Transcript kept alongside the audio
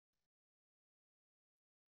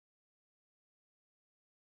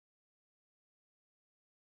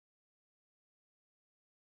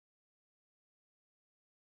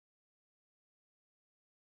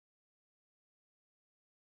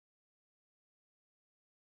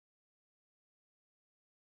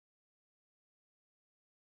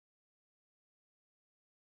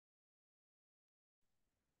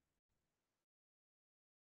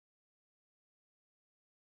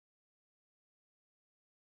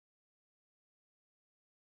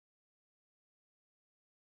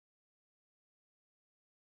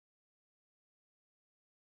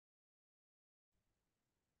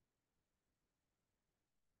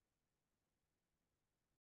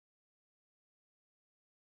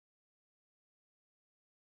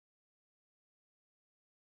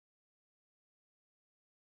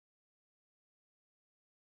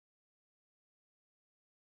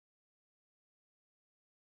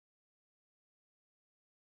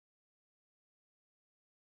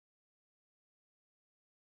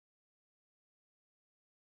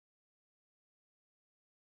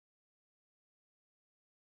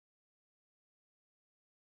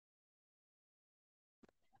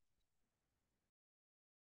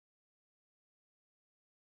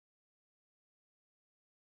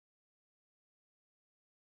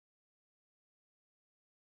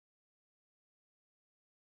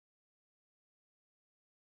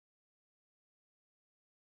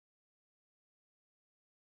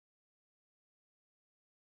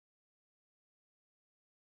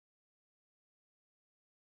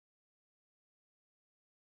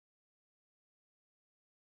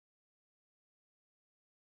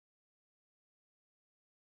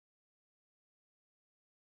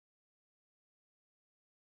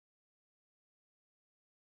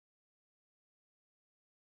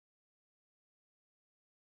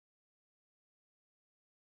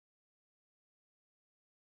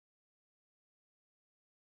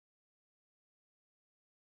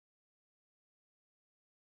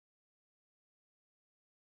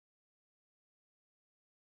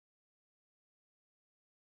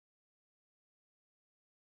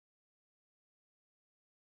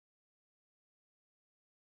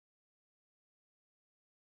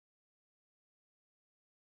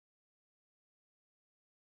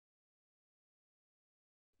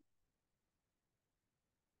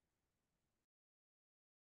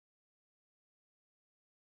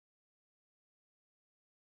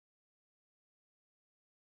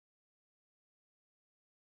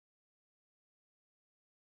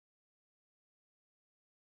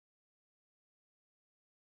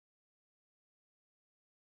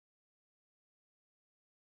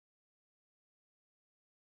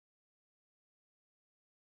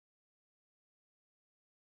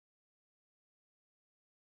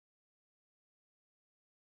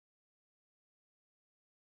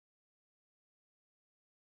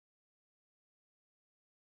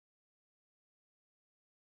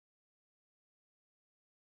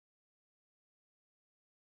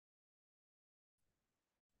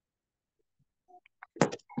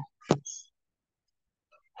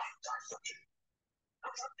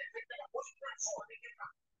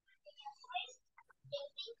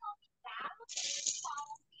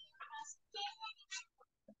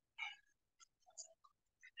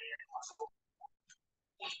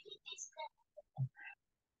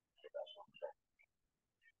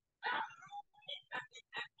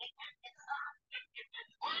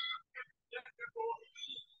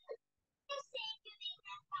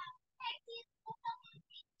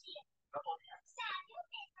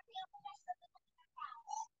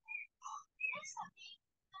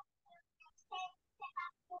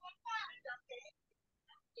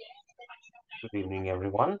Good evening,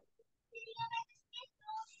 everyone.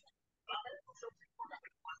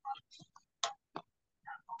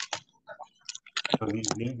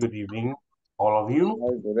 Good evening, all of you.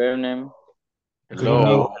 Hi, good evening. Hello,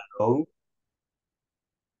 Hello. hello.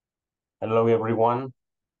 Hello, everyone.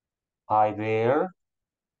 Hi there.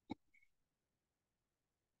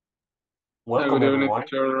 Welcome, good evening, everyone.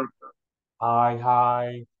 teacher. Hi,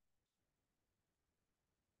 hi.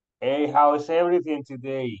 Hey, how's everything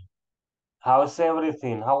today? How's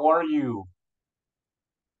everything? How are you?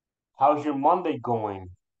 How's your Monday going?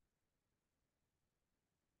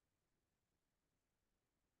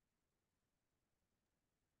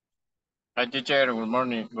 Hi, teacher. Good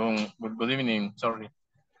morning. Good evening. Sorry.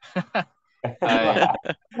 I I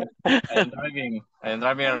am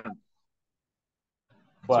driving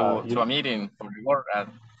Well, to a meeting for the work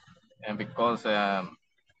and because I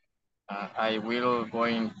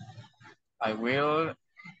will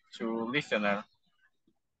to listener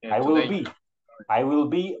I will today. be. I will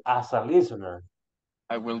be as a listener.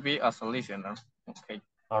 I will be as a listener. Okay.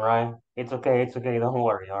 All right. It's okay. It's okay. Don't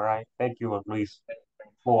worry. All right. Thank you, Luis,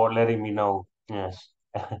 for letting me know. Yes.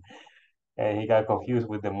 And he got confused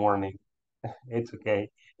with the morning. It's okay.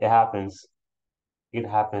 It happens. It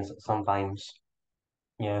happens sometimes.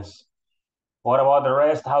 Yes. What about the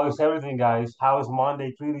rest? How is everything, guys? How is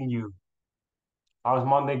Monday treating you? How is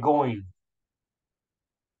Monday going?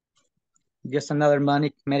 Just another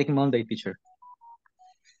manic Monday, teacher.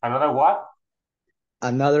 Another what?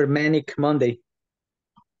 Another manic Monday.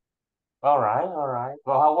 All right, all right.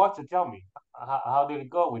 Well, how was it? Tell me. How did it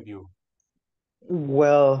go with you?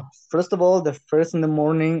 Well, first of all, the first in the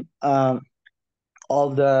morning, all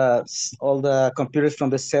the computers from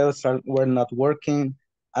the sales were not working.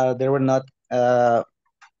 They were not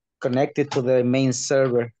connected to the main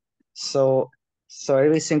server, so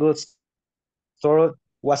every single store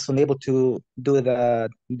was unable to do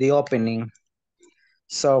the opening.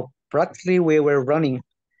 So practically, we were running,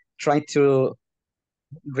 trying to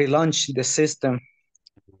relaunch the system.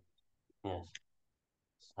 Yes,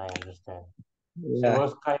 I understand. So Yeah,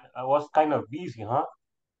 it was kind of busy, huh?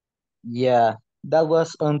 yeah, that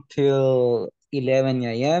was until 11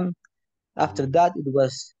 a.m. After Mm-hmm. that, it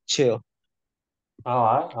was chill. All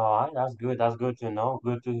right, all right. That's good. That's good to know.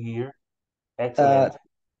 Good to hear. Uh, Excellent.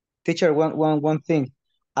 Teacher, one thing.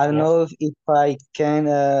 I don't Yes. know if I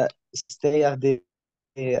can stay at the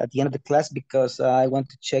end of the class because I want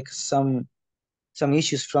to check some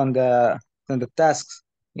issues from the tasks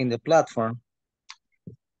in the platform.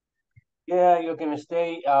 Yeah, you can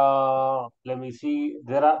stay. Let me see.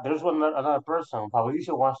 There's another person.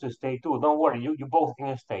 Fabricio wants to stay too. Don't worry. You both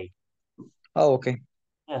can stay. Oh, okay.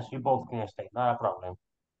 Yes, you both can stay. Not a problem.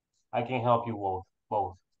 I can help you both.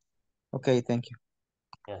 Both. Okay, thank you.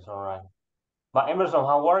 Yes, all right. But Emerson,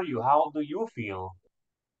 how are you? How do you feel?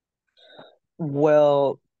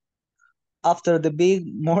 Well, after the big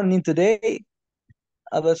morning today,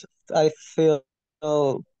 I feel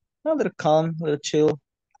a little calm, a little chill.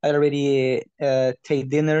 I already take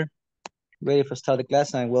dinner, ready for start the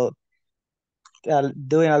class, and well,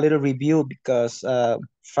 doing a little review because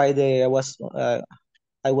Friday I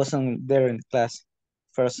wasn't there in class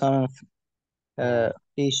for some Yeah.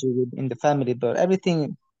 issue in the family, but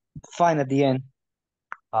everything fine at the end.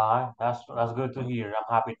 That's good to hear. I'm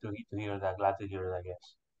happy to hear that. Glad to hear that.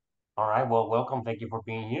 Yes. All right. Well, welcome. Thank you for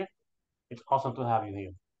being here. It's awesome to have you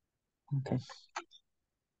here. Okay. Yes.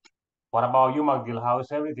 What about you, Magdil? How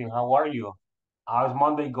is everything? How are you? How is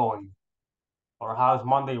Monday going? Or how is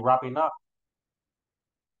Monday wrapping up?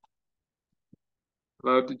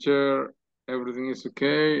 Hello, teacher. Everything is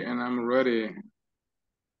okay, and I'm ready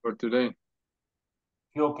for today.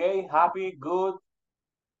 You okay? Happy? Good?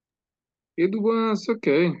 It was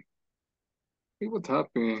okay. It was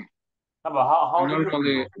happy. How about how do you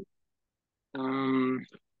Normally, feel?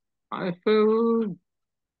 I feel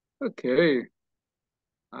okay.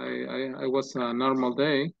 I was a normal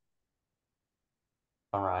day.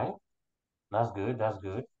 All right. That's good. That's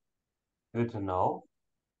good. Good to know.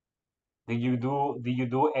 Did you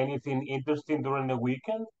do anything interesting during the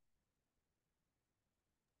weekend?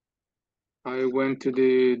 I went to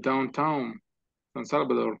the downtown, San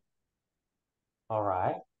Salvador. All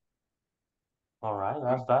right. All right.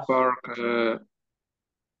 Went That's to park,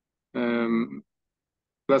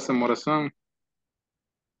 Plaza Morazan.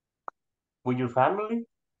 with your family?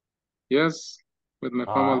 Yes, with my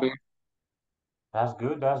All right. family. That's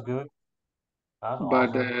good. That's good. That's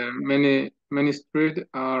But awesome. many streets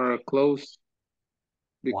are closed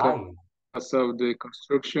because Why? of the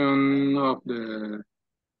construction of the,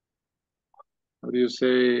 how do you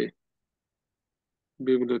say,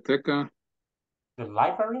 biblioteca? The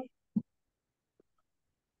library?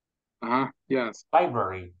 Yes,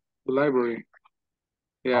 Library. the library.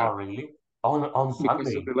 Yeah, Oh, really? On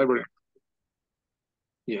because of Sunday. the library.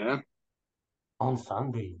 Yeah, On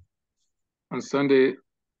Sunday. on Sunday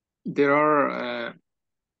there are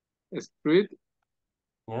a street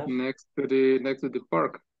Yes. next to the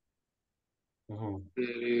park Mm-hmm.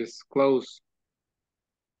 that is closed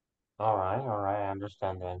All right. All right. I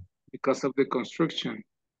understand that. because of the construction.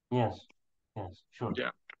 Yes. Yes. Sure.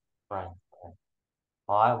 Yeah. Right. Right.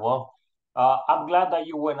 All right. Well, I'm glad that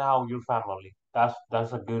you went out with your family.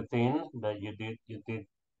 That's a good thing that you did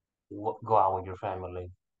go out with your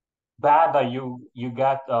family. Bad that you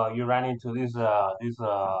got you ran into these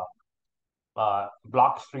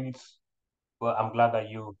block streets. But I'm glad that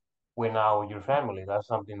you went out with your family. That's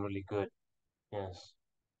something really good. Yes,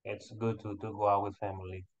 it's good to go out with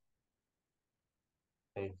family.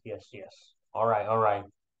 Yes, yes. All right, all right.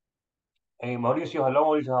 Hey, Mauricio, hello,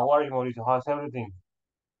 Mauricio. How are you, Mauricio? How's everything?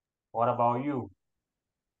 What about you?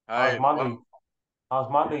 How's Hi, Monday? How's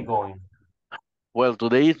Monday going? well,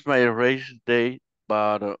 today is my race day,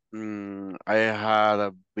 but I had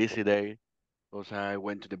a busy day because I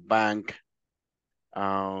went to the bank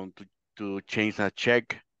to change a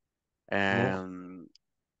check, Yes. and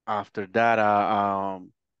after that,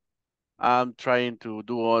 I'm trying to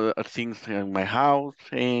do other things in my house,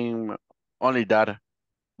 and only that.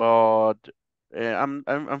 But I'm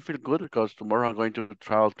feel good because tomorrow I'm going to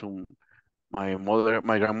travel to my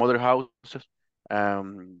grandmother houses.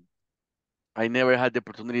 Um, I never had the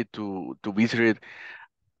opportunity to visit it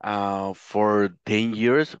for 10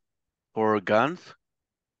 years for guns.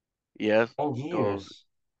 Yes, And because years.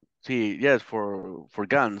 see, yes, for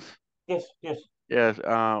guns. Yes, yes. Yes,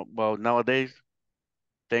 well, nowadays,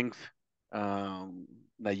 thanks, um,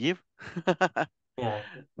 Naive. Yeah,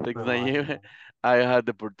 Thanks, pretty much. Naive. I had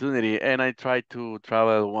the opportunity, and I tried to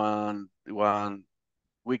travel one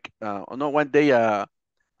week, no, one day a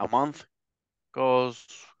month, cause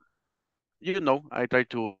I try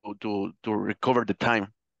to recover the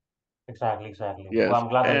time. Exactly, exactly. Well, Yes, I'm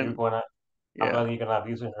glad that you're and gonna. I'm yeah, glad you're gonna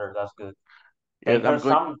visit her. That's good. yes, Take her I'm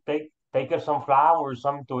going. some. Take her some flowers,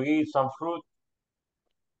 something to eat, some fruit.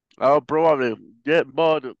 Oh, probably, yeah,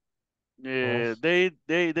 but Yes. they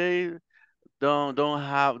don't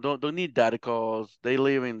need that because they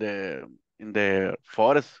live in the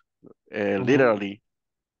forest, Mm-hmm. literally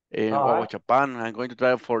in All right. Japan. I'm going to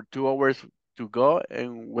drive for 2 hours to go,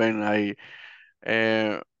 and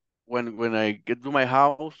uh when I get to my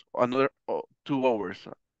house, another 2 hours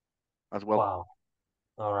as well. Wow.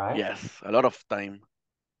 All right. Yes, a lot of time.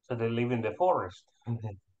 So they live in the forest.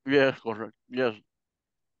 Yes, correct. Yes,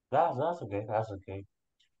 That's okay. That's okay.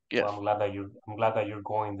 Well, yes. I'm glad that you're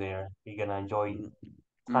going there. You're gonna enjoy Mm,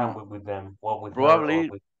 time mm, with them, or with her, or probably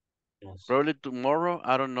with yes. Probably tomorrow.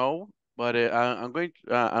 I don't know, but I'm going.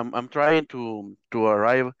 I'm trying to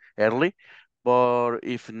arrive early, but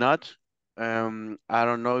if not, I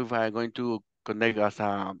don't know if I'm going to connect as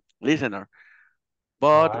a listener.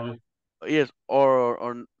 All But right. yes,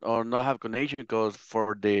 or not have connection because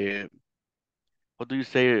for the what do you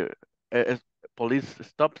say? Police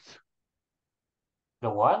stops, The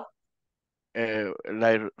what?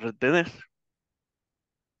 like retenes.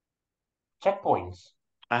 Checkpoints.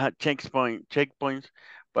 I had checkpoints.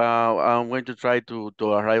 I'm going to try to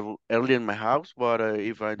arrive early in my house, but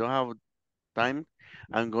if I don't have time,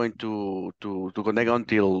 I'm going to connect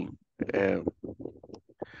until uh,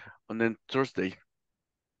 on then Thursday.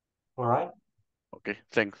 All right. Okay,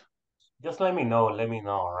 thanks. Just let me know. Let me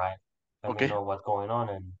know. All right. Let me Okay, know what's going on,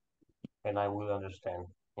 and I will understand.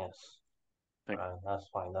 Yes. All thanks. right. That's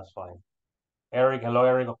fine. That's fine. Eric. Hello,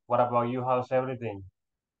 Eric. What about you? How's everything?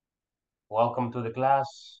 Welcome to the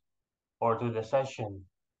class or to the session.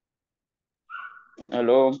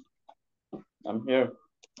 Hello, I'm here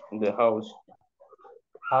in the house.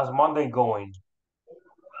 How's Monday going?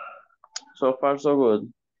 So far, so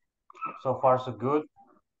good. So far, so good.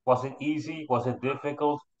 Was it easy? Was it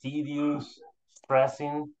difficult? Tedious?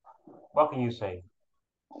 Stressing? What can you say?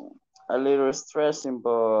 A little stressing,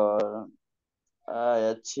 but I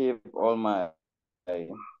achieved all my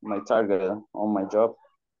my target on my job,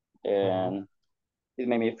 and it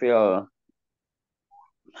made me feel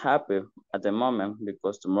happy at the moment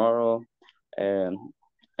because tomorrow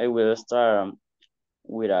I will start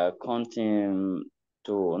with a counting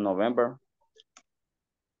to November,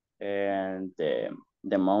 and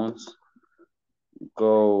the month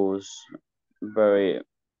goes very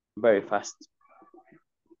very fast.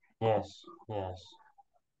 Yes, yes.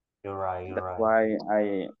 You're right, you're That's right.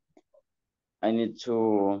 why I need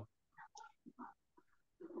to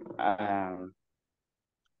um,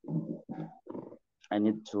 I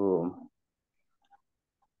need to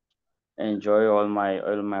enjoy all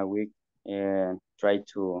my week and try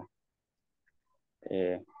to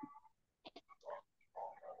uh,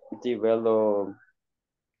 develop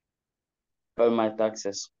all my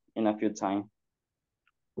taxes in a few time.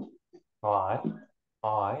 All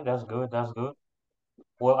right, that's good, that's good.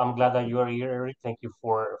 Well, I'm glad that you are here, Eric. Thank you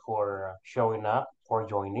for showing up, for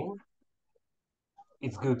joining.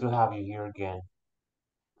 It's good to have you here again.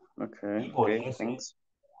 Okay, People, okay, listen. thanks.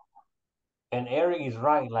 And Eric is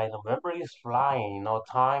right. Like November is flying. You know,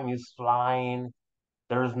 time is flying.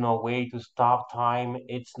 There's no way to stop time.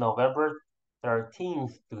 It's November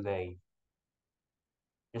 13th today.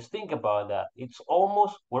 Just think about that.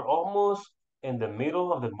 We're almost in the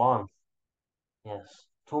middle of the month. Yes,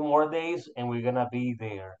 2 more days and we're gonna be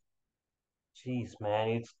there. Jeez,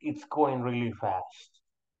 man, it's going really fast.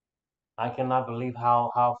 I cannot believe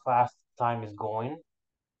how fast time is going.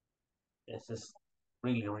 It's just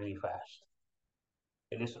really, really fast.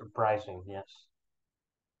 It is surprising, yes.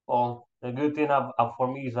 Well, the good thing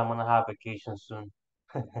for me is I'm gonna have vacation soon.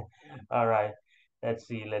 All right. Let's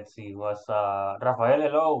see. What's Rafael,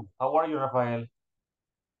 hello. How are you, Rafael?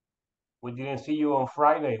 We didn't see you on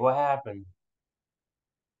Friday. What happened?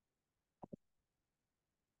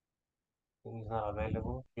 He's not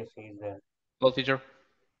available. Yes, he's there. Hello, teacher.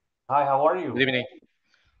 Hi, how are Good you? evening.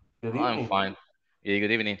 Good I'm evening. fine. Yeah,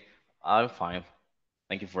 good evening. I'm fine.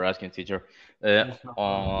 Thank you for asking, teacher. Yes, no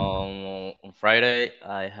problem. On Friday,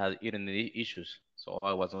 I had eating issues, so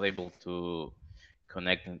I was not able to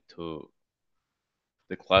connect to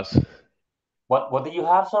the class. What do you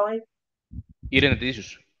have, sorry? Eating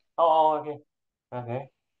issues. Oh, okay. Okay.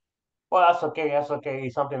 Well, that's okay. That's okay.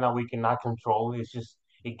 It's something that we cannot control. It's just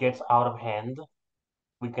it gets out of hand.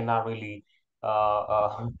 We cannot really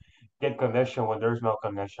get connection when there's no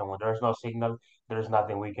connection. When there's no signal, there's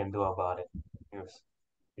nothing we can do about it. Yes.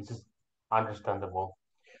 It's just understandable.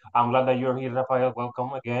 I'm glad that you're here, Rafael.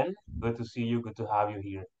 Welcome again. Good to see you. Good to have you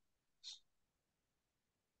here.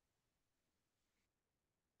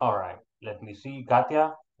 All right. Let me see.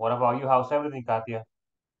 Katia, what about you? How's everything, Katia?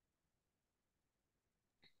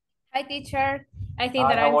 Hi, teacher. I think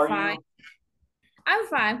Hi, that how I'm are fine. you? I'm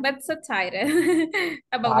fine, but so tired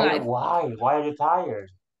about Tired? life. Why? Why are you tired?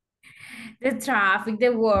 The traffic, the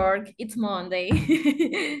work. It's Monday.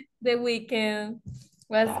 The weekend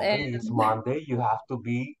was Exactly. It's Monday. You have to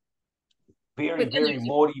be very, with very energy.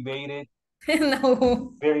 motivated,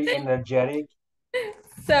 No, very energetic.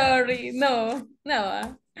 sorry. No,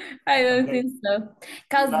 no, I don't Okay. think so. You're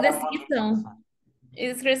Because not the a Monday season person.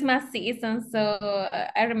 is Christmas season. So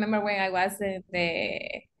I remember when I was in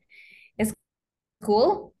the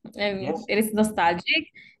school, and Yes. it is nostalgic,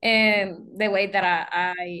 and the way that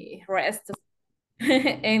I rest.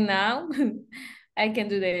 And now I can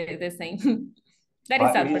do the same. That is But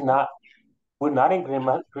it sad for is not, we're not in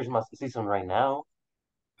Christmas season right now.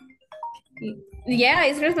 me. Yeah,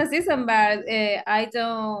 it's Christmas season, but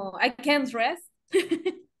I can't rest.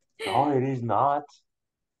 No, it is not.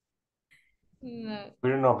 No,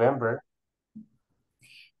 We're in November.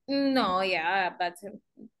 no, yeah, but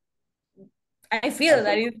I I feel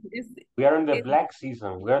that said we are in the it's black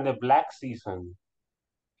season. We're in the black season.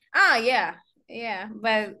 yeah, yeah,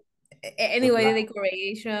 but The anyway, the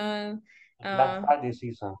decoration, Black uh, Friday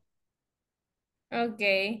season.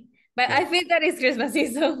 okay, but Yes. I feel that it's Christmas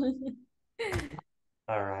season.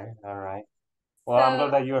 All right. All right. Well, So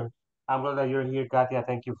I'm glad that you're here, Katia.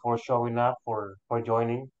 Thank you for showing up, for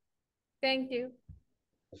joining. thank you.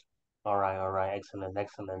 All right. All right. Excellent.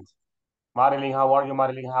 Excellent. Madeline, how are you,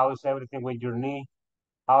 Madeline? How is everything with your knee?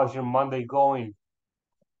 How's your Monday going?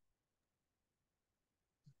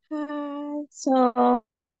 So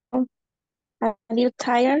I'm a little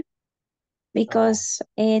tired Oh, because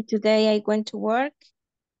today I went to work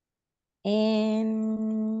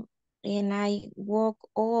and I work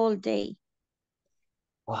all day.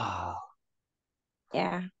 wow.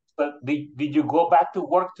 Yeah. But did you go back to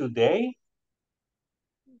work today?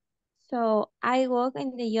 So I work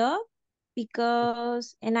in the job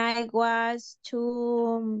because and I was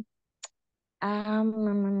to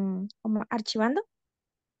como archivando.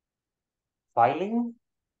 Filing?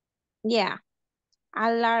 Yeah,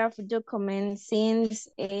 a lot of documents since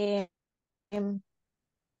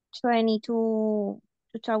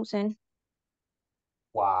 2000.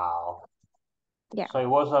 Wow. Yeah. So it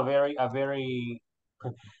was a very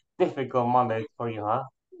difficult Monday for you, huh?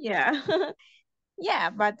 Yeah. Yeah,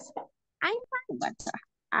 but I'm fine, but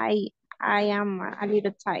I I am a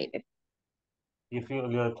little tired. You feel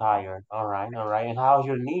a little tired. All right, all right. And how's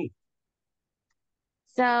your knee?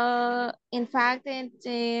 So in fact,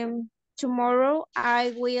 tomorrow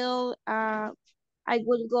I will go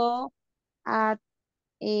at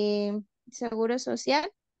Seguro Social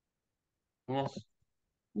Yes.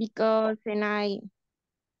 because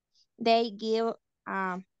they give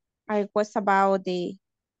a request about the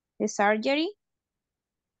surgery,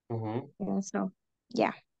 Mm-hmm. and so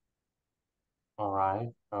yeah. All right,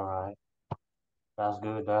 all right. That's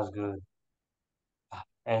good, that's good.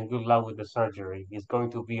 And good luck with the surgery. It's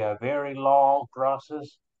going to be a very long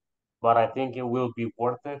process, but I think it will be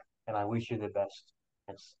worth it, and I wish you the best.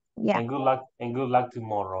 Yes. Yeah. And good luck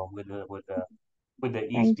tomorrow with the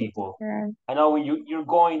East Thank you, people. teacher. I know when you're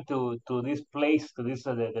going to this place, to this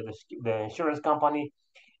the insurance company,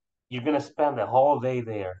 you're gonna spend the whole day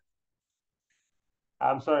there.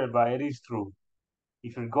 I'm sorry, but it is true.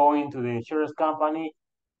 If you're going to the insurance company,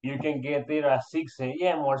 you can get there at 6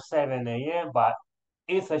 a.m. or 7 a.m., but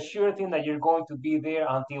it's a sure thing that you're going to be there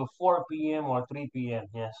until 4 p.m. or 3 p.m.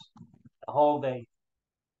 Yes, the whole day,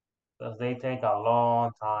 because they take a long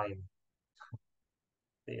time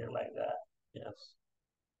there like that. Yes.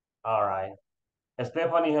 All right.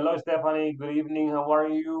 Stephanie, hello, Stephanie. Good evening. How are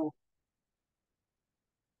you?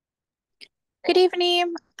 Good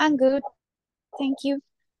evening. I'm good. Thank you.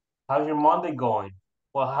 How's your Monday going?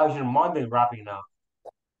 Well, how's your Monday wrapping up?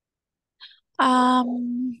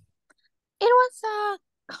 It was a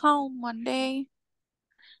calm Monday.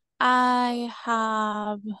 I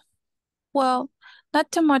have, well,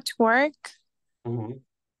 not too much work, Mm-hmm.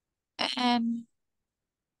 and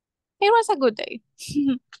it was a good day.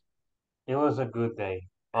 It was a good day.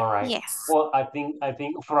 All right. Yes. Well, I think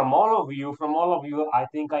from all of you, I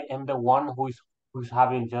think I am the one who's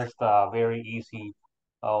having just a very easy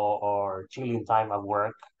or chilling time at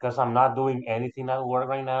work because I'm not doing anything at work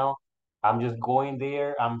right now. I'm just going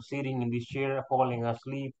there. I'm sitting in this chair, falling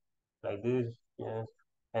asleep like this, yes,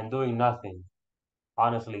 and doing nothing.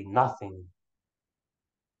 Honestly, nothing.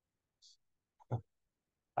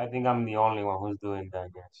 I think I'm the only one who's doing that.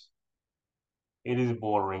 Yes, it is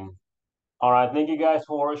boring. All right, thank you guys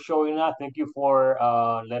for showing up. Thank you for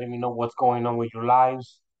letting me know what's going on with your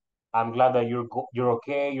lives. I'm glad that you're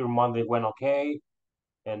okay. Your Monday went okay,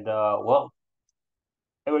 and well,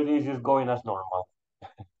 everything is just going as normal.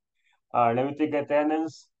 Let me take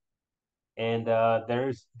attendance, and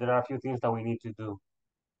there are a few things that we need to do.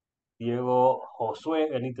 Diego Josue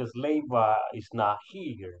Benitez Leiva is not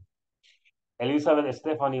here. Elizabeth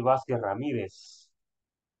Stephanie Vasquez Ramirez.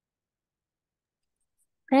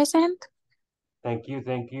 Present. Thank you,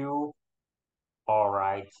 thank you. All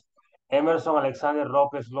right. Emerson Alexander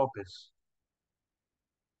Lopez Lopez.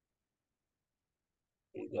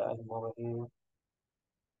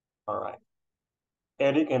 All right.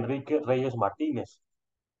 Eric Enrique Reyes Martinez.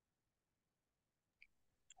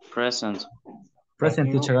 Present. Present,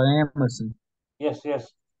 you. teacher Emerson. Yes,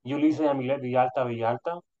 yes. Ulysses Amilet Villalta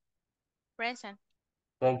Villalta. Present.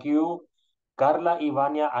 Thank you. Carla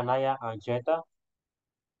Ivania Anaya Ancheta.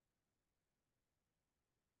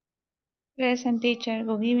 Present, teacher.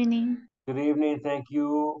 Good evening. Good evening. Thank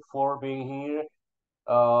you for being here.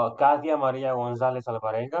 Katia Maria González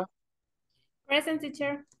Alvarenga. Present,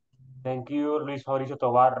 teacher. Thank you. Luis Mauricio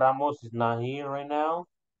Tobar Ramos is not here right now.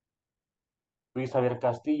 Luis Javier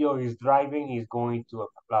Castillo is driving. He's going to a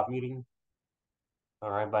club meeting. All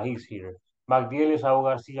right, but he's here. Magdiel Esau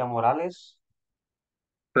Garcia Morales.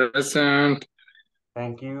 Present.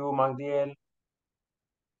 Thank you, Magdiel.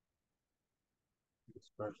 This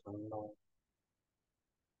person, no.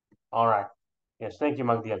 All right. Yes, thank you,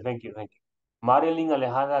 Magdiel. Thank you, thank you. Marilyn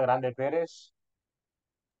Alejandra Grande Perez.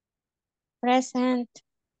 Present.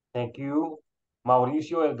 Thank you.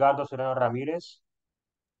 Mauricio Edgardo Serrano Ramírez.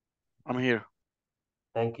 I'm here.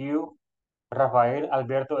 Thank you. Rafael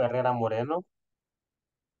Alberto Herrera Moreno.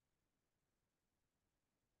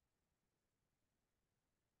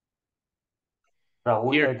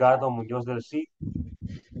 Raúl Here. Edgardo Muñoz del Cid.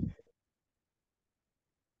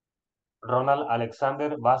 Ronald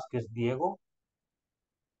Alexander Vázquez Diego.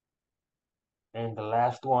 And the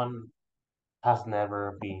last one has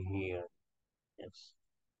never been here. Yes.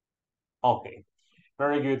 Okay.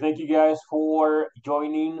 Very good. Thank you guys for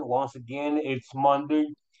joining. Once again, it's Monday.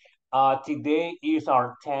 Today is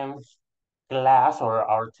our 10th class or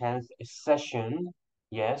our 10th session.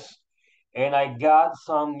 Yes. And I got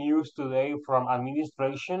some news today from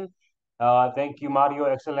administration. Thank you, Mario.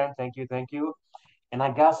 Excellent. Thank you. Thank you. And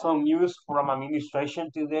I got some news from administration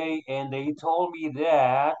today, and they told me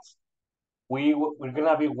that we're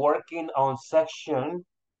gonna be working on section.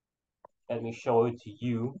 Let me show it to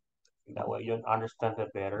you. That way you understand it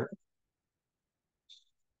better.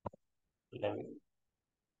 Let me.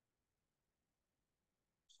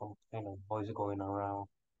 Some kind of voice going around.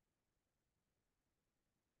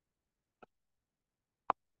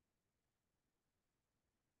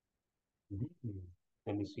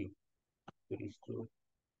 Let me see. It is true.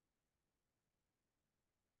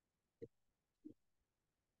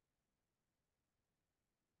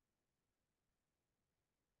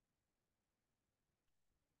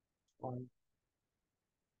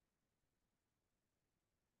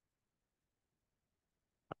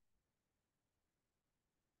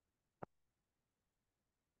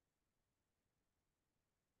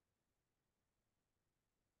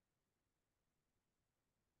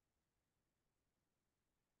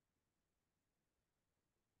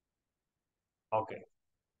 Okay,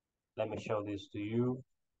 let me show this to you.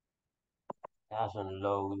 It hasn't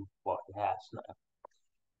loaded what it has now.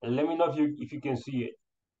 And let me know if you can see it.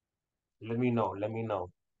 Let me know. Let me know.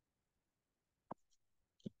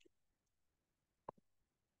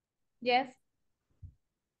 Yes.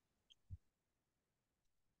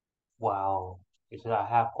 Wow. It said I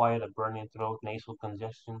have quite a burning throat, nasal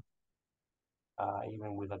congestion.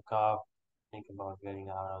 Even with a cough, think about getting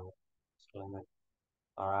out of it.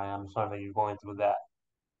 All right, I'm sorry that you're going through that,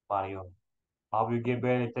 Mario. Hope you get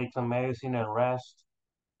better, take some medicine and rest.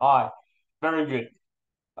 All right, very good.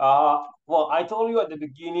 Well, I told you at the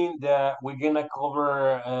beginning that we're gonna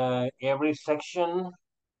cover every section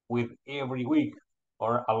with every week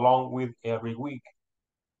or along with every week.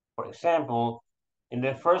 For example, in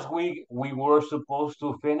the first week, we were supposed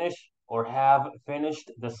to finish or have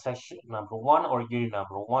finished the section number 1 or unit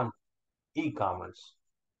number 1, e-commerce.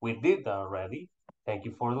 We did that already. Thank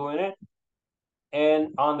you for doing it. And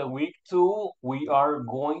on the week 2, we are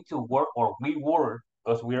going to work, or we were,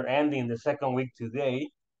 because we're ending the second week today.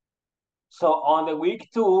 So on the week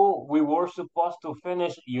 2, we were supposed to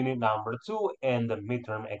finish unit number 2 and the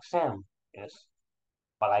midterm exam. Yes.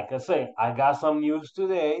 But like I say, I got some news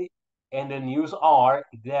today, and the news are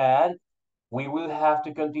that we will have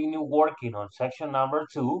to continue working on section number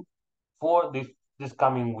 2 for this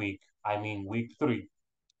coming week. I mean week 3,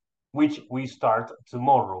 which we start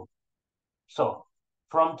tomorrow. So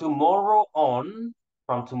from tomorrow on,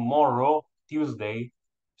 from tomorrow, Tuesday,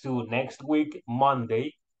 to next week,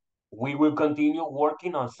 Monday, we will continue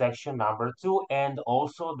working on section number 2 and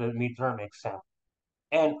also the midterm exam.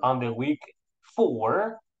 And on the week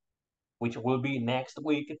 4, which will be next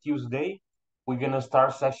week, Tuesday, we're going to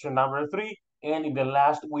start section number 3. And in the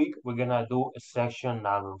last week, we're going to do section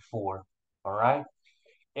number 4. All right.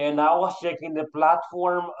 And I was checking the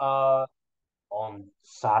platform on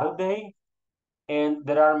Saturday. And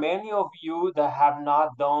there are many of you that have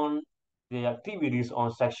not done the activities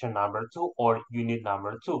on section number 2 or unit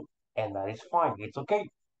number 2. And that is fine. It's okay.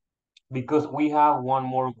 Because we have one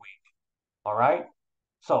more week. All right.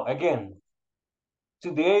 So again,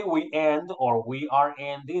 today we end, or we are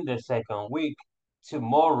ending the second week.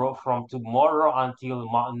 Tomorrow, from tomorrow until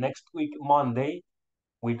next week, Monday,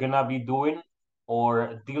 we're gonna be doing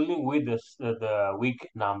or dealing with the week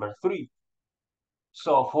number 3.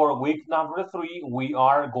 So for week number 3, we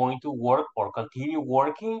are going to work or continue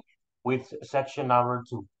working with section number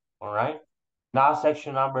 2. All right. Now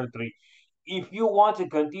section number 3. If you want to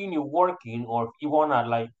continue working, or if you wanna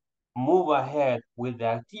like move ahead with the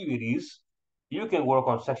activities, you can work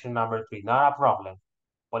on section number 3, not a problem.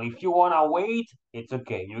 But if you wanna wait, it's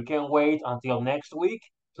okay. You can wait until next week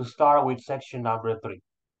to start with section number 3.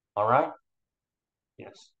 All right?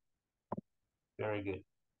 Yes. Very good.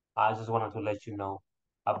 I just wanted to let you know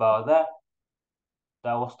about that.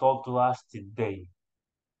 That was told to us today.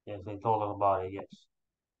 Yes, they told us about it, yes.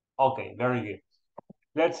 Okay, very good.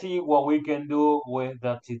 Let's see what we can do with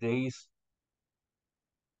today's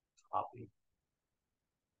topic.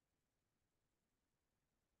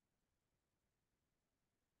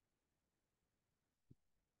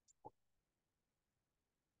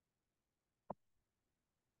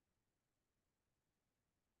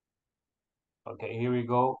 Okay, here we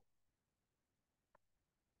go.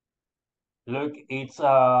 Look, it's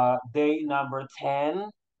day number 10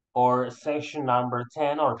 or section number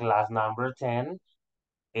 10 or class number 10.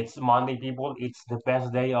 It's Monday, people. It's the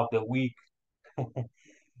best day of the week.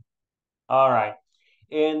 All right.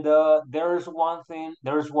 And there's one thing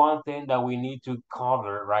that we need to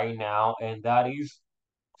cover right now, and that is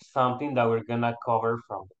something that we're gonna cover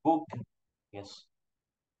from the book. Yes.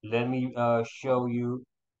 Let me show you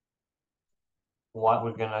what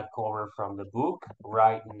we're gonna cover from the book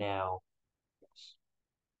right now. Yes.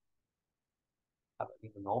 I haven't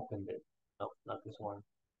even opened it. No, not this one.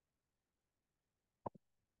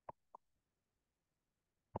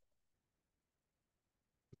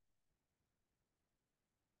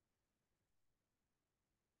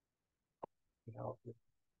 Help you.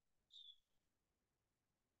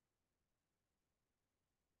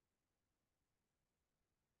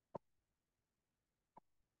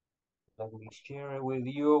 Let me share it with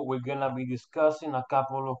you. We're gonna be discussing a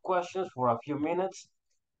couple of questions for a few minutes.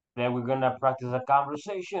 Then we're gonna practice a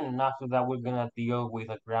conversation, and after that, we're gonna deal with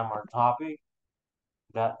a grammar topic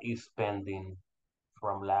that is pending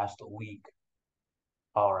from last week.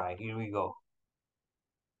 All right, here we go.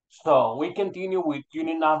 So we continue with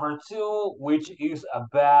unit number 2, which is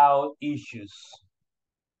about issues.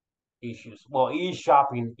 Well,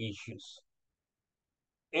 e-shopping issues.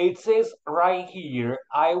 It says right here,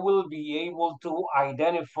 I will be able to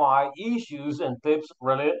identify issues and tips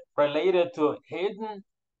related to hidden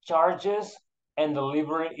charges and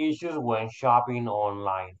delivery issues when shopping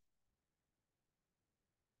online.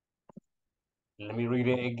 Let me read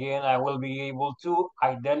it again. I will be able to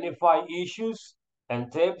identify issues and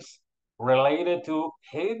tips related to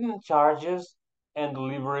hidden charges and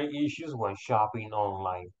delivery issues when shopping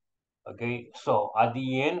online. Okay, so at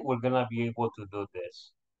the end, we're gonna be able to do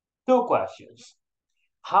this. 2 questions.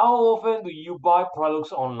 How often do you buy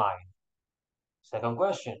products online? Second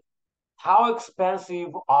question. How expensive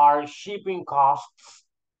are shipping costs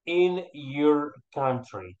in your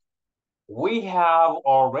country? We have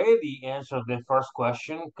already answered the first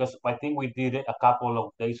question because I think we did it a couple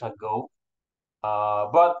of days ago.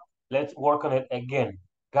 But let's work on it again.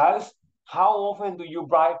 Guys, how often do you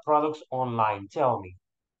buy products online? Tell me.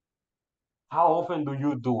 How often do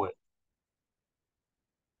you do it?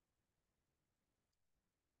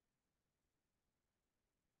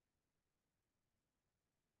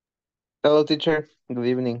 Hello, teacher. Good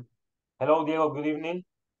evening. Hello, Diego. Good evening.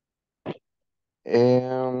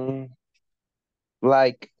 Um,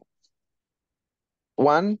 like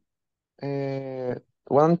one,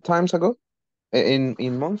 one times ago,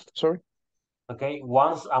 in month. Sorry. Okay,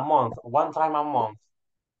 once a month, one time a month.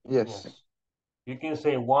 Yes. Yes. You can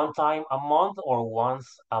say one time a month or once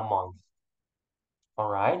a month. All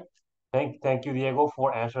right. Thank you, Diego,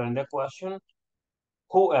 for answering the question.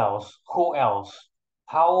 Who else? Who else?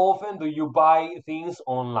 How often do you buy things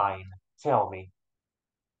online? Tell me.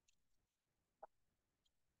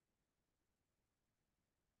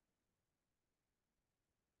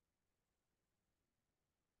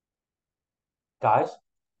 Guys,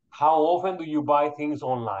 how often do you buy things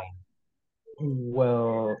online?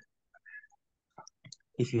 Well,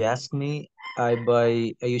 if you ask me, I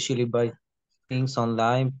usually buy things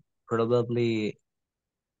online probably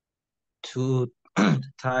two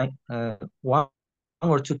time one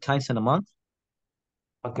or two times in a month.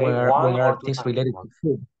 Okay, When one are or two things times a related to month.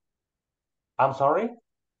 food. I'm sorry?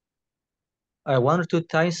 One or two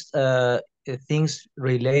times things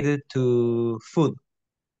related to food.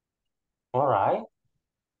 All right.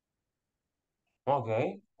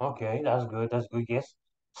 Okay, that's good. That's good. Yes.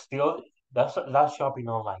 Still, that's shopping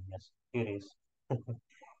online. Yes, it is.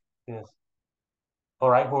 Yes. All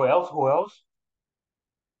right. Who else? Who else?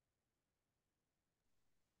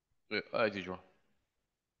 I did you.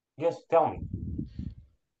 Yes. Tell me.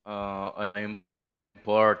 I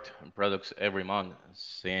import products every month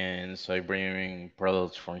since I bring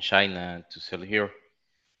products from China to sell here, All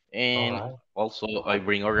and right. also I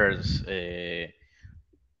bring orders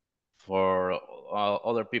for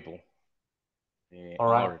other people All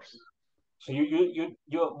in right. orders. So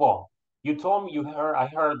well, you told me I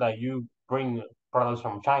heard that you bring products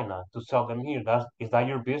from China to sell them here. Is that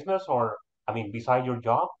your business or I mean beside your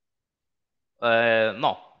job?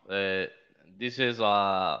 No, this is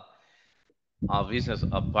a business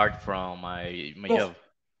apart from my Yes. job.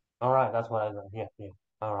 All right, that's what I know. Yeah, yeah.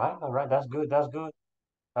 All right. That's good. That's good.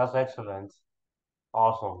 That's excellent.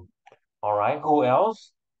 Awesome. All right. Who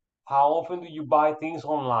else? How often do you buy things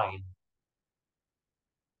online?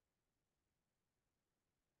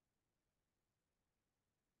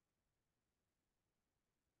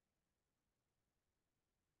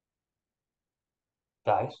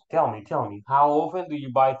 Guys, tell me. How often do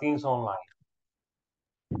you buy things online?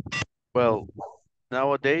 Well,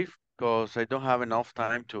 nowadays, because I don't have enough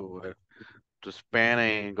time to spend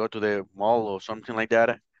and go to the mall or something like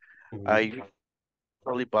that, Mhm. I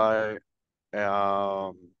usually buy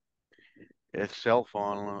um, a cell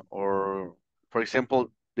phone, or for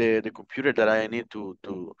example, the computer that I need to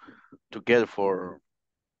get for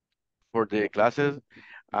the classes,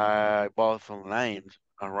 I bought online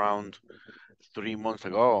around 3 months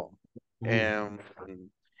ago. And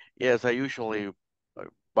yes, I usually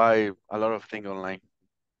buy a lot of things online.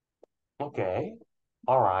 Okay.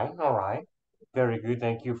 All right. All right. Very good.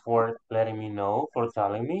 Thank you for letting me know, for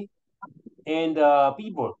telling me. And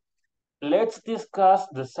people, let's discuss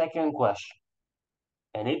the second question.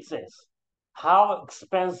 And it says, how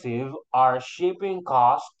expensive are shipping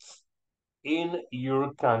costs in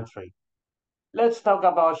your country? Let's talk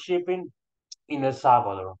about shipping in El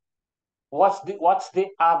Salvador. What's the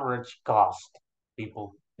average cost,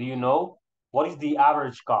 people? Do you know? What is the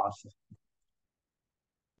average cost?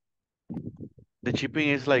 The shipping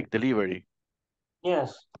is like delivery.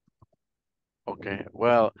 Yes. Okay,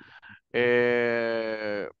 well,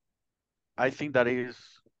 uh, I think that is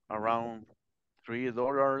around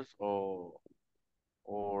 $3 or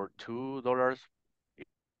 $2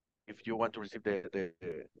 if you want to receive the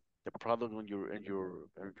product in your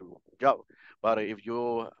job. But if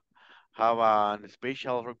you have a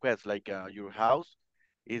special request like your house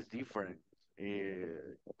is different.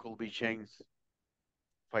 It could be changed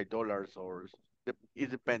 $5 or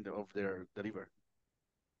it depends of their delivery.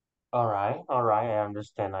 All right. All right. I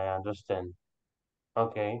understand. I understand.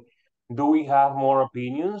 Okay. Do we have more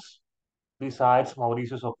opinions besides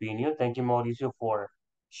Mauricio's opinion? Thank you, Mauricio, for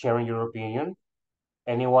sharing your opinion.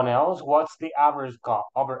 Anyone else? What's the average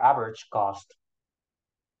cost?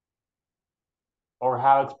 Or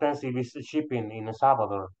how expensive is the shipping in El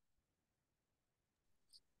Salvador?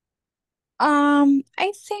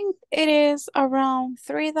 I think it is around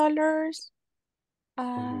 $3,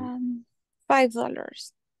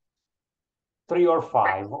 $5. 3 or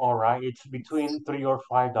 5. All right. It's between $3 or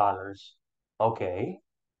 $5. Okay.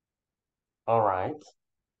 All right.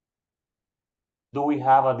 Do we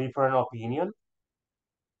have a different opinion?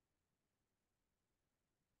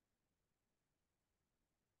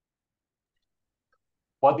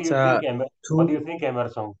 What do It's you think, what do you two, think,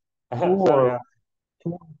 Emerson? two Sorry.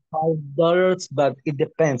 or $5, but it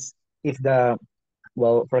depends. If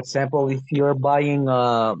well, for example, if you're buying,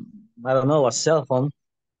 I don't know, a cell phone,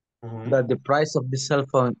 but the price of the cell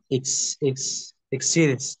phone exceeds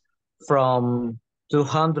from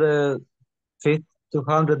 200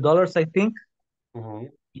 $200, I think.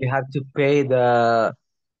 You have to pay the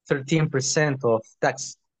 13% of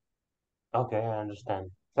tax. Okay, I understand.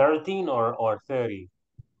 13 or 30?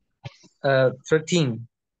 13.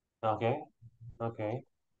 Okay. Okay.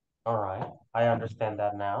 All right. I understand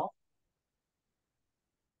that now.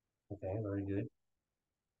 Okay, very good.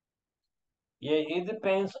 Yeah, it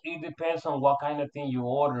depends. It depends on what kind of thing you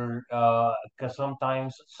order. Because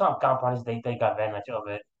sometimes some companies they take advantage of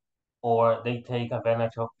it, or they take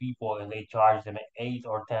advantage of people and they charge them $8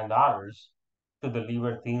 or $10 to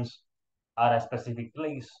deliver things at a specific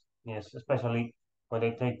place. Yes, especially when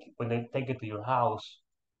they take it to your house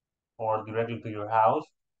or directly to your house,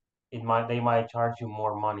 they might charge you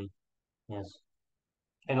more money. Yes,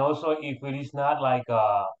 and also if it is not like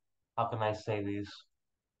how can I say this?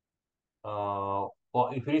 Well,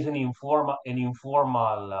 if it is an informal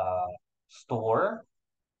store,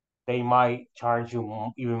 they might charge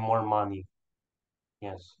you even more money.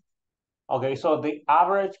 Yes. Okay, so the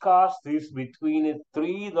average cost is between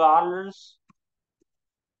 $3,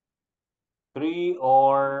 3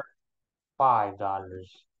 or $5,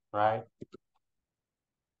 right?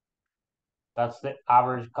 That's the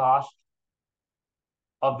average cost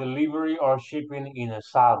of delivery or shipping in El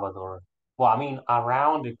Salvador. Well, I mean,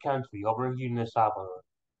 around the country, over here in El Salvador.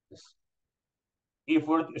 Yes. If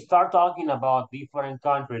we start talking about different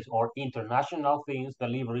countries or international things,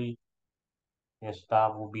 delivery, yes,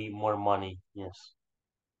 that will be more money. Yes.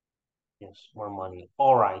 Yes, more money.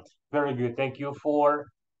 All right. Very good. Thank you for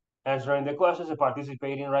answering the questions and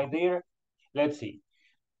participating right there. Let's see.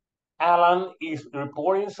 Alan is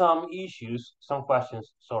reporting some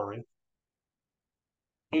questions, sorry.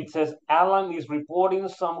 It says Alan is reporting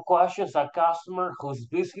some questions a customer who's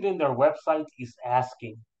visiting their website is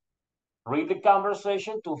asking. Read the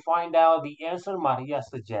conversation to find out the answer Maria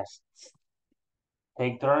suggests.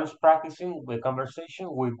 Take turns practicing the conversation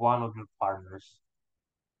with one of your partners.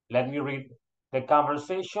 Let me read the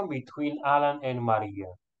conversation between Alan and Maria.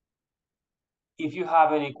 If you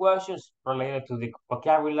have any questions related to the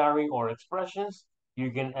vocabulary or expressions, you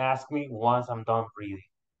can ask me once I'm done reading.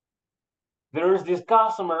 There's this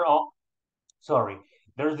customer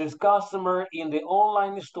in the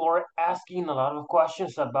online store asking a lot of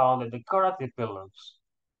questions about the decorative pillows.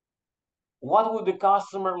 What would the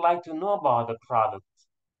customer like to know about the product?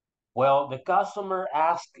 Well, the customer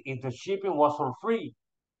asked if the shipping was for free,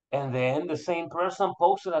 and then the same person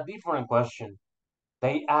posted a different question.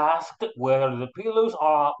 They asked whether the pillows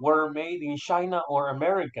were made in China or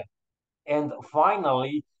America. And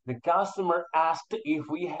finally, the customer asked if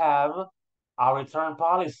we have a return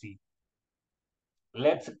policy.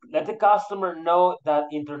 Let the customer know that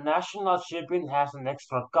international shipping has an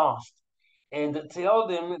extra cost, and tell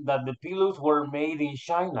them that the pillows were made in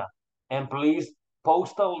China. And please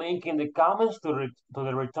post a link in the comments to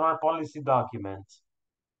the return policy document.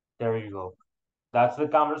 There you go. That's the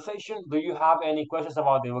conversation. Do you have any questions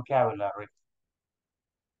about the vocabulary?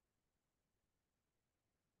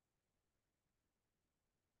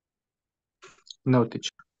 No,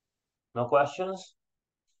 teacher. No questions?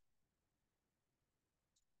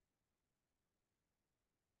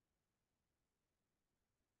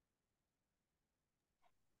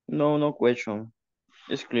 No question.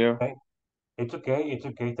 It's clear. Okay. It's okay. It's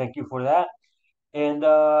okay. Thank you for that. And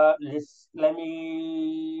let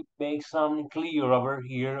me make some clear over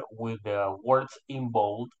here with the words in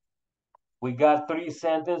bold. We got 3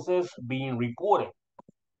 sentences being reported.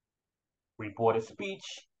 Reported speech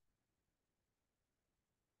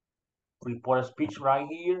right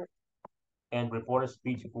here, and reported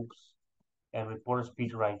speech, and reported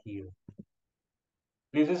speech right here.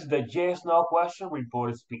 This is the yes, no question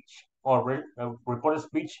reported speech, or reported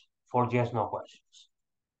speech for yes, no questions.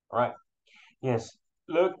 All right. Yes.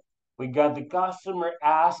 Look, we got the customer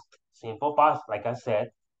asked, simple past, like I said,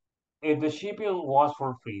 if the shipping was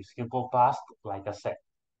for free, simple past, like I said.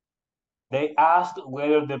 They asked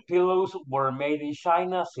whether the pillows were made in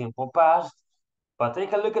China, simple past. But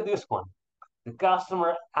take a look at this one. The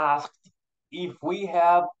customer asked if we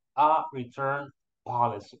have a return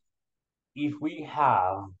policy. If we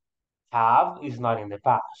have is not in the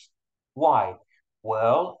past. Why?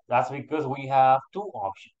 Well, that's because we have 2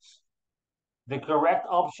 options. The correct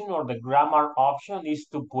option or the grammar option is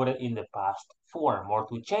to put it in the past form or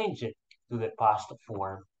to change it to the past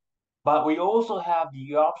form. But we also have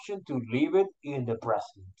the option to leave it in the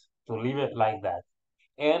present, to leave it like that.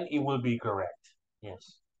 And it will be correct.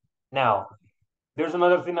 Yes. Now, there's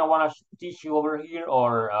another thing I want to teach you over here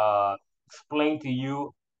or explain to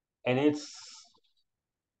you. And it's,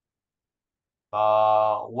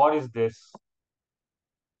 what is this?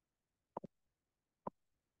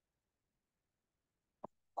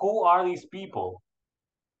 Who are these people?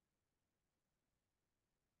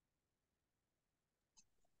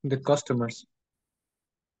 The customers.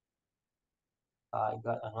 I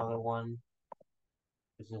got another one.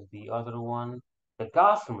 This is the other one. The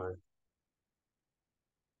customer.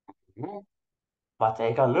 But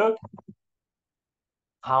take a look.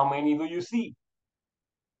 How many do you see?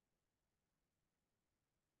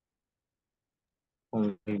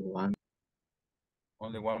 Only one.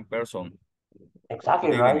 Only one person.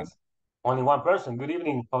 Exactly, Good right? evening. Only one person. Good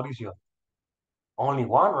evening, Mauricio. Only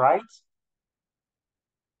one, right?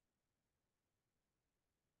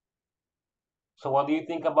 So what do you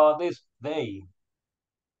think about this? They.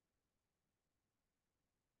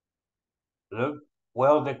 Look,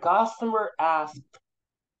 well, the customer asked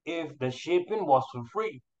if the shipping was for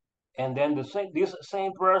free. And then this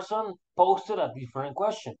same person posted a different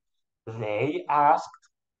question. They asked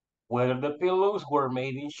whether the pillows were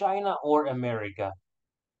made in China or America.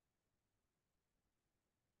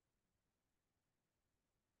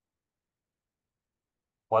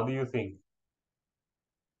 What do you think?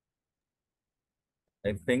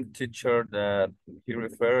 I think, teacher, that he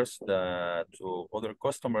refers to other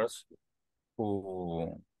customers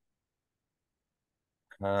who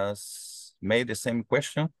has made the same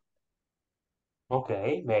question.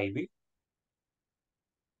 Okay, maybe.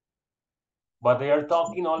 But they are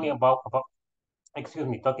talking only about excuse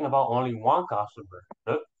me, talking about only one customer.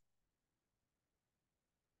 Look.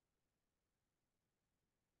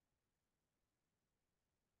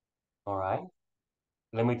 All right.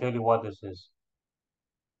 Let me tell you what this is.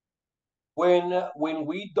 When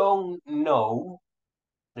we don't know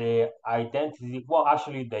the identity, well,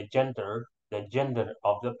 actually the gender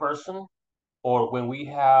of the person, or when we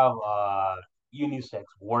have a unisex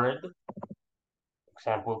word,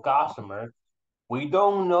 example, customer, we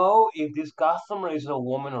don't know if this customer is a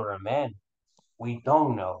woman or a man. We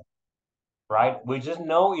don't know, right? We just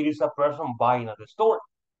know it is a person buying at the store,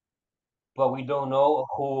 but we don't know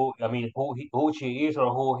who she is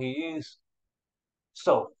or who he is.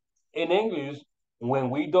 So in English, when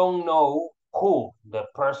we don't know who the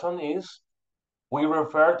person is, we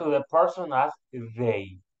refer to the person as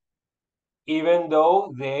they, even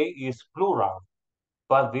though they is plural,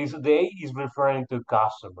 but this they is referring to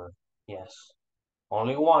customer. Yes.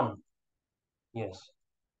 Only one. Yes.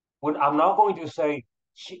 But I'm not going to say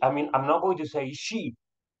she. I mean, I'm not going to say she.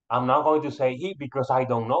 I'm not going to say he because I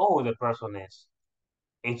don't know who the person is.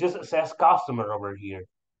 It just says customer over here,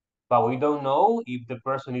 but we don't know if the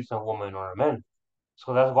person is a woman or a man.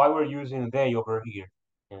 So that's why we're using they over here.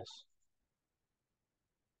 Yes.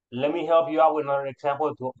 Let me help you out with another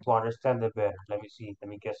example to understand it better. Let me see. Let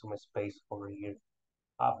me get some space over here.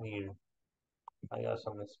 Up here. I got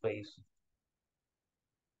some space.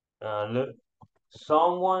 Look.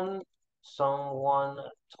 Someone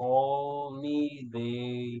told me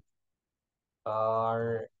they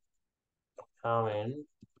are coming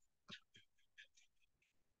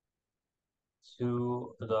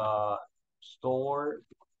to the store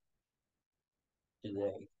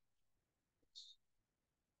today.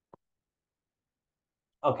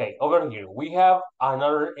 Okay, over here we have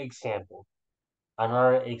another example.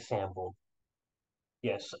 Another example.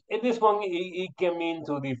 Yes, in this one it can mean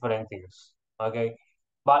two different things. Okay,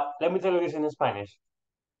 but let me tell you this in Spanish.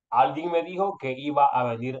 Alguien me dijo que iba a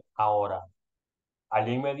venir ahora.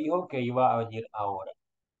 Alguien me dijo que iba a venir ahora.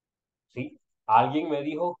 ¿Sí? Alguien me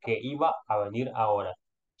dijo que iba a venir ahora.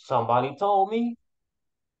 Somebody told me.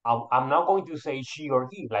 I'm not going to say she or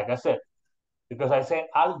he, like I said, because I said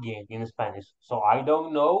alguien in Spanish. So I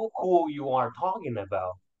don't know who you are talking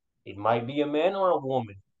about. It might be a man or a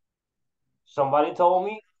woman. Somebody told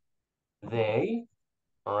me they,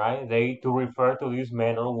 all right, they to refer to this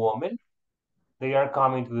man or woman, they are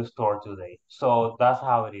coming to the store today. So that's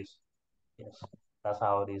how it is. Yes, that's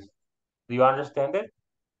how it is. Do you understand it?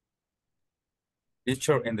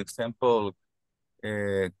 Teacher, in the example,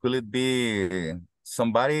 could it be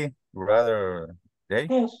somebody rather they?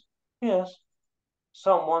 Yes, yes.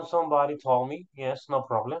 Somebody told me. Yes, no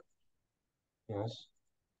problem. Yes.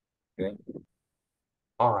 Okay.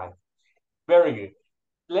 All right. Very good.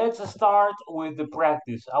 Let's start with the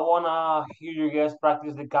practice. I want to hear you guys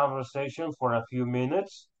practice the conversation for a few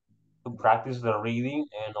minutes to practice the reading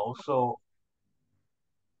and also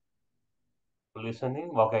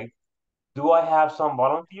listening. Okay. Do I have some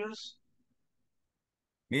volunteers?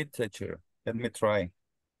 Me, teacher. Let me try.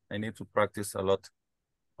 I need to practice a lot.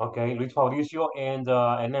 Okay, Luis Fabricio and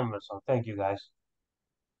Emerson. Thank you, guys.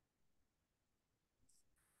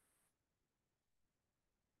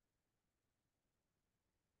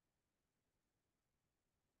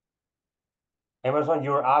 Emerson,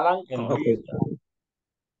 you're Alan, and Luis, Okay.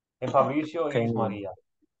 Emerson, you're Alan, and Luis, Okay. and Fabricio Okay. is Maria.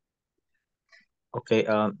 Okay.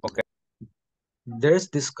 Okay. There's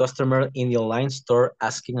this customer in the online store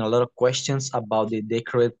asking a lot of questions about the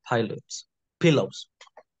decorated pillows.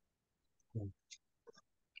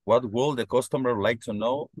 What would the customer like to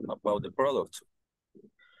know about the product?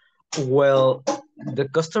 Well, the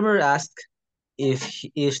customer asked if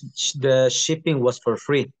the shipping was for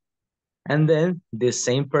free. And then the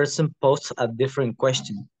same person posed a different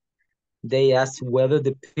question. They asked whether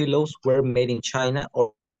the pillows were made in China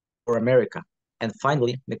or America. And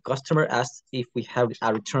finally, the customer asked if we have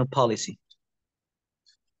a return policy.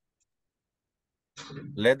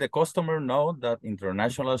 Let the customer know that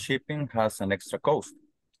international shipping has an extra cost.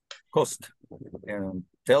 And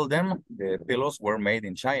tell them the pillows were made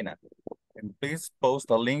in China. And please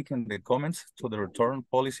post a link in the comments to the return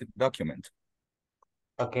policy document.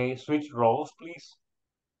 Okay, switch roles, please.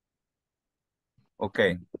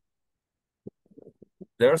 Okay.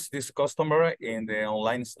 There's this customer in the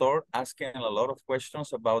online store asking a lot of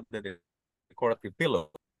questions about the decorative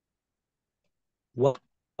pillow. What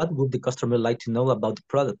would the customer like to know about the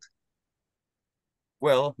product?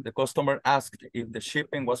 Well, the customer asked if the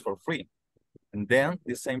shipping was for free. And then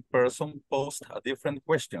the same person posed a different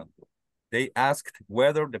question. They asked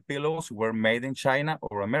whether the pillows were made in China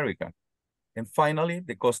or America. And finally,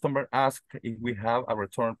 the customer asked if we have a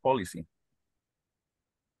return policy.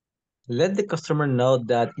 Let the customer know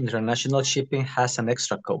that international shipping has an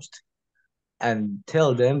extra cost. And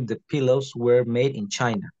tell them the pillows were made in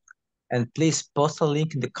China. And please post a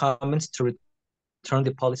link in the comments to return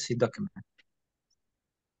the policy document.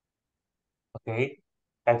 Okay,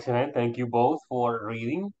 excellent. Thank you both for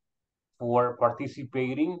reading, for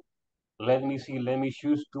participating. Let me see. Let me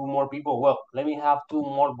choose two more people. Well, let me have two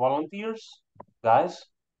more volunteers, guys.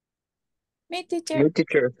 Me, teacher. You,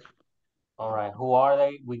 teacher. All right, who are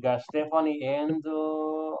they? We got Stephanie and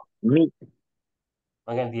Me.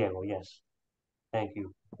 again Diego. Yes, thank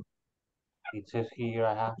you. It says here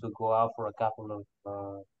I have to go out for a couple of.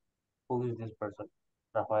 Who is this person?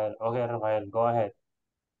 Rafael. Okay, Rafael, go ahead.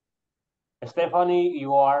 Stephanie,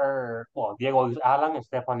 you are. Well, Diego is Alan, and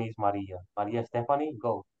Stephanie is Maria. Maria, Stephanie,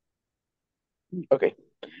 go. Okay.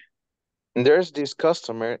 There's this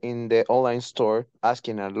customer in the online store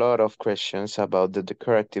asking a lot of questions about the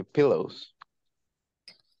decorative pillows.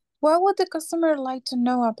 What would the customer like to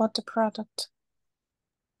know about the product?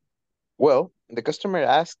 Well, the customer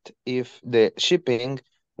asked if the shipping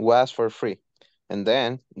was for free, and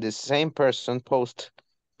then the same person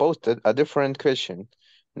posted a different question.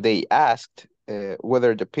 They asked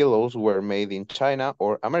whether the pillows were made in China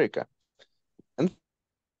or America. And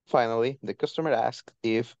finally, the customer asked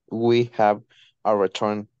if we have a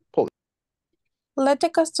return policy. Let the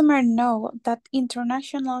customer know that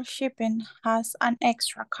international shipping has an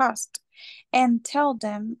extra cost and tell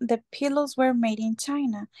them the pillows were made in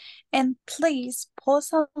China. And please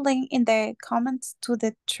post a link in the comments to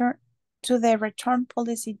the return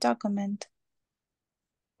policy document.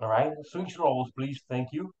 All right, switch roles, please. Thank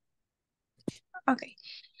you. Okay.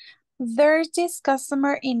 There's this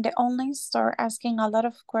customer in the online store asking a lot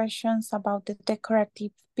of questions about the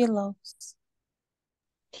decorative pillows.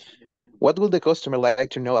 What would the customer like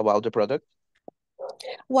to know about the product?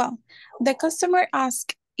 Well, the customer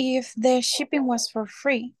asked if the shipping was for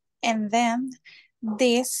free, and then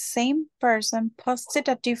this same person posted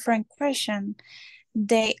a different question.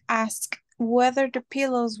 They asked whether the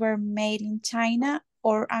pillows were made in China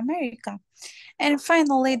or America. And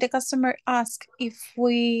finally, the customer asked if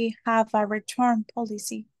we have a return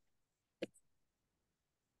policy.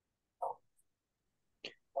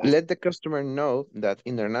 Let the customer know that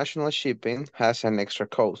international shipping has an extra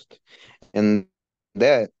cost, and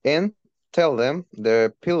tell them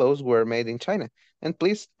the pillows were made in China. And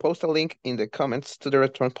please post a link in the comments to the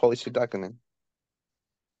return policy document.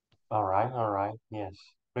 All right. Yes,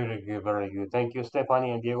 very good, very good. Thank you, Stephanie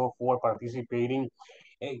and Diego, for participating.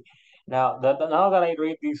 Hey, now that I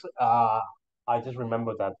read this, I just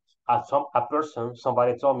remember that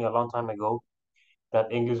somebody told me a long time ago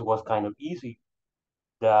that English was kind of easy,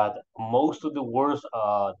 that most of the words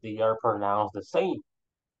they are pronounced the same.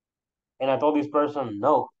 And I told this person,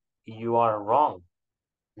 no, you are wrong.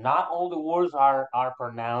 Not all the words are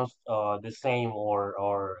pronounced the same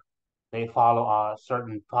or they follow a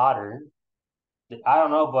certain pattern. I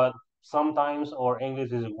don't know, but sometimes our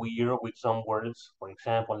English is weird with some words. For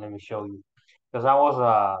example, let me show you. Because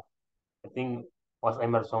I think was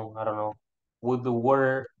Emerson, I don't know, with the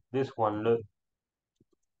word this one. Look,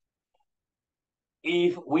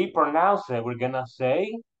 if we pronounce it, we're gonna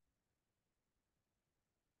say,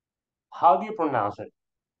 how do you pronounce it?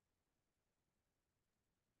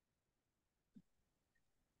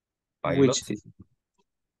 Which is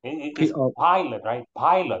It's pilot, right?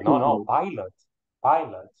 Pilot. No, pilot.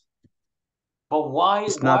 Pilot. But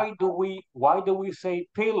it's not why do we say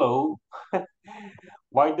pillow?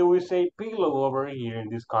 Why do we say pillow over here in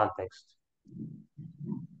this context?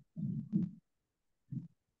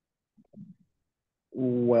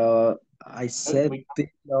 well. I said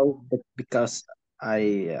pillow because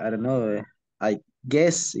I don't know. I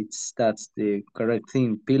guess that's the correct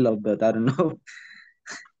thing, pillow, but I don't know.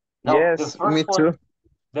 No, the Yes, me first one, too.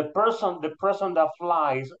 the person that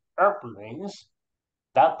flies airplanes,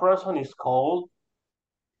 that person is called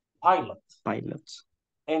pilot. Pilots.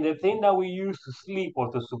 And the thing that we use to sleep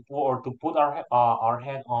or to support or to put our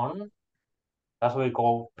head on, that's what we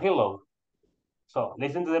call pillow. So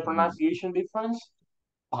listen to the pronunciation difference.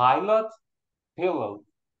 Pilot, pillow.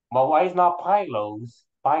 But why is not pilos?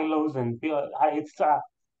 Pilos and pillow.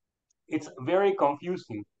 It's very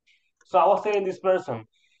confusing. So I was telling this person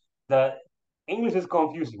that English is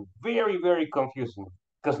confusing, very, very confusing.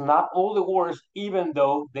 Because not all the words, even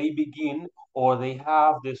though they begin or they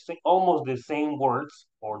have almost the same words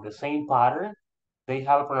or the same pattern, they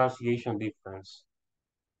have a pronunciation difference.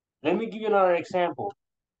 Let me give you another example.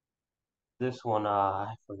 This one,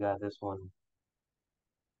 I forgot this one.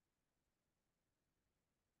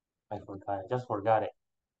 I just forgot it.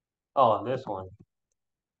 Oh, this one.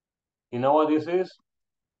 You know what this is?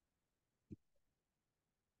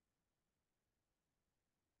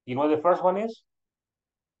 You know what the first one is?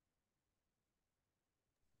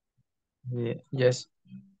 Yeah, yes.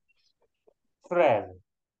 Thread,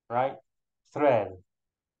 right? Thread.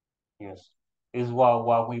 Yes. Is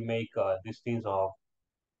what we make these things of.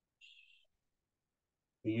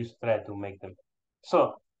 We use thread to make them.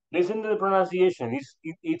 So listen to the pronunciation.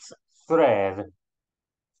 It's thread.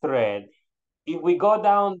 Thread. If we go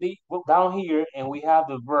down here and we have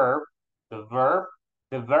the verb, the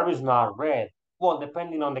verb is not read. Well,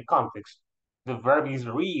 depending on the context, the verb is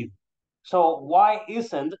read. So why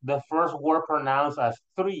isn't the first word pronounced as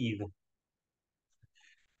thread?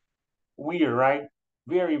 Weird, right?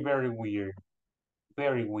 Very, very weird.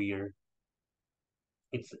 Very weird.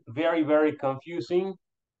 It's very, very confusing.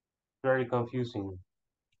 Very confusing.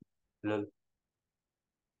 Look.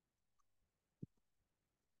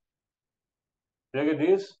 Look at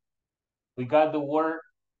this. We got the word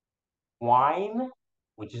wine,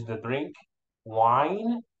 which is the drink,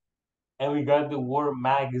 wine, and we got the word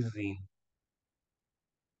magazine.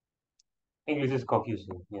 English is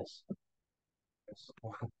confusing, yes.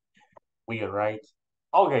 Weird, right?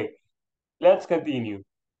 Okay, let's continue.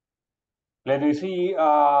 Let me see.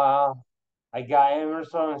 I got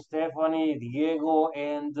Emerson, Stephanie, Diego,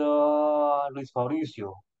 and Luis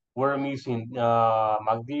Mauricio. We're missing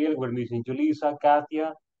Magdiel, we're missing Julissa,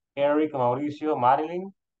 Katia, Eric, Mauricio,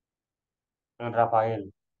 Marilyn, and Rafael.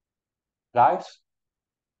 Guys,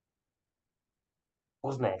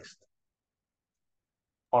 who's next?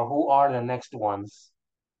 Or who are the next ones?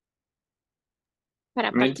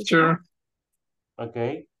 Para Me, participar. teacher.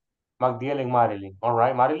 Okay. Magdiel and Marilyn. All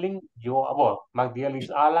right, Marilyn, well, Magdiel is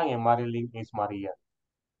Alan and Marilyn is Maria.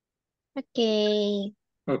 Okay.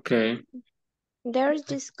 Okay. There's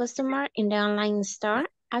this customer in the online store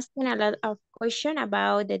asking a lot of questions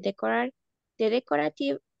about the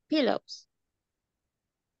decorative pillows.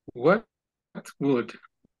 What would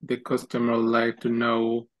the customer like to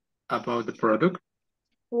know about the product?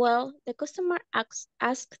 Well, the customer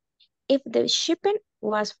asked if the shipping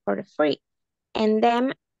was for free, and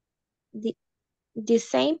then the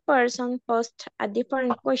same person posed a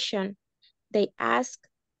different question. They asked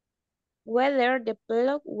whether the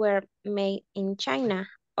pillows were made in China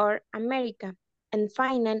or America. And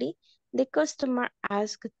finally, the customer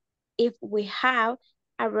asked if we have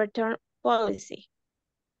a return policy.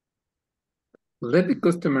 Let the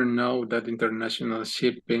customer know that international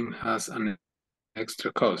shipping has an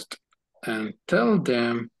extra cost and tell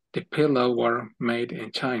them the pillow were made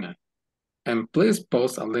in China. And please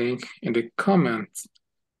post a link in the comments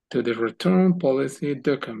to the return policy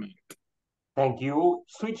document. Thank you.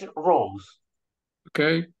 Switch roles.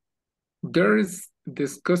 Okay. There is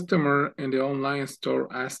this customer in the online store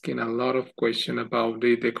asking a lot of questions about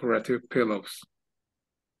the decorative pillows.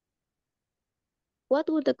 What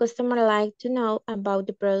would the customer like to know about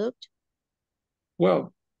the product?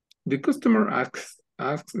 Well, the customer asks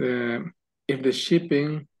if the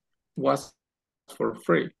shipping was for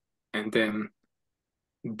free, and then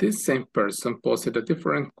this same person posted a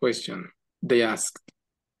different question. They asked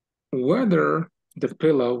whether the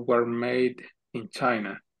pillow were made in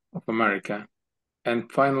China of America. And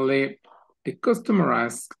finally, the customer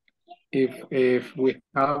asked if we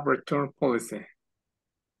have return policy.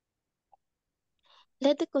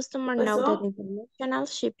 Let the customer know that international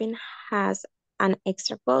shipping has an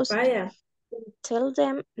extra cost. Tell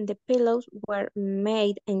them the pillows were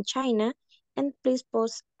made in China, and please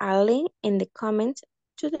post a link in the comments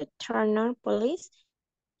to the return policy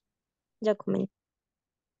document.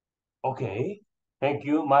 Okay. Thank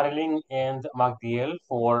you, Marilyn and Magdiel,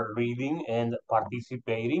 for reading and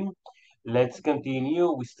participating. Let's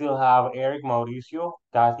continue. We still have Eric, Mauricio,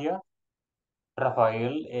 Katia,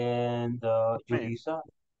 Rafael, and Julissa.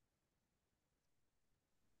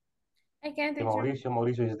 I can't, Okay, teacher.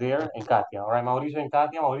 Mauricio is there, and Katia. All right, Mauricio and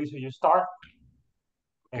Katia. Mauricio, you start.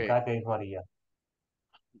 And Okay. Katia is Maria.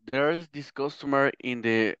 There's this customer in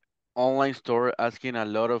the online store asking a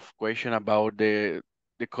lot of questions about the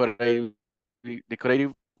decorative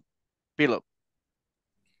pillow.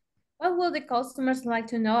 What would the customers like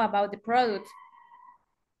to know about the product?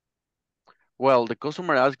 Well, the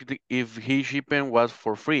customer asked if his shipping was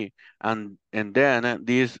for free, and then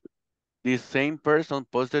this same person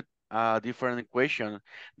posted a different question.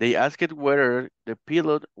 They asked whether the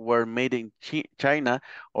pillows were made in China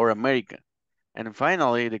or America. And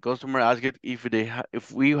finally, the customer asked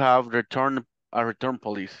if we have a return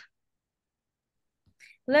policy.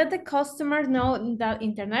 Let the customer know that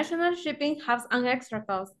international shipping has an extra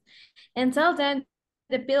cost, and tell them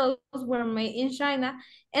the pillows were made in China,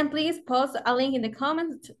 and please post a link in the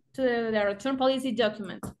comments to the return policy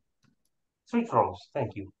document. Switch roles.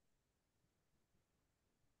 Thank you.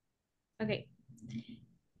 Okay.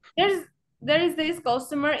 There is this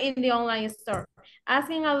customer in the online store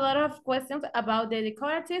asking a lot of questions about the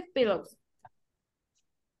decorative pillows.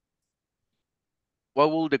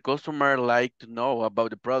 What would the customer like to know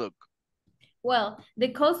about the product? Well, the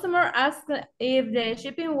customer asked if the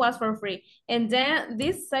shipping was for free, and then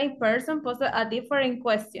this same person posted a different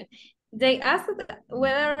question. They asked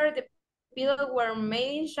whether the pillows were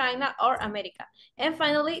made in China or America. And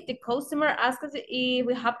finally, the customer asked if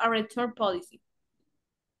we have a return policy.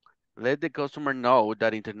 Let the customer know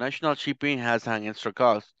that international shipping has an extra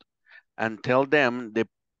cost, and tell them the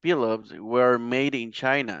pillows were made in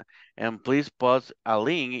China, and please post a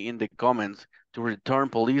link in the comments to return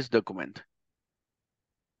police document.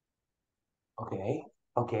 Okay.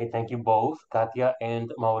 Okay, thank you both, Katia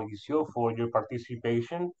and Mauricio, for your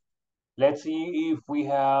participation. Let's see if we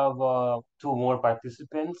have two more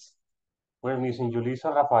participants. We're missing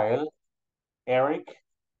Julissa, Rafael, Eric.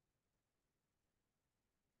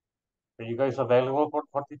 Are you guys available for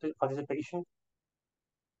participation?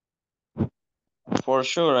 For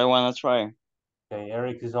sure, I want to try. Okay,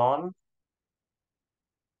 Eric is on.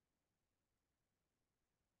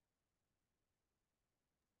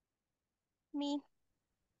 Me.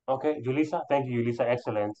 Okay, Julissa, thank you, Julissa,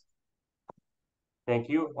 excellent. Thank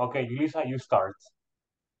you. Okay, Julissa, you start.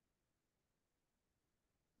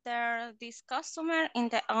 There's this customer in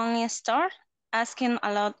the online store asking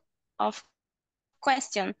a lot of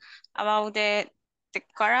questions about the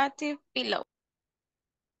decorative pillow.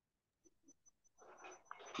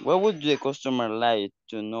 What would the customer like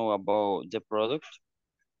to know about the product?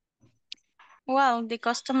 Well, the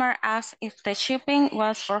customer asked if the shipping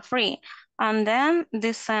was for free, and then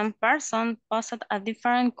the same person posed a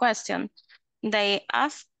different question. They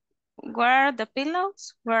asked where the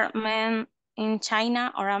pillows were made in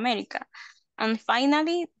China or America. And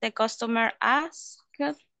finally, the customer asked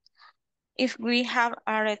if we have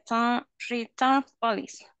a return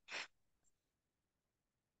policy.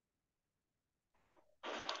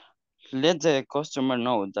 Let the customer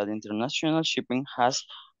know that international shipping has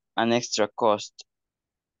an extra cost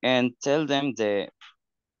and tell them the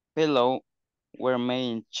pillow were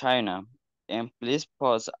made in China, and please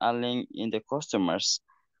post a link in the customers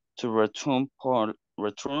to return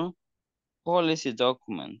policy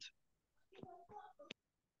document.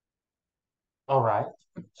 All right,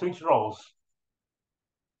 switch roles.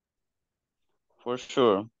 For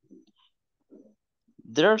sure.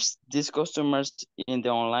 There's these customers in the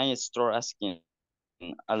online store asking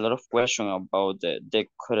a lot of questions about the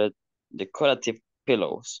decorative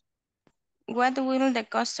pillows. What will the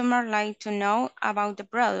customer like to know about the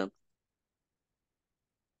product?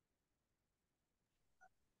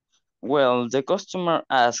 Well, the customer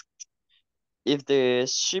asked if the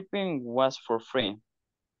shipping was for free,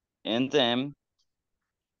 and then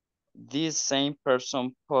this same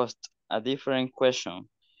person posed a different question.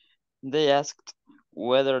 They asked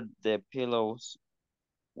whether the pillows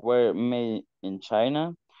were made in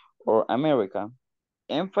China or America.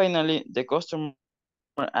 And finally, the customer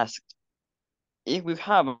asked if we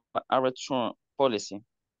have a return policy.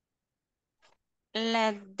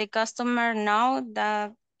 Let the customer know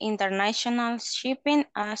that international shipping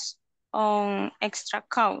has on extra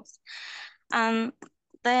cost, and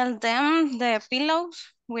tell them the pillows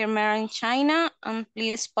were made in China, and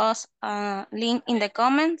please post a link in the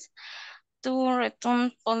comments to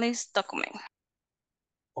return police document.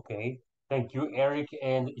 Okay, thank you, Eric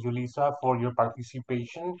and Julissa, for your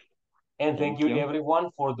participation. And thank you everyone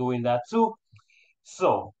for doing that too.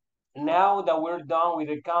 So now that we're done with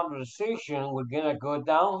the conversation, we're gonna go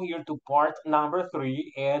down here to part number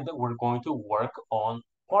 3, and we're going to work on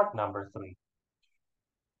part number 3.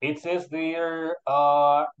 It says there,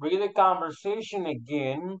 read the conversation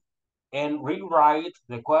again and rewrite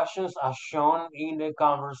the questions as shown in the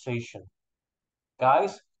conversation.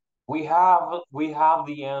 Guys, we have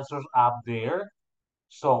the answers up there.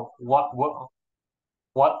 So what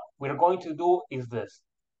we're going to do is this.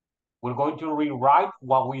 We're going to rewrite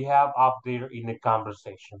what we have up there in the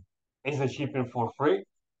conversation. Is the shipping for free?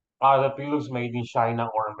 Are the pillows made in China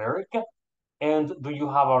or America? And do you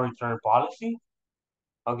have a return policy?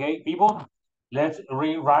 Okay, people, let's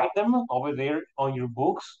rewrite them over there on your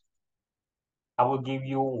books. I will give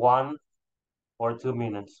you 1 or 2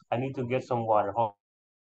 minutes. I need to get some water.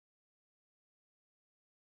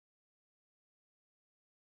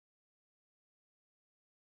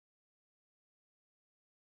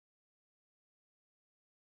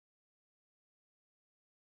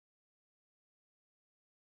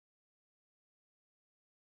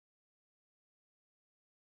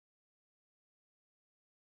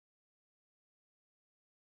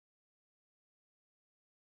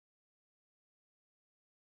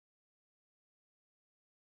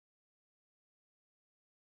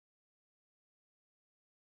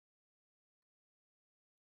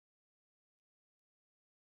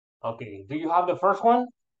 Okay, do you have the first one?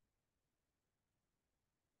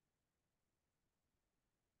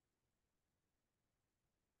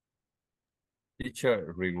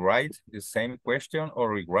 Teacher, rewrite the same question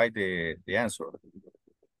or rewrite the answer?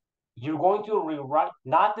 You're going to rewrite,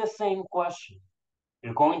 not the same question.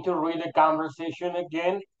 You're going to read the conversation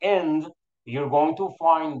again, and you're going to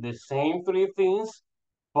find the same 3 things,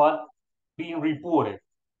 but being reported.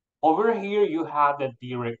 Over here, you have the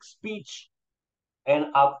direct speech. And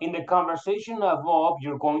in the conversation above,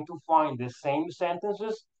 you're going to find the same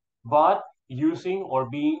sentences, but using or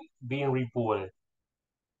being reported?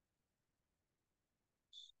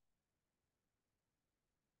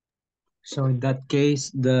 So in that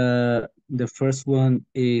case, the first one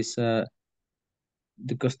is the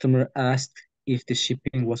customer asked if the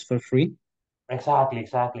shipping was for free.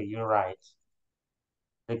 Exactly. You're right.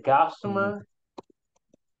 The customer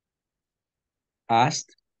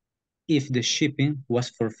asked if the shipping was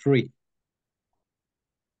for free.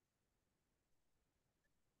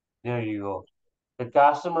 There you go. The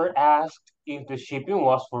customer asked if the shipping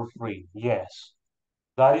was for free. Yes,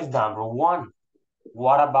 that is number one.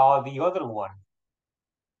 What about the other one?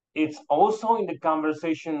 It's also in the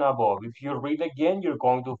conversation above. If you read again, you're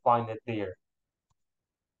going to find it there.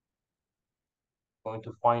 Going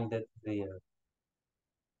to find it there.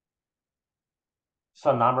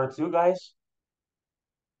 So number two, guys.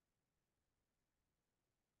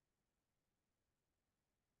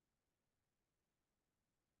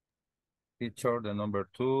 Teacher, the number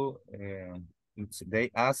two, they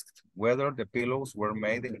asked whether the pillows were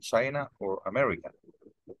made in China or America.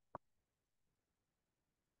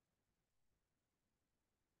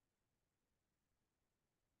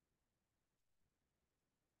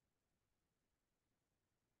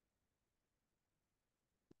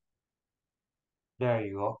 There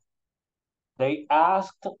you go. They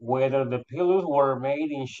asked whether the pillows were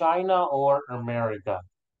made in China or America.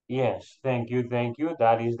 Yes, thank you.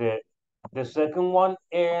 That is the second one.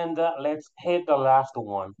 And let's hit the last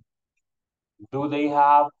one. Do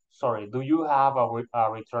you have a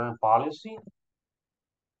return policy?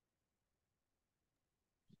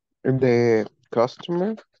 The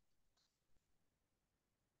customer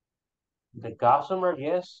The customer,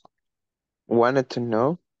 yes. wanted to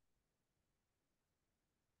know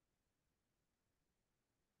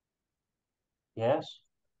Yes.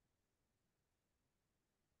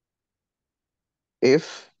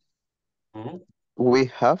 if we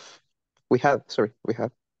have.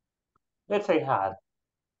 Let's say had.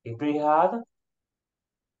 If they had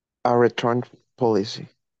A return policy.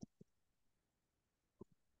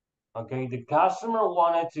 okay, the customer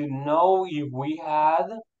wanted to know if we had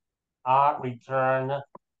a return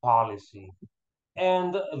policy.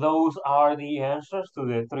 And those are the answers to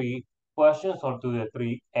the three questions or to the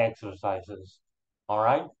three exercises. All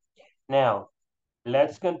right. Now,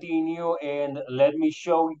 let's continue and let me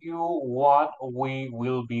show you what we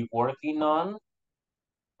will be working on.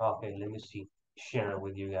 Okay, let me see. Share it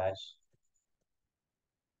with you guys.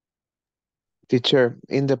 Teacher,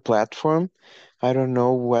 in the platform, I don't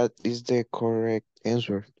know what is the correct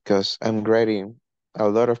answer because I'm writing a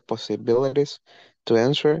lot of possibilities to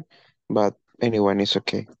answer, but anyone is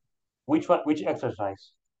okay. Which one? Which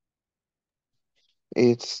exercise?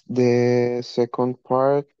 It's the second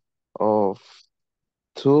part of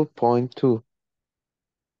 2.2.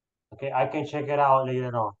 Okay, I can check it out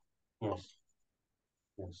later on. Yes.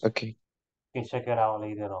 Okay. You can check it out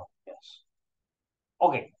later on. Yes.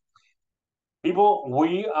 Okay. People,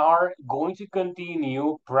 we are going to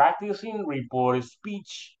continue practicing reported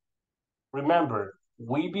speech. Remember,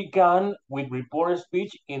 we began with reported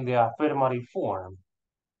speech in the affirmative form.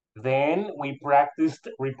 Then we practiced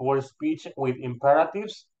reported speech with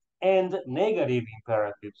imperatives and negative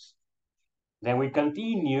imperatives. Then we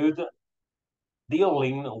continued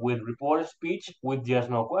dealing with reported speech with yes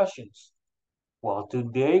no questions. Well,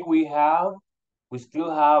 today we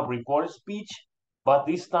still have reported speech, but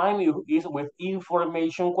this time it is with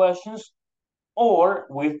information questions or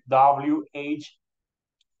with WH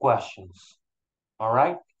questions. All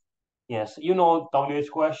right? Yes, you know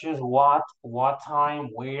WH questions, what time,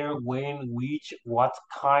 where, when, which, what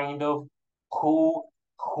kind of, who,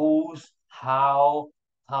 whose, how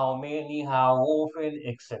many, how often,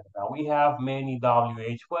 etc. We have many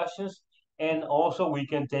WH questions, and also we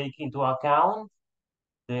can take into account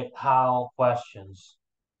the how questions.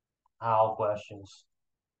 How questions.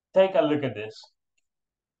 Take a look at this.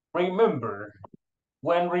 Remember,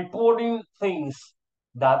 when reporting things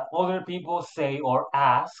that other people say or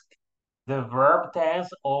ask, the verb tense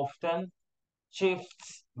often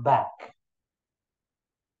shifts back.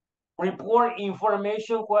 Report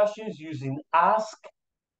information questions using ask,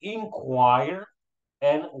 inquire,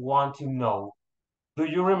 and want to know. Do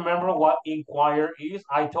you remember what inquire is?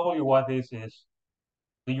 I told you what this is.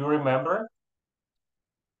 Do you remember?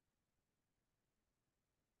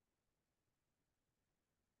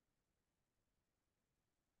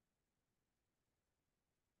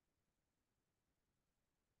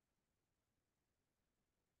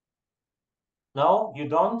 No, you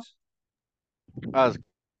don't? Ask.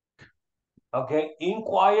 Okay,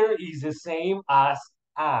 inquire is the same as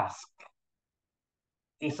ask.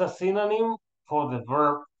 It's a synonym for the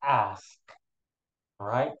verb ask. All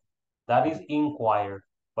right, that is inquire.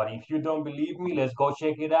 But if you don't believe me, let's go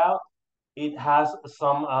check it out. It has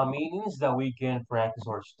some meanings that we can practice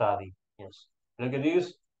or study. Yes, look at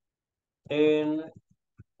this.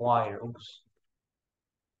 Inquire. Oops,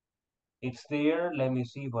 it's there. Let me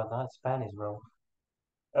see, but not Spanish, bro.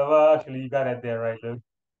 Oh, well, actually, you got it there, right? Look,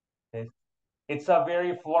 it's a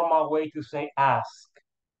very formal way to say ask.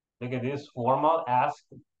 Look at this. Formal ask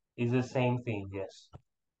is the same thing. Yes,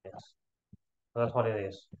 yes. That's what it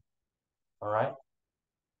is. All right.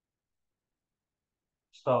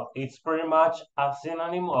 So it's pretty much a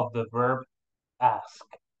synonym of the verb ask.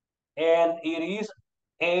 And it is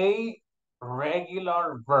a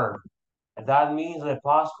regular verb. That means the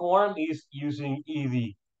past form is using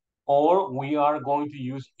ed, or we are going to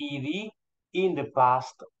use ed in the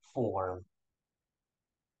past form.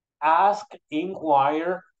 Ask,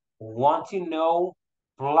 inquire, want to know,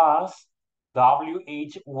 plus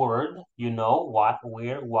WH word, you know, what,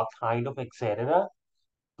 where, what kind of, etc.,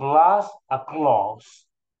 plus a clause,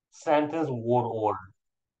 sentence word order.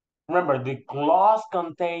 Remember, the clause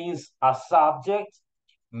contains a subject,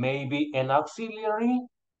 maybe an auxiliary,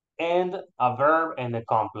 and a verb and a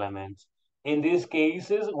complement. In these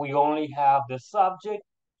cases, we only have the subject,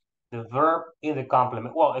 the verb, and the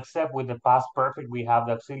complement. Well, except with the past perfect, we have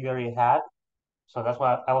the auxiliary had. So that's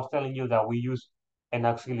why I was telling you that we use an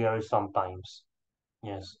auxiliary sometimes.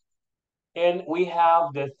 Yes. And we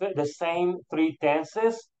have the same three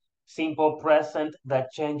tenses: simple present that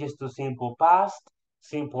changes to simple past,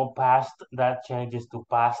 simple past that changes to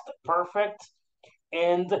past perfect,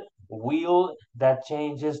 and will that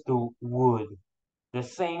changes to would. The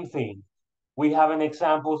same thing. We have an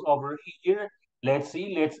examples over here. Let's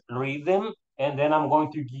see, let's read them, and then I'm going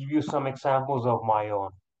to give you some examples of my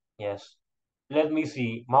own. Yes. Let me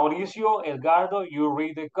see. Mauricio, Edgardo, you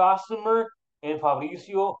read the customer, and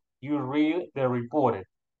Fabricio, you read the reported.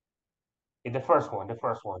 In the first one, the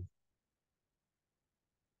first one.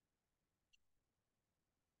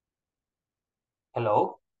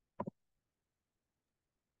 Hello?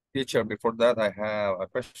 Teacher, before that, I have a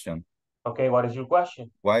question. Okay, what is your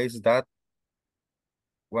question? Why is that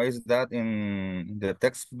in the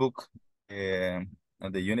textbook,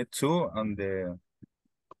 on the unit 2, on the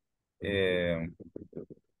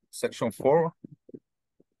section 4,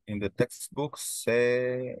 in the textbook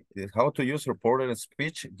say how to use reported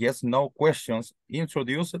speech, yes, no questions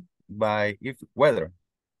introduced by if whether.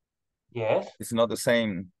 Yes. It's not the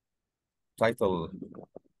same title.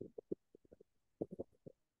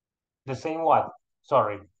 The same what?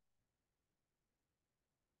 Sorry.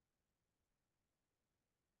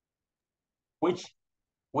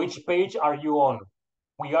 Which page are you on?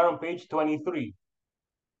 We are on page 23.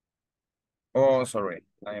 Oh, sorry.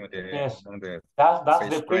 I am Yes. on the That's the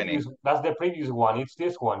page 20. previous one. It's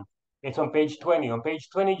this one. It's on page 20. On page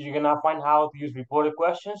 20, you're gonna find how to use reported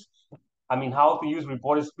questions. I mean, how to use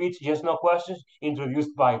reported speech, just no questions,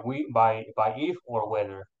 introduced by if or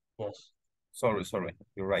whether. Yes. Sorry.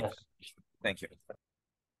 You're right. Yes. Thank you.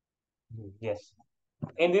 Yes.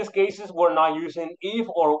 In these cases, we're not using if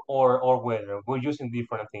or whether. We're using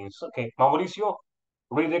different things. Okay, Mauricio,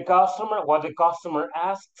 read the customer, what the customer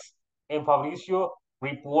asks, and Fabricio,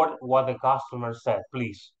 report what the customer said,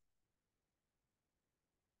 please.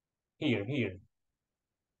 Here.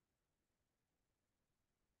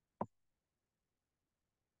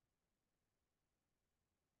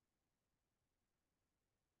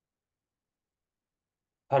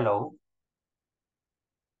 Hello.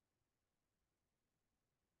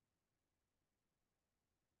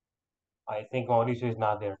 I think Mauricio is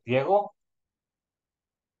not there. Diego?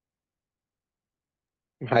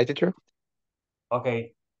 Hi, teacher.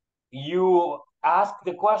 Okay. You ask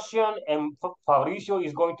the question and Fabricio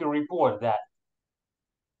is going to report that.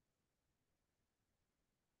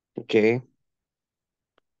 Okay.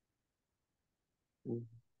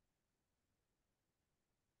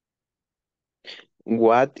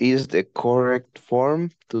 What is the correct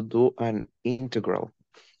form to do an integral?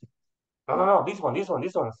 No, this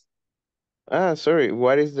one. Ah, sorry.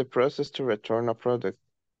 What is the process to return a product?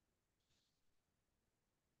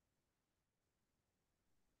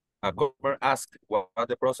 A customer asked what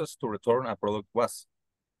the process to return a product was.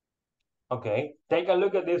 Okay, take a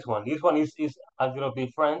look at this one. This one is a little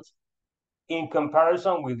different in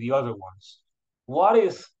comparison with the other ones. What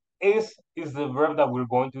is the verb that we're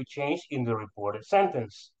going to change in the reported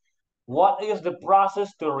sentence. What is the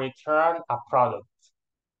process to return a product?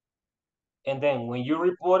 And then when you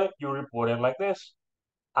report it like this.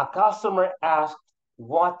 A customer asked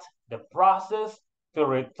what the process to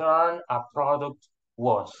return a product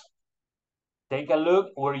was. Take a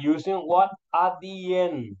look, we're using what at the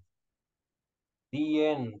end.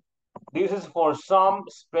 DN. This is for some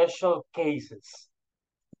special cases.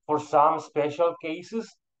 For some special cases,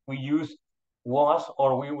 we use was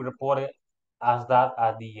or we report it as that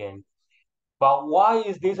at the end. But why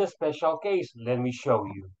is this a special case? Let me show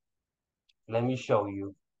you. Let me show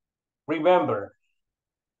you. Remember,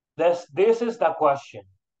 this is the question.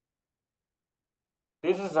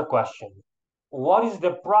 This is the question. What is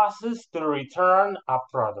the process to return a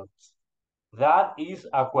product? That is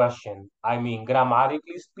a question. I mean,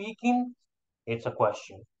 grammatically speaking, it's a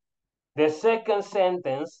question. The second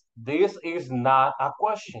sentence, this is not a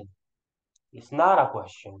question. It's not a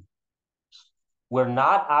question. We're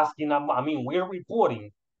not asking, I mean, we're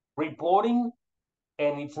reporting,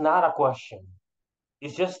 and it's not a question.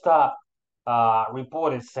 It's just a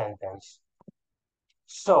reported sentence.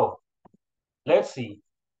 So let's see.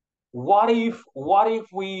 What if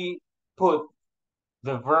we put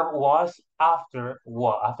the verb was after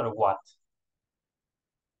what? After what?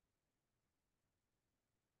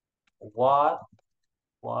 What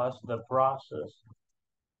was the process?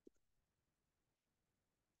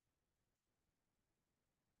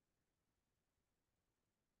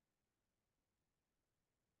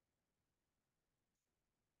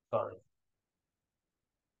 Sorry.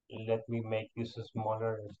 Let me make this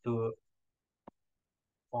smaller. Let's do it.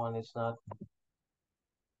 Font is not.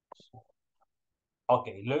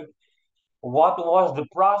 Okay, look. What was the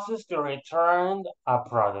process to return a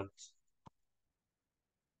product?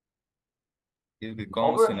 It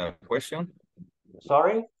becomes in a question.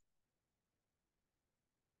 Sorry?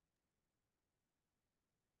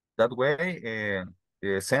 That way,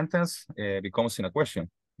 the sentence becomes in a question.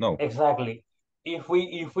 No. Exactly. If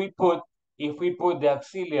we put the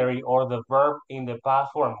auxiliary or the verb in the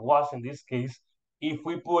past form, was in this case, if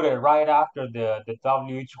we put it right after the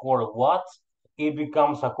WH word what, it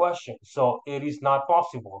becomes a question. So it is not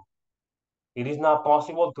possible. It is not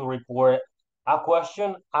possible to report a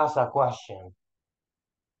question as a question.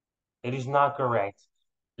 It is not correct.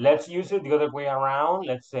 Let's use it the other way around.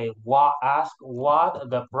 Let's say, ask what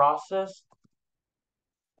the process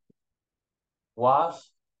was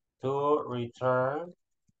to return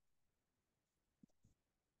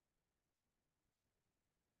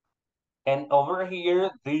and over here,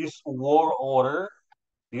 this word order,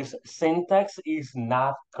 this syntax is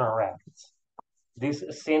not correct. This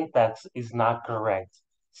syntax is not correct.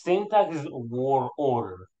 Syntax is word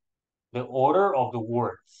order, the order of the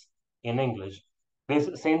words in English.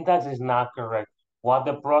 This syntax is not correct. What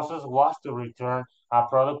the process was to return a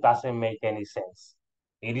product doesn't make any sense.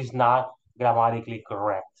 It is not grammatically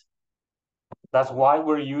correct. That's why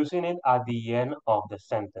we're using it at the end of the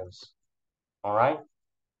sentence. All right?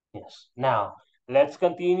 Yes. Now, let's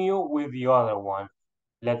continue with the other one.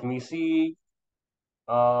 Let me see.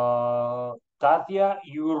 Tatia,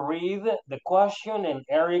 you read the question, and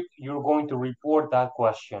Eric, you're going to report that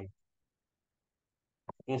question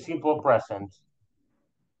in simple present.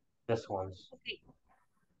 This one's. Okay.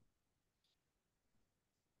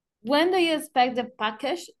 When do you expect the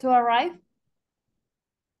package to arrive?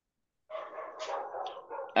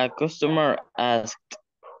 A customer asked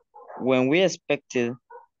when we expected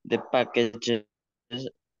the packages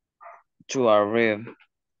to arrive.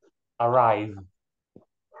 Arrive.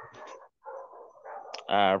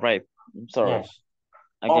 Arrive. I'm sorry. Yes.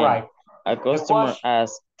 Again, all right. a customer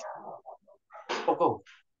asked. Go.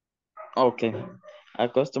 Okay. A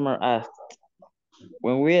customer asked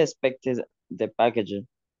when we expected the package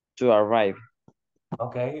to arrive.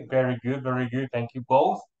 Okay, very good, very good. Thank you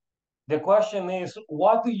both. The question is,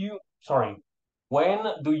 when do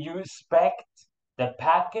you expect the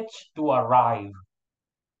package to arrive?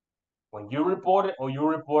 When you report it, or you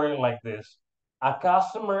report it like this. A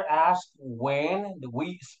customer asked when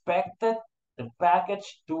we expected the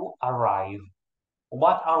package to arrive.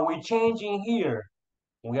 What are we changing here?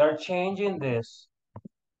 We are changing this.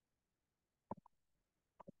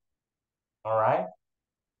 All right?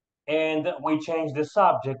 And we change the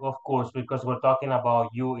subject, of course, because we're talking about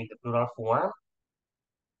you in the plural form.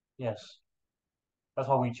 Yes. That's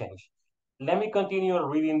what we changed. Let me continue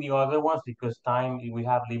reading the other ones because we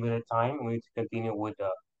have limited time. We need to continue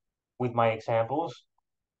with my examples.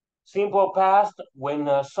 Simple past, when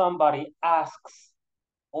somebody asks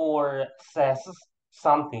or says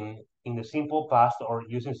something in the simple past or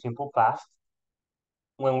using simple past.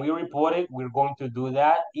 When we report it, we're going to do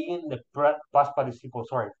that in the past participle,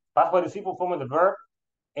 past participle form of the verb,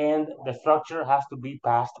 and the structure has to be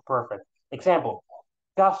past perfect. Example,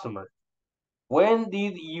 customer. When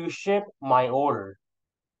did you ship my order?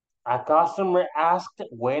 A customer asked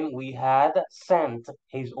when we had sent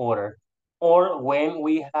his order or when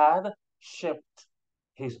we had shipped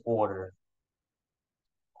his order.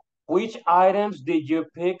 Which items did you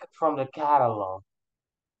pick from the catalog?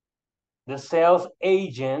 The sales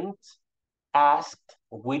agent asked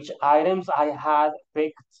which items I had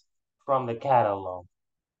picked from the catalog.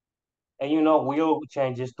 And you know, will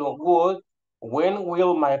changes to would. When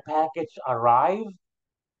will my package arrive?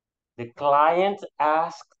 The client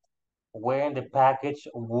asked when the package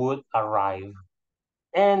would arrive.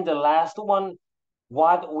 And the last one,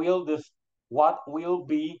 what will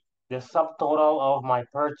be the subtotal of my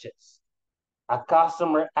purchase? A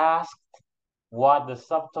customer asked what the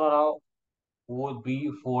subtotal would be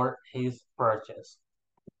for his purchase.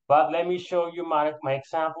 But let me show you my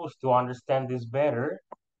examples to understand this better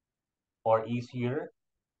or easier,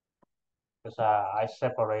 because I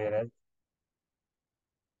separated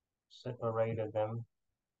them.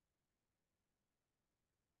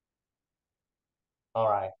 All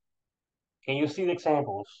right. Can you see the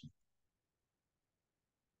examples?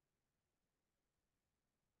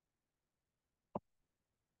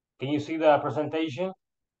 Can you see the presentation?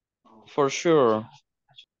 For sure.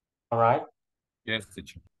 All right. Yes,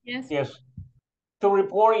 teacher. Yes. Yes. To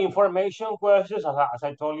report information questions, as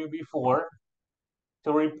I told you before,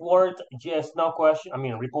 to report yes, no question,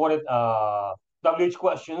 reported WH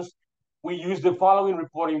questions, we use the following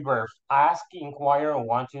reporting verbs: ask, inquire, or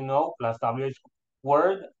want to know, plus WH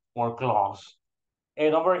word or clause.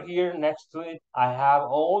 And over here next to it, I have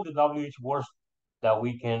all the WH words that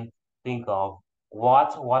we can think of.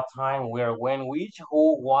 What time, where, when, which,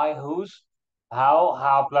 who, why, whose,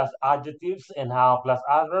 how plus adjectives, and how plus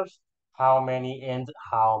adverbs, how many, and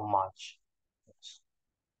how much.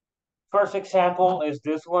 First example is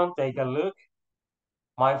this one. Take a look.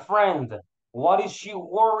 My friend, what is she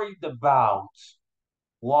worried about?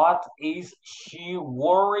 What is she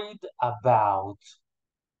worried about?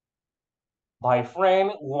 My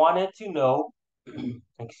friend wanted to know,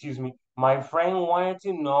 excuse me, my friend wanted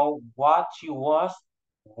to know what she was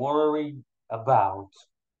worried about.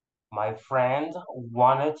 My friend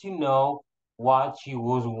wanted to know what she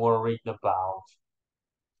was worried about.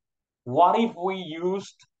 What if we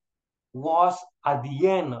used was at the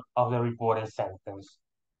end of the reported sentence?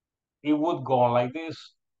 It would go like this.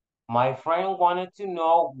 My friend wanted to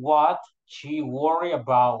know what she worried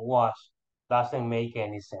about was. Doesn't make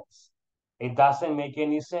any sense. It doesn't make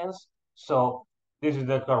any sense. So this is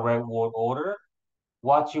the correct word order.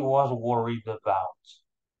 What she was worried about,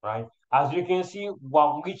 right? As you can see,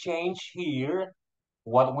 what we change here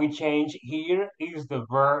is the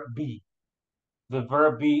verb be. The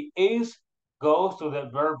verb be is goes to the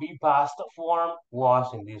verb be past form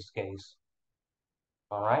was in this case.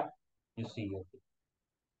 All right, you see it.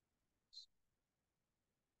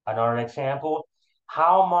 Another example,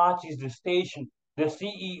 how much is the station? The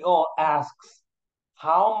CEO asks,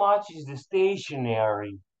 how much is the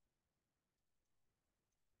stationery?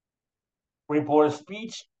 Report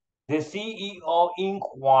speech, the CEO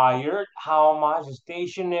inquired how much the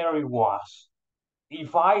stationery was.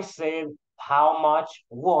 If I said how much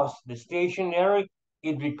was the stationery,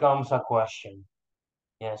 it becomes a question.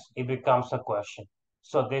 Yes, it becomes a question.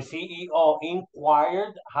 So the CEO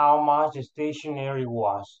inquired how much the stationery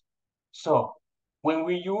was. So when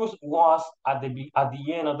we use was at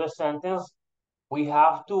the end of the sentence, we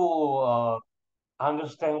have to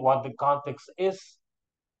understand what the context is.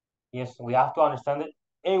 Yes, we have to understand it,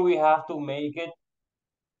 and we have to make it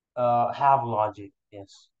have logic.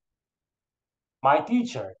 Yes. My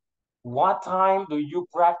teacher, what time do you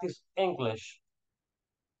practice English?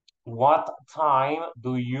 What time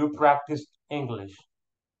do you practice English?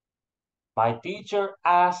 My teacher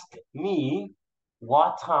asked me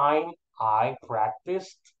what time I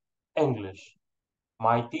practiced English.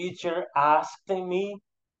 My teacher asked me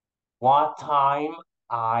what time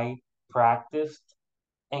I practiced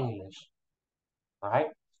English, right?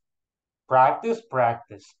 Practice,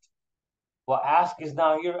 practiced. Well, ask is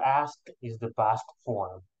now here. Asked is the past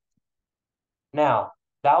form. Now,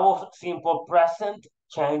 that was simple present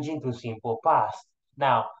changing to simple past.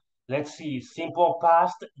 Now, let's see, simple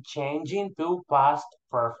past changing to past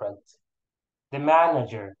perfect. The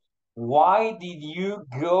manager, why did you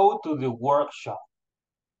go to the workshop?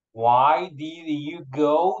 Why did you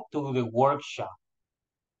go to the workshop?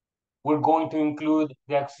 We're going to include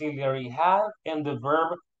the auxiliary had, and the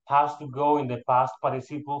verb has to go in the past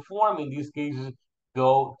participle form. In this case,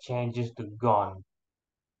 go changes to gone.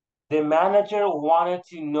 The manager wanted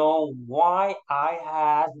to know why I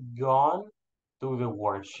had gone to the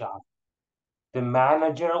workshop. The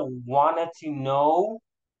manager wanted to know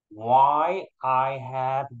why I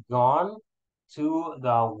had gone to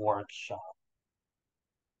the workshop.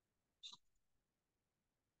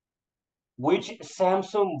 Which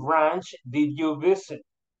Samsung branch did you visit?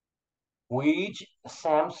 Which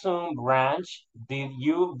Samsung branch did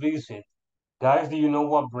you visit? Guys, do you know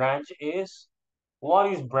what branch is?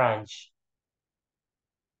 What is branch?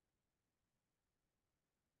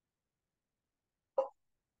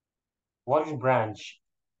 What is branch?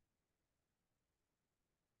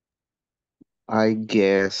 I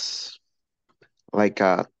guess like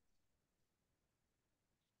a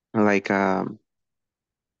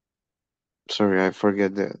sorry, I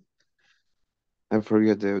forget the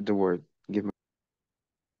word. Give me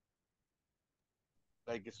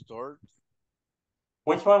Like a store,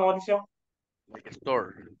 Which one, Mauricio? like a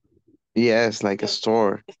store. yes, like a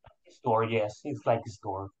store. It's like a store, yes. It's like a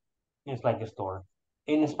store. It's like a store.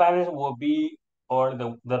 In Spanish will be, or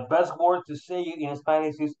the best word to say it in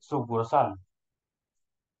Spanish is sucursal.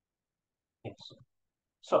 Yes.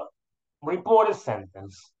 So, report a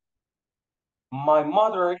sentence. My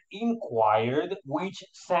mother inquired which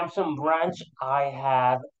Samsung branch I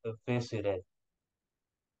had visited.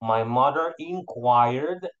 My mother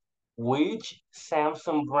inquired which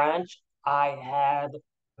Samsung branch I had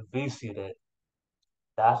visited.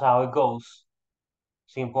 That's how it goes.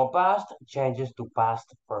 Simple past changes to past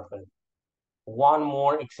perfect. One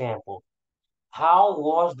more example. How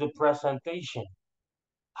was the presentation?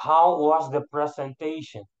 How was the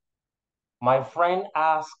presentation? My friend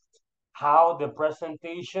asked how the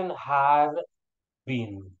presentation had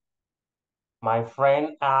been. My friend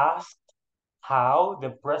asked how the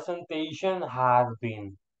presentation had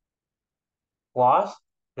been. Was,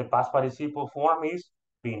 the past participle form is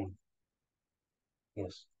been.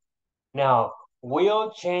 Yes. Now,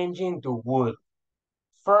 will change into would.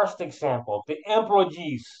 First example, the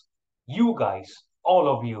employees, you guys, all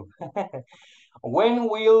of you. When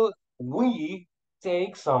will we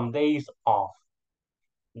take some days off?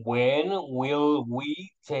 When will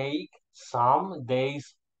we take some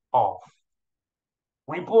days off?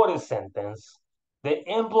 Report a sentence. The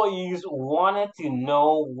employees wanted to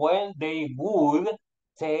know when they would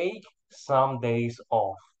take some days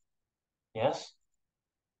off. Yes?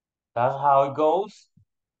 That's how it goes.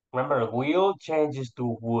 Remember, will changes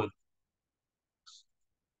to would.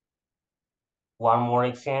 One more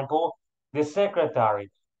example. The secretary.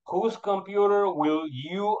 Whose computer will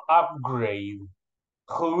you upgrade?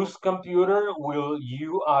 Whose computer will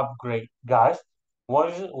you upgrade? Guys, what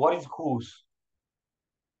is whose?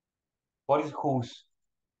 What is whose?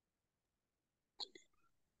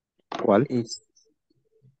 ¿Cuál?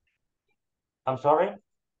 I'm sorry?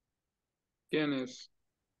 ¿Quién es?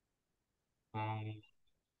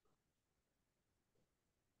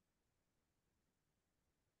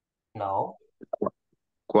 No.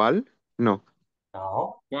 ¿Cuál? No.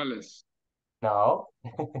 No. ¿Cuál es? No.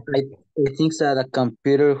 I think that a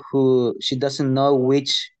computer who she doesn't know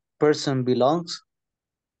which person belongs.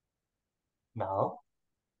 No.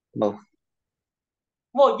 No.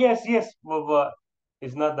 Well, yes, but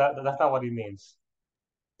it's not that. That's not what it means.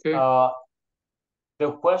 Okay.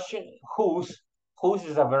 The question whose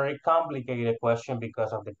is a very complicated question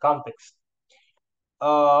because of the context.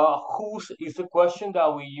 Whose is a question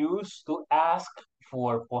that we use to ask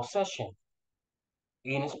for possession.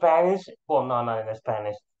 In Spanish, well, no, not in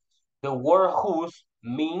Spanish. The word whose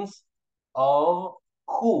means of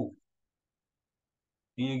who.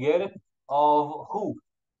 Do you get it? Of who?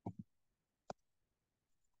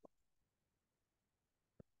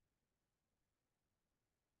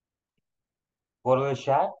 Go to the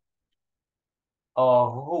chat.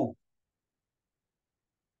 Of who?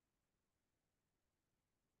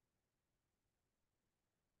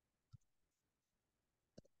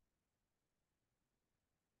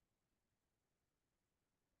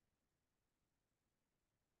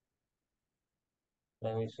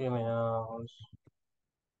 Let me see my house.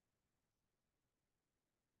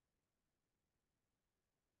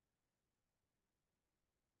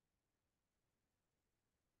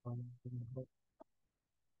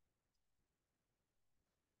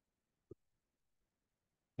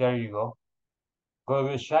 There you go. Go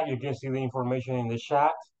to the chat. You can see the information in the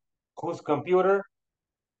chat. Whose computer?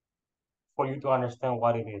 For you to understand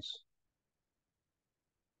what it is.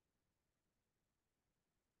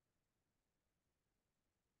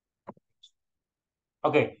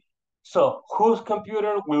 Okay, so whose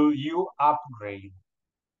computer will you upgrade?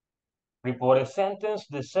 Report a sentence.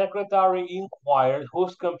 The secretary inquired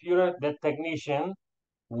whose computer the technician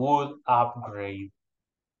would upgrade.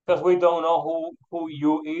 Because we don't know who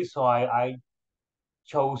you is, so I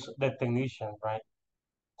chose the technician, right?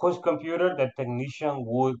 Whose computer the technician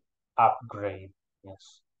would upgrade.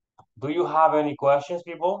 Yes. Do you have any questions,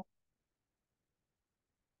 people?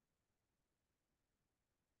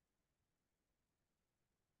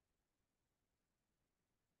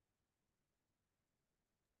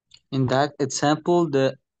 In that example,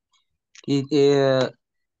 it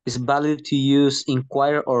is valid to use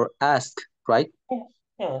inquire or ask, right? Yes,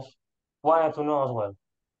 yes. Wanted to know as well.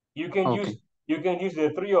 You can Okay. use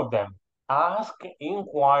the three of them. Ask,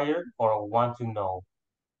 inquire, or want to know.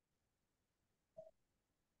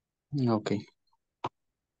 Okay.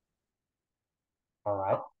 All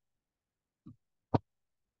right.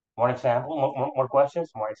 More example, more questions,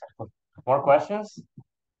 more example. More questions?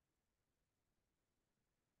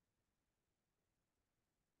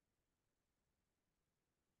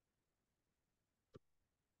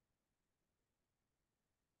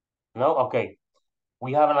 No? Okay.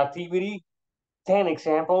 We have an activity, 10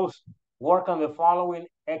 examples. Work on the following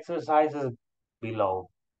exercises below.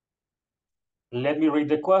 Let me read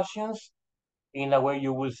the questions. In a way,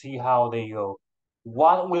 you will see how they go.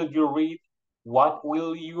 What will you read? What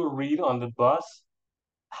will you read on the bus?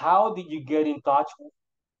 How did you get in touch?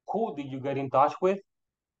 Who did you get in touch with?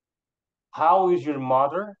 How is your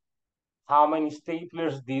mother? How many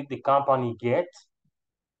staplers did the company get?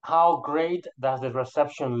 How great does the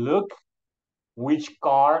reception look? Which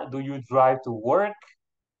car do you drive to work?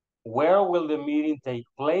 Where will the meeting take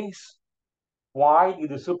place? Why did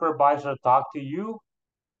the supervisor talk to you?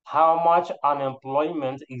 How much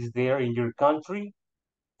unemployment is there in your country?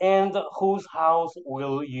 And whose house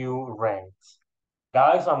will you rent?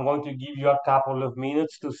 Guys, I'm going to give you a couple of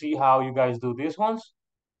minutes to see how you guys do these ones.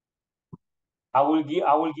 I will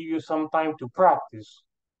give you some time to practice.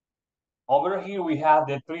 Over here we have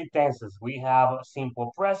the three tenses. We have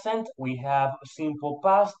simple present, we have simple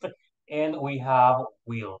past, and we have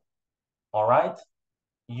will. All right?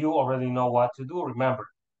 You already know what to do. Remember,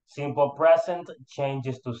 simple present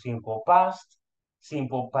changes to simple past.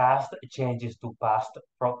 Simple past changes to past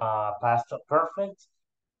perfect.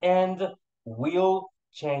 And will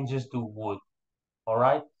changes to would. All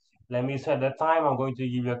right? Let me set the time. I'm going to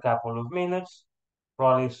give you a couple of minutes,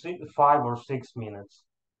 probably 5 or 6 minutes.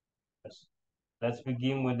 Yes. Let's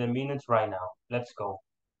begin with the minutes right now. Let's go.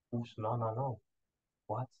 Oops, no.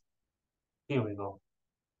 What? Here we go.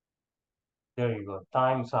 There you go.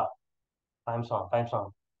 Time's up. Time's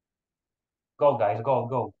on. Go, guys,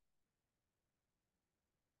 go.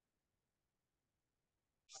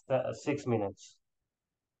 6 minutes.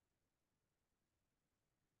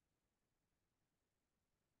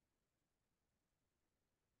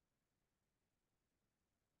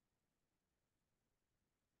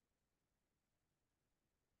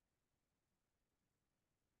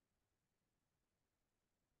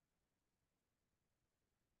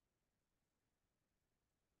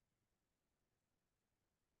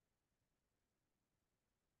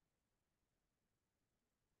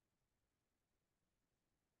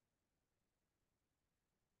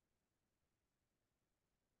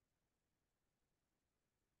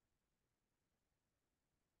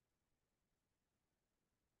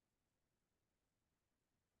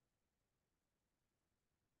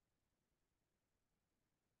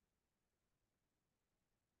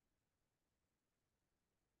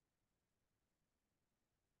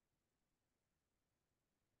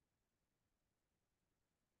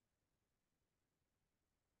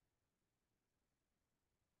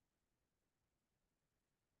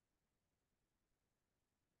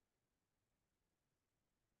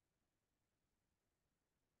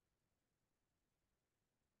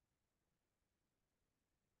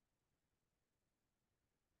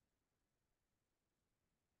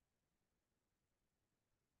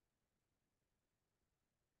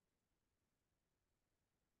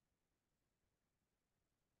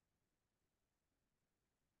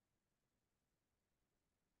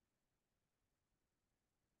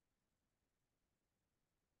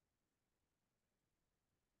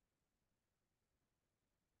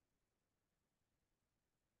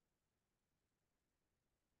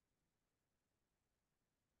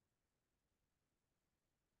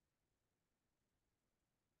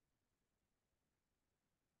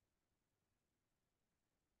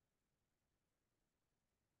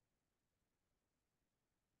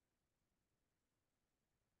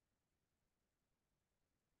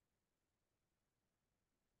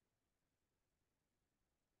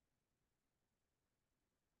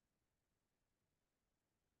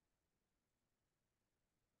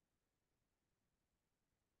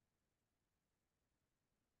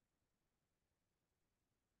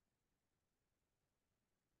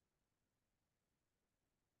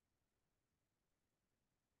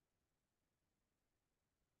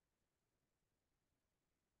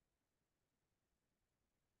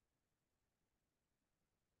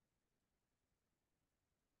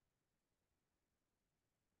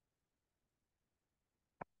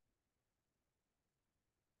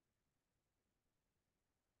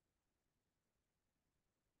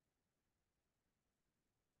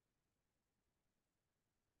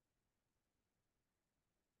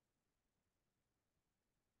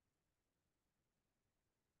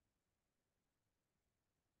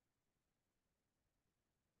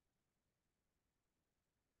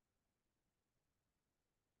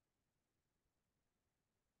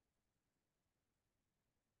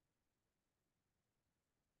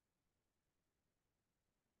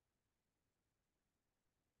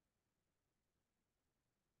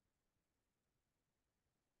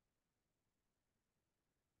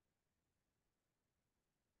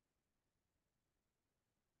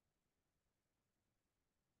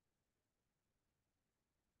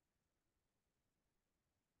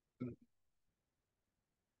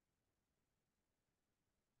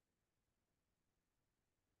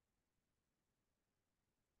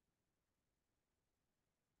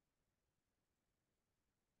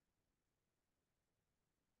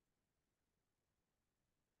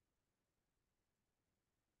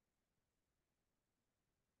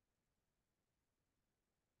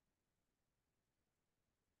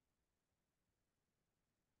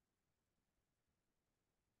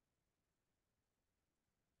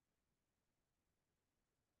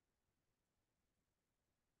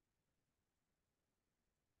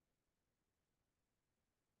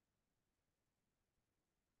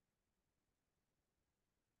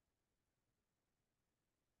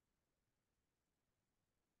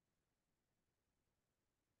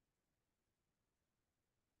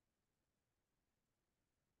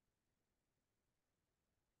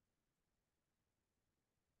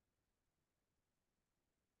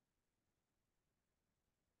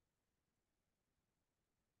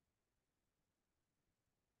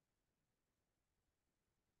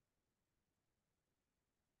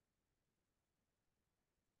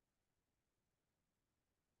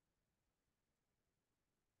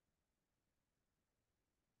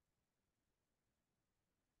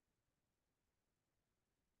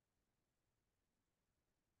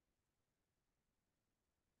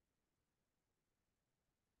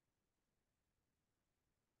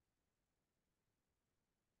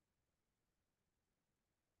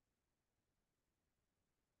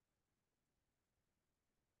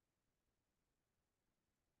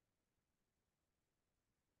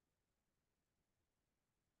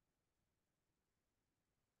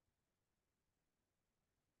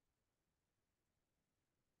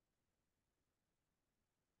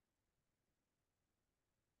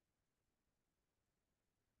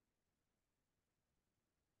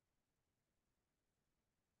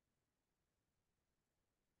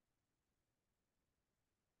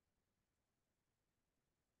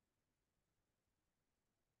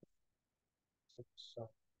 So,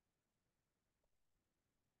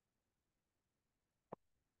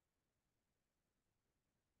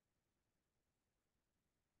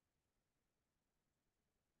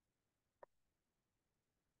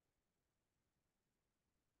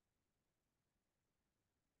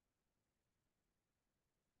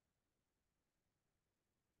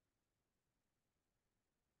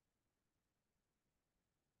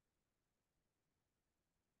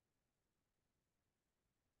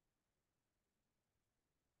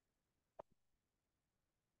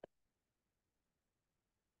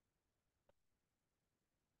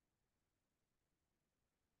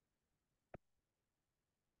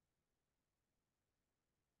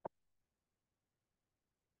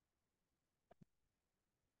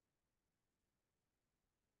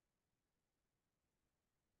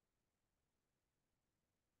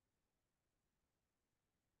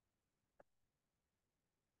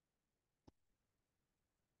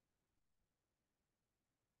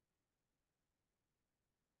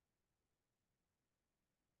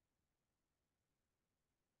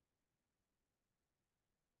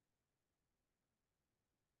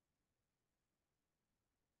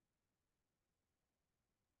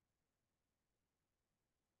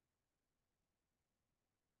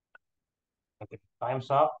 okay, time's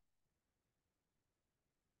up.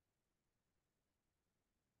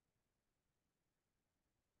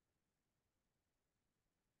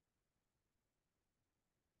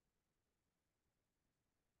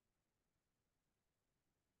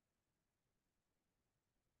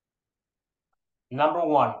 Number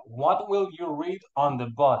one, what will you read on the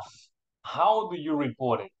bus? How do you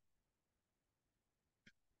report it?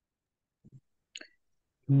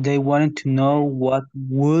 They wanted to know what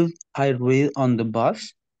would I read on the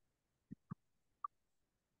bus?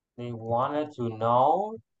 They wanted to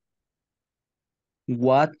know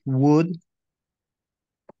What would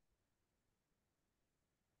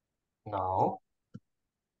no.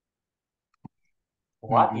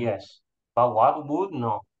 What? Yes. But what would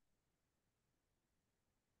no?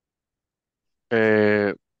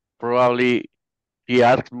 Probably he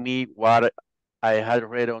asked me what I had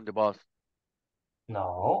read on the bus.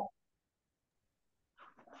 No.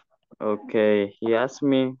 Okay, he asked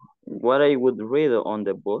me what I would read on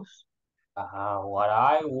the bus. What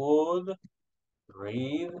I would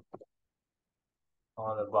read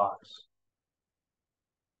on the bus.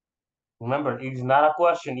 Remember, it's not a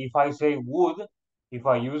question. If I say would, if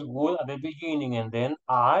I use would at the beginning and then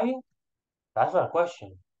that's not a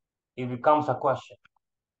question. It becomes a question.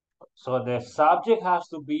 So the subject has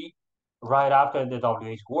to be right after the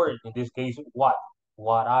WH word. In this case, what?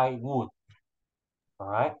 What I would. All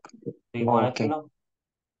right. They wanted to know.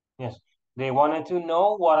 Yes. They wanted to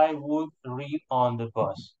know what I would read on the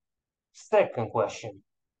bus. Second question.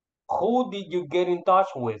 Who did you get in touch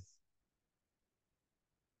with?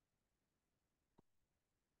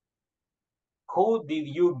 Who did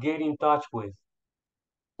you get in touch with?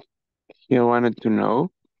 He wanted to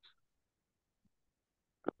know,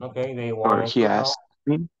 Okay, they or wanted he to know. asked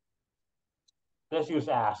me. Let's use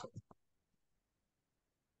ask.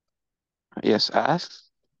 Yes, asked.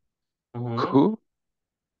 Mm-hmm. Who?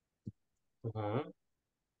 Mm-hmm.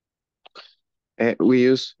 We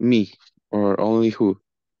use me or only who.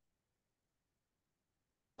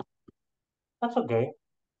 That's okay.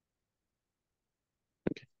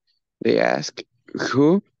 They ask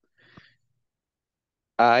who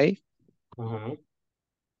I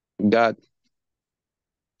Mm-hmm. got.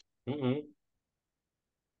 Mm-hmm.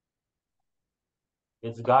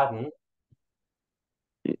 It's gotten.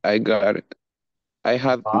 I got it. I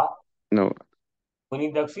had But no. we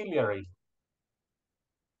need the auxiliary.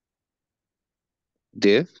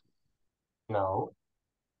 Did. No.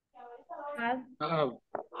 Had.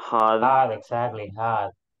 Had. Exactly. Had.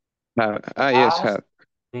 Yes, have.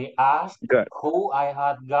 They asked Got. who I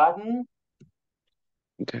had gotten.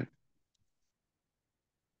 Okay.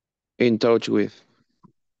 In touch with.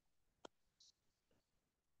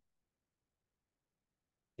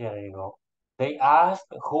 Yeah, there you go. They asked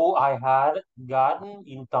who I had gotten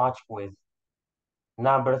in touch with.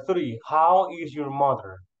 Number three, how is your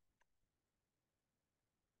mother?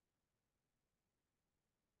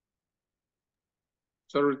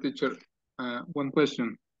 Sorry, teacher. One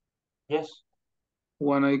question. Yes.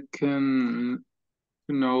 When I can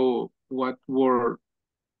know what word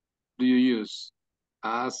do you use?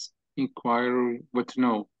 Ask, inquire, what to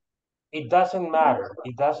know. It doesn't matter.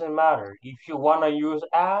 It doesn't matter. If you want to use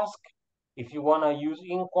ask, if you want to use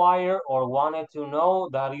inquire or wanted to know,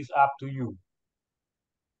 that is up to you.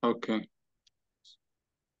 Okay.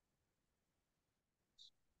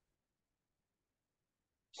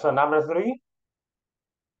 So number three.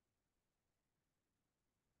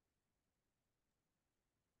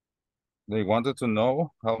 They wanted to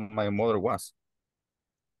know how my mother was.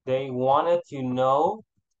 They wanted to know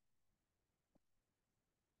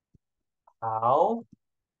how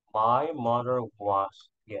my mother was.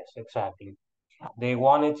 Yes, exactly. They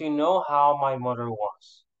wanted to know how my mother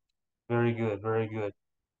was. Very good, very good.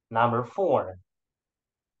 Number 4.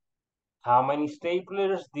 How many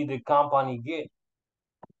staplers did the company get?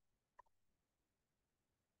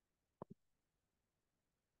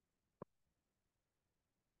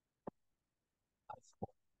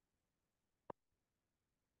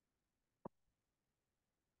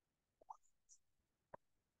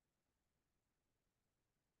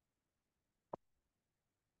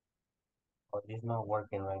 Oh, it's not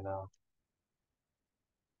working right now.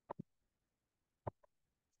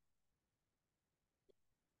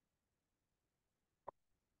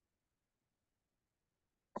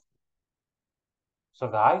 So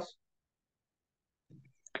guys,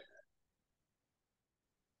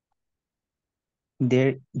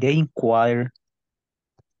 They inquire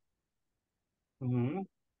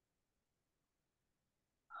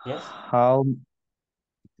yes,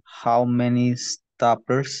 how many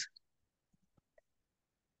staplers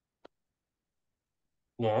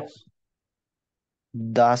yes,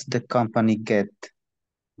 does the company get?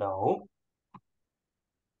 no.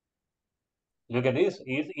 Look at this.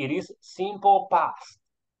 It is simple past.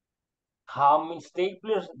 How many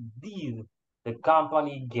staplers did the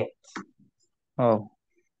company get? Oh,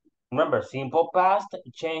 Remember, simple past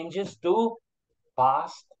changes to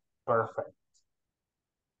past perfect.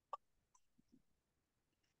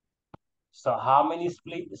 So how many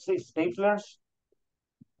staplers?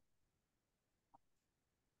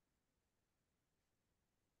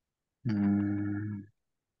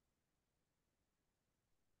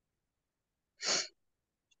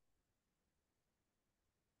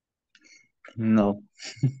 No.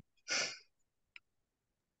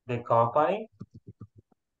 The company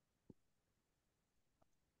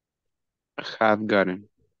Had gotten.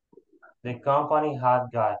 the company had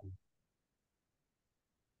gotten.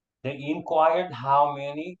 They inquired how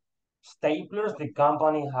many staplers the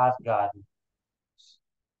company had gotten.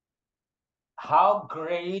 How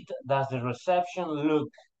great does the reception look?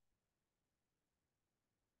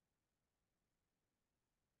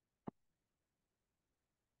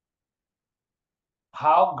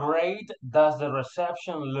 How great does the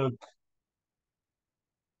reception look?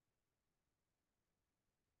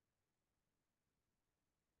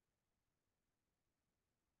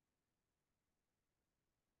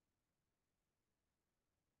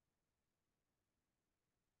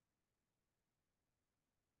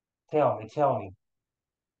 Tell me, tell me.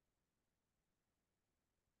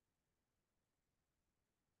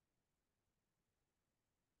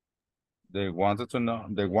 They wanted to know.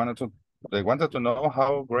 They wanted to know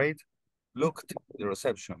how great looked the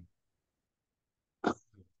reception,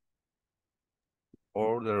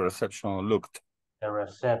 or the reception looked. The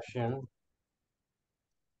reception.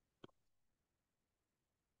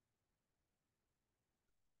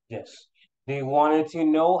 Yes. They wanted to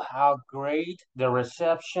know how great the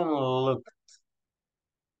reception looked.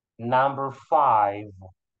 Number 5.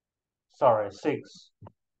 Sorry, 6.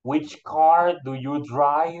 Which car do you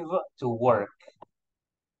drive to work?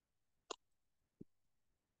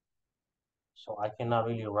 So I cannot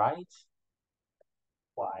really write.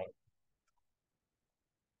 Why?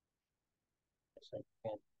 Yes, I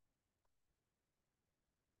can.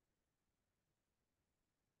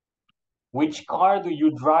 Which car do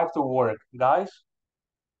you drive to work, guys?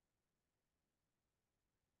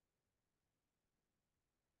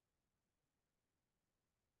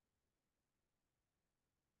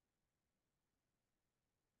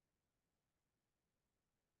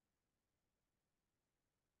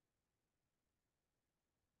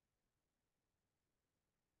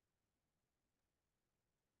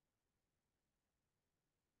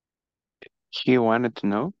 He wanted to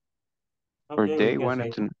know, or Okay, we they can wanted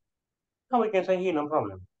say. to know. No, we can say he, no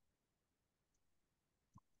problem.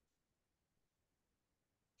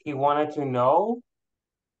 He wanted to know.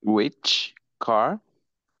 Which car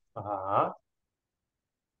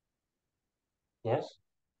Yes.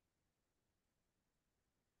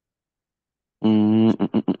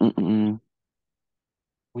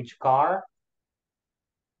 Which car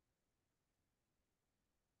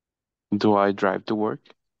do I drive to work?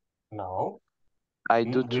 No. I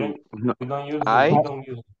We, do we too. don't No, we don't use do. I We don't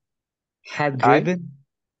use Had I driven?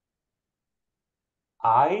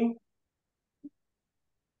 I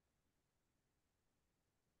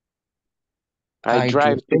I I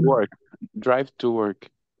drive to driven? work. Drive to work.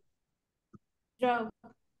 Drove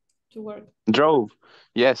to work. Drove.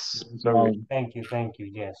 Yes. Sorry. No. thank you,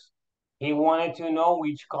 yes. He wanted to know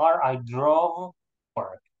which car I drove to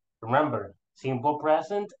work. Remember, simple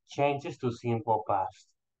present changes to simple past.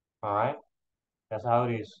 All right? That's how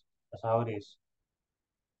it is. That's how it is.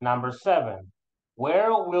 Number 7.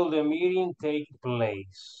 Where will the meeting take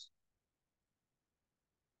place?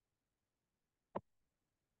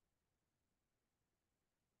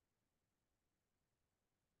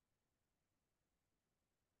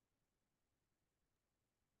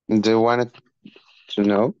 They wanted to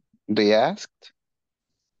know. They asked.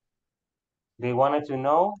 They wanted to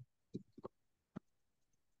know.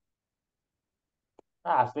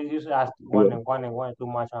 They just asked one and one too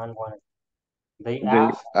much on one. They They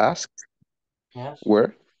asked. asked. Yes.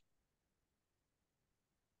 Where?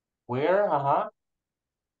 Where?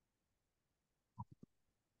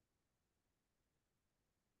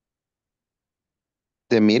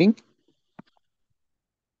 The meeting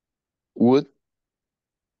would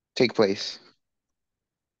take place.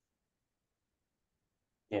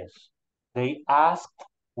 Yes. They asked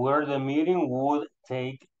where the meeting would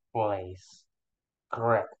take place.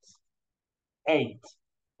 Correct. 8.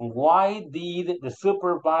 Why did the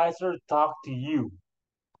supervisor talk to you?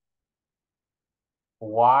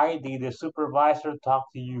 Why did the supervisor talk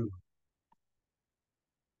to you?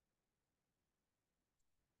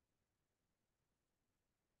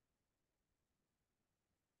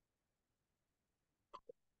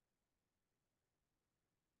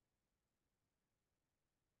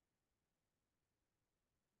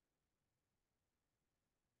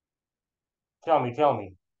 Tell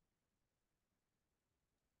me.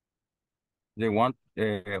 They want,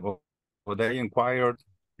 or they inquired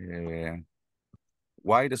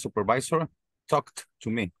why the supervisor talked to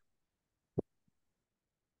me.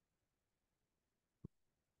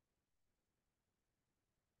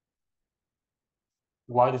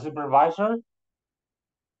 Why the supervisor?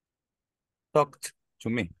 Talked to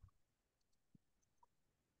me.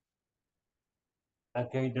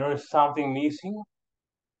 Okay, there is something missing.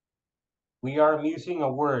 We are missing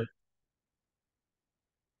a word.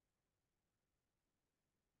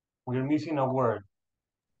 We're missing a word.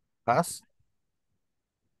 Has?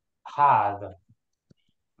 Had.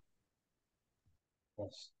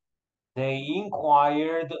 Yes. They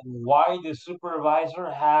inquired why the supervisor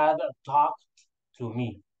had talked to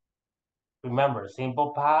me. Remember,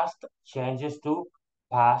 simple past changes to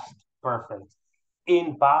past perfect.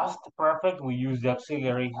 In past perfect, we use the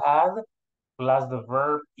auxiliary had plus the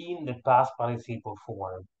verb in the past participle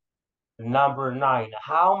form. Number 9,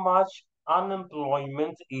 how much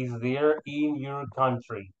unemployment is there in your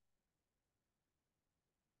country?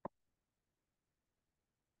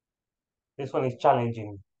 This one is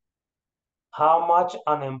challenging. How much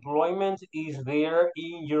unemployment is there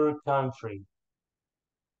in your country?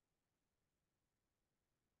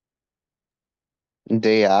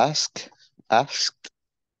 They asked.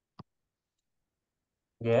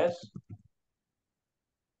 Yes.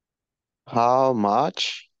 How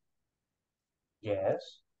much?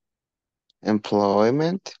 Yes.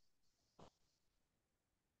 Employment?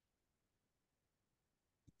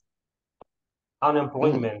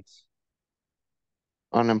 Unemployment.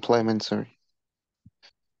 Unemployment, sorry.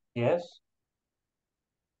 Yes.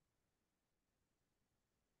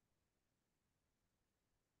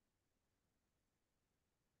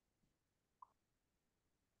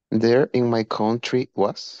 There in my country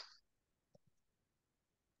was?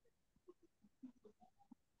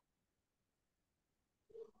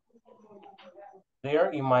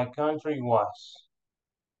 There in my country was.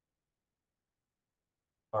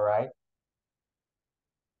 All right.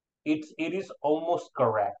 It is almost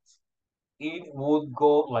correct. It would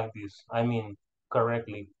go like this. I mean,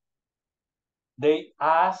 correctly. They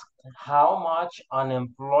asked how much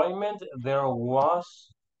unemployment there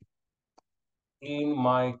was in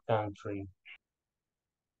my country.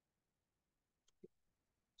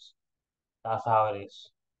 That's how it is.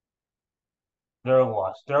 There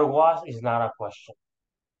was. There was is not a question.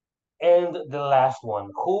 And the last one,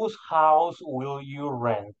 whose house will you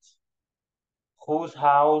rent? Whose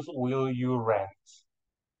house will you rent?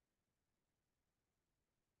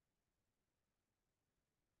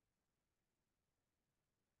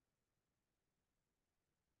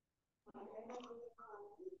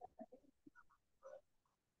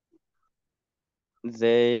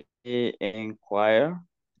 They inquire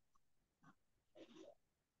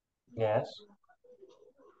Yes.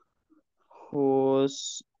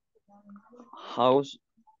 whose house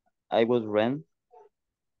I would rent.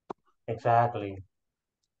 Exactly.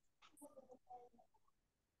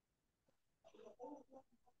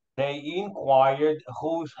 They inquired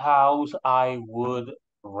whose house I would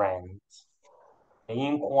rent. They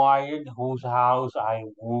inquired whose house I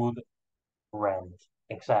would rent.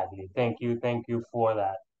 Exactly. Thank you for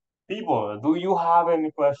that. People, do you have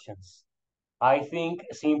any questions? I think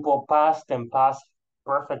simple past and past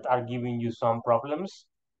perfect are giving you some problems.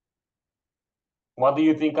 What do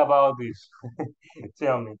you think about this?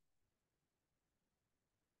 Tell me.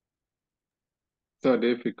 So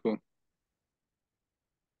difficult.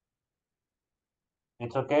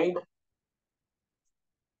 It's okay?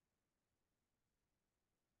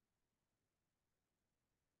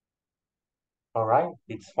 All right,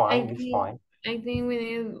 it's fine, it's fine. I think we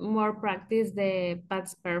need more practice the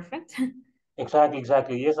past perfect.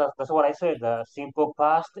 Exactly. Yes, that's what I said. The simple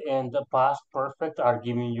past and the past perfect are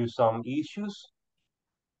giving you some issues.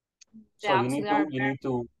 The So you need to auxiliary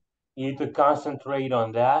you need to concentrate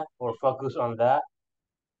on that or focus on that.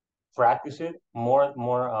 Practice it more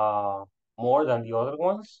than the other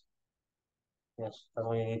ones. Yes, that's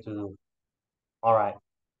what you need to do. All right.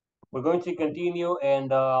 We're going to continue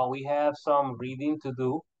and we have some reading to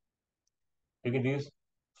do. Look at this.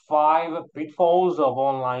 5 pitfalls of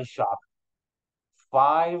online shopping.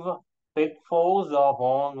 5 pitfalls of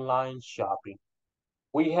online shopping.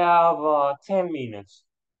 We have 10 minutes.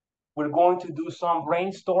 We're going to do some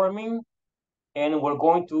brainstorming and we're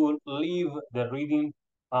going to leave the reading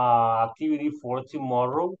activity for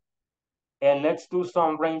tomorrow. And let's do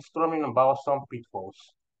some brainstorming about some pitfalls.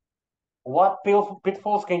 What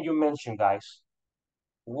pitfalls can you mention, guys?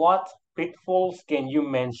 What pitfalls can you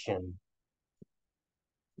mention?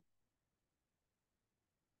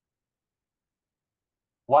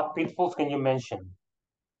 What pitfalls can you mention?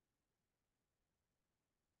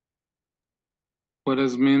 What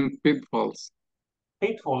does mean pitfalls?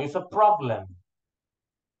 Pitfall is a problem,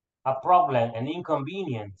 an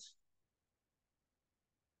inconvenience.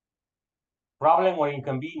 Problem or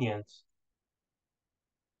inconvenience.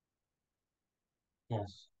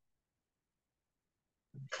 Yes.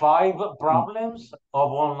 5 problems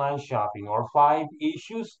of online shopping or 5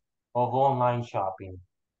 issues of online shopping.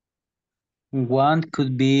 One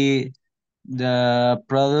could be the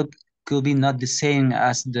product could be not the same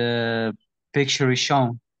as the picture is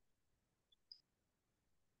shown.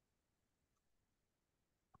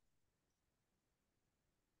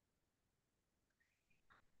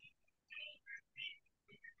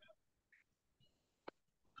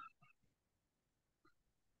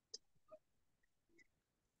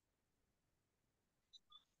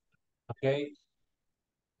 Okay.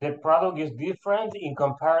 The product is different in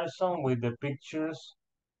comparison with the pictures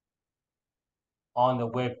on the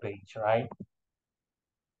web page, right?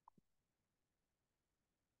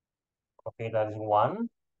 Okay, that is one.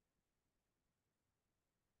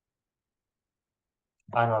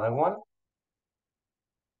 Another one.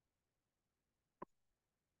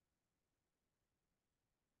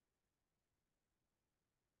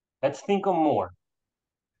 Let's think of more.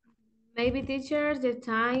 Maybe teacher, the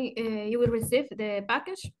time you will receive the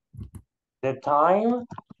package. The time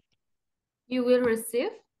You will receive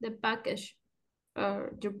the package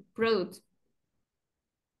or your product.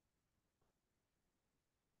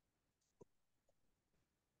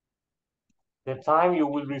 the time you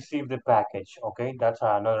will receive the package. Okay, that's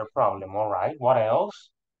another problem. All right. What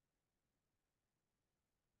else?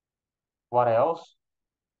 What else?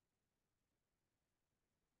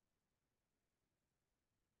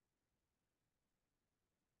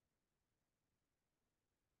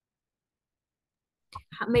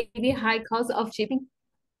 Maybe high cost of shipping.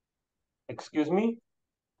 Excuse me?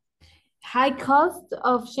 High cost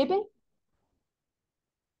of shipping?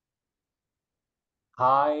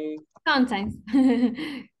 High Sometimes.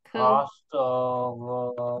 cost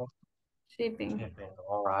of shipping. shipping.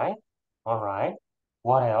 All right. All right.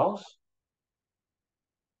 What else?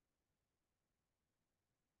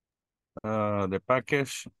 The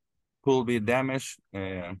package could be damaged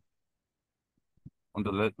on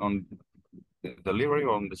the delivery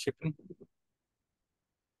or on the shipping.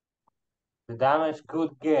 The damage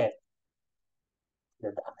could get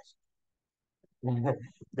the damage.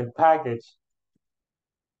 The package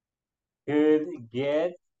could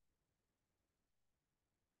get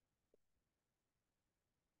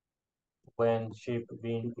when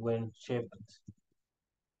shipped.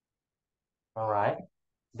 All right.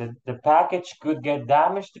 The package could get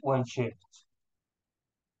damaged when shipped.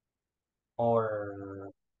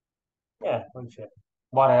 Or yeah, when shipped.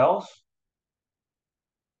 What else?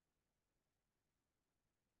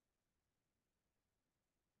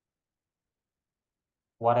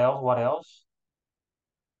 What else? What else?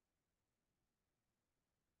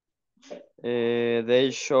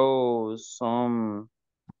 They show some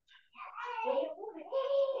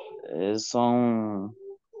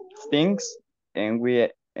things, and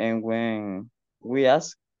when we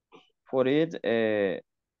ask for it,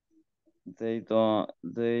 they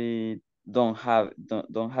don't have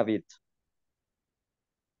it.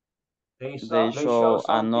 They They show show some things.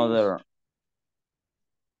 another.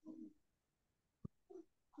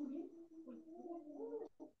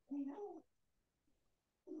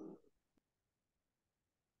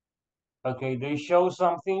 Okay, they show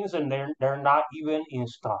some things and they're not even in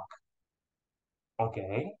stock.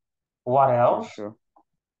 Okay. What For else? sure.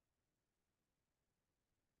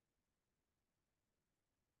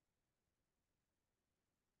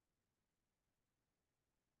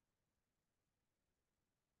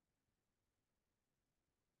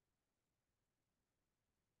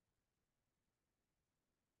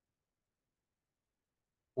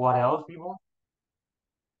 What else, people?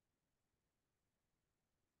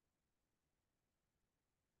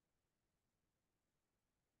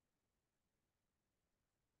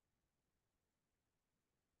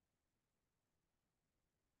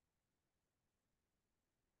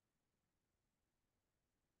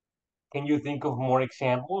 Can you think of more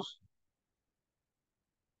examples?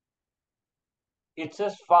 It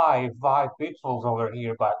says five pixels over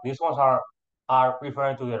here, but these ones are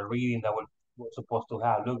referring to the reading that we're supposed to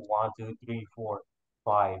have. Look, 1, 2, 3, 4,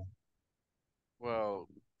 5. Well,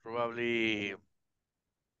 probably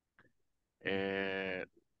the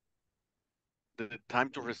time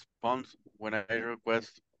to respond when I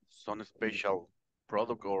request some special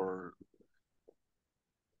product or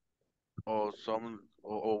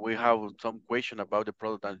we have some question about the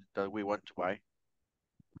product that we want to buy.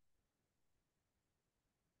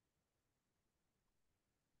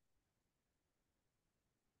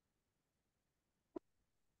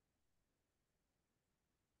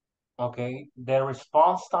 Okay, the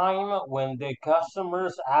response time when the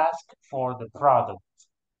customers ask for the product.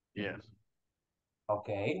 Yes.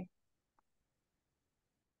 Okay.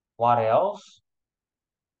 What else?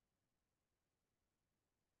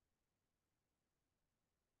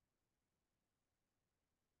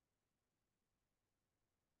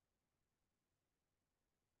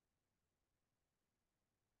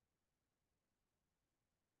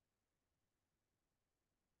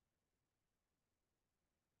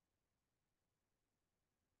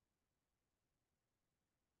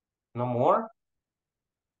 No more?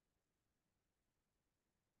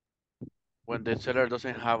 When the seller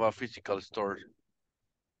doesn't have a physical store.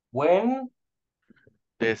 When?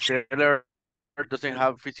 The seller doesn't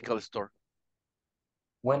have physical store.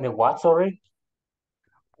 When the what, sorry?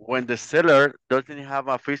 When the seller doesn't have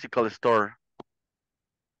a physical store.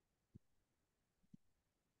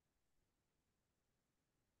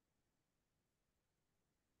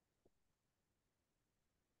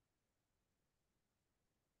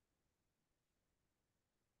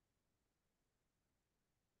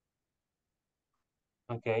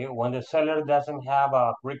 Okay, when the seller doesn't have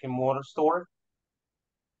a brick and mortar store.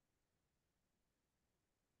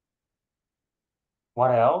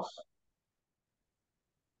 What else?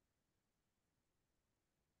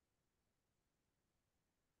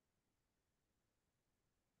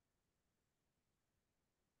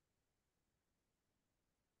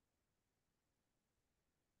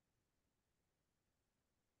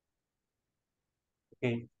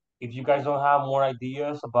 Okay, if you guys don't have more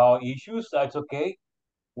ideas about issues, that's okay.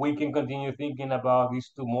 We can continue thinking about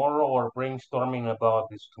this tomorrow or brainstorming about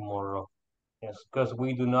this tomorrow. Yes, because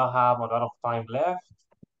we do not have a lot of time left.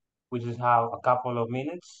 We just have a couple of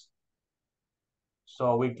minutes.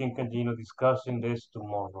 So we can continue discussing this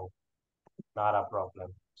tomorrow. Not a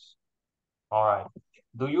problem. All right.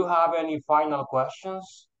 Do you have any final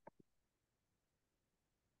questions?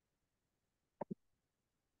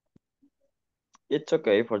 It's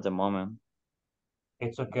okay for the moment.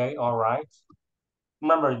 It's okay, all right.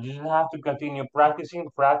 Remember, you just have to continue practicing.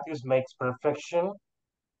 Practice makes perfection.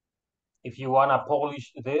 If you want to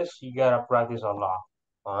polish this, you got to practice a lot,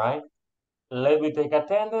 all right? Let me take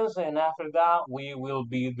attendance, and after that, we will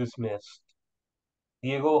be dismissed.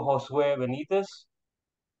 Diego Josue Benitez.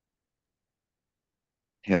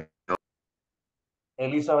 Here.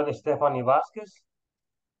 Elizabeth Stephanie Vasquez.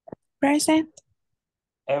 Present.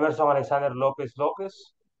 Emerson Alexander Lopez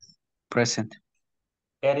Lopez. Present.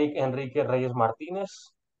 Eric Enrique Reyes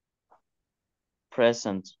Martínez.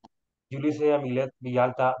 Present. Yulisia Milet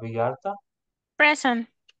Villalta Villalta. Present.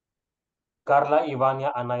 Carla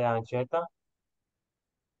Ivania Anaya Ancheta.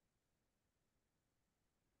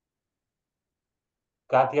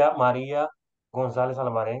 Katia María González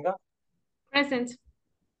Alvarenga. Present.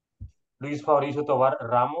 Luis Fabricio Tobar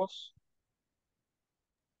Ramos.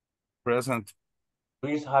 Present.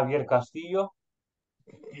 Luis Javier Castillo.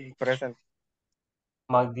 Present.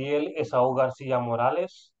 Magdiel Esaú García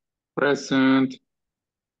Morales. Present.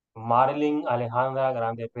 Marilyn Alejandra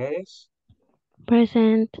Grande Pérez.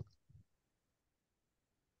 Present.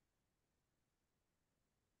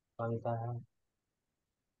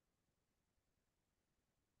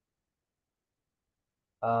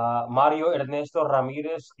 Mario Ernesto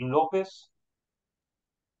Ramírez López.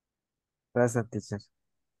 Present, teacher.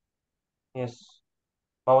 Yes.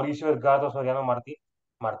 Mauricio Edgardo Soriano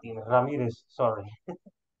Martínez Ramírez, sorry.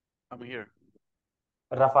 I'm here.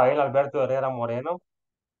 Rafael Alberto Herrera Moreno.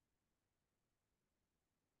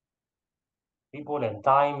 People, and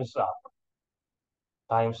time's up.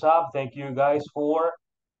 Time's up. Thank you guys for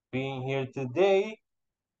being here today.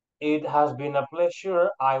 It has been a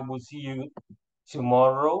pleasure. I will see you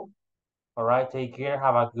tomorrow. All right, take care.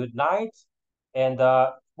 Have a good night. And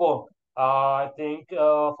well, I think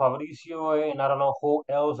Fabricio and I don't know who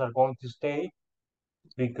else are going to stay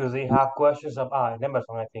because they have questions about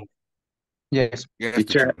Emerson, I think. Yes, Yes,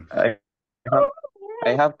 teacher, teacher. I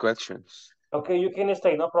have questions Okay, you can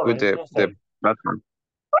stay, no problem. with You can stay. the platform.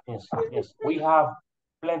 Yes, yes. We have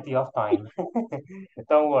plenty of time.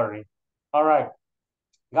 Don't worry. All right,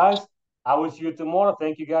 guys, I will see you tomorrow.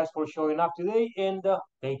 Thank you guys for showing up today and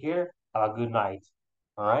take care. Have a good night.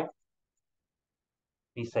 All right.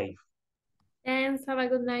 Be safe. Thanks. Have a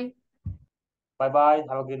good night. Bye-bye.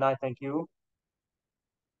 Have a good night. Thank you.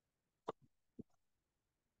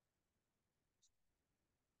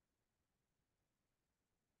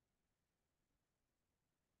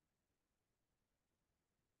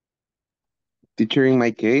 Teacher, in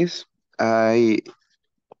my case, I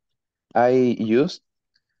used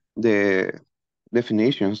the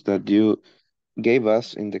definitions that you gave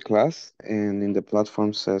us in the class, and in the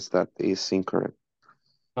platform says that is incorrect.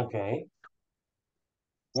 Okay.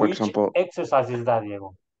 For Which example, exercise is that,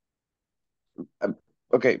 Diego?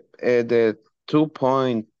 okay, the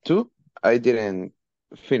 2.2 I didn't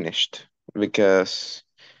finished because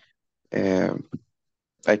I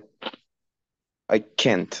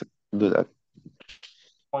can't do that.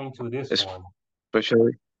 Point to this one.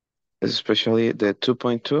 Especially the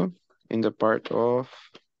 2.2 in the part of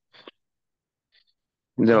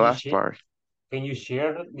the last part. Can you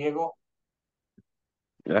share, Diego?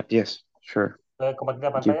 Yes, sure. ¿Puedes compartir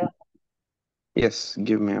la pantalla? Yes,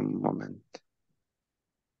 give me a moment.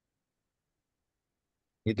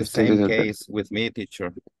 It's the same case with me,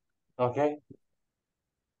 teacher. Okay.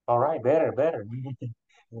 All right, better.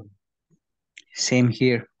 Same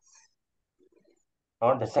here.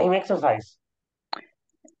 Or the same exercise.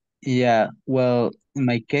 Yeah, well, in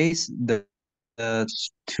my case, the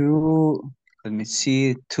two, let me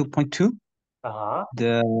see, 2.2.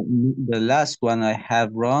 The last one I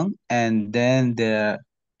have wrong, and then the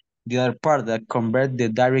other part that convert the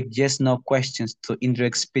direct yes/no questions to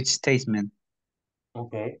indirect speech statement.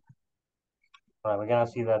 Okay. All right, we're gonna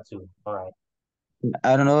see that too. All right.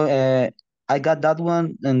 I don't know. I got that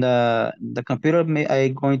one, and the computer. I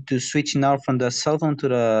going to switch now from the cell phone to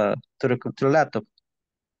the laptop.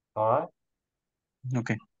 All right.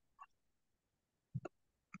 Okay.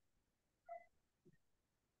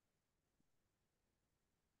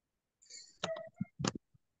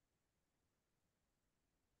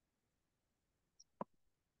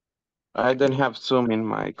 I don't have Zoom in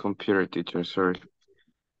my computer, teacher. Sorry.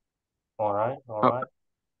 All right.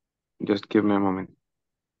 Just give me a moment.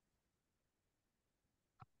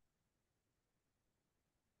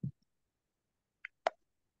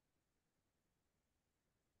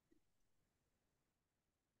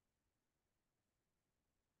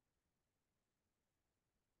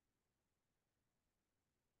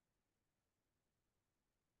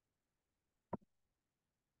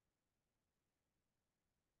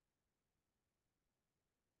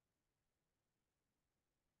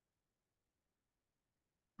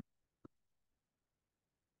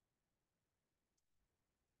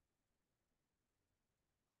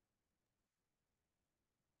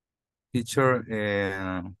 Teacher,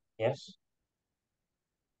 yes.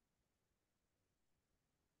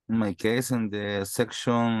 In my case, in the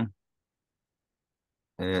section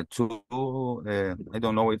 2, I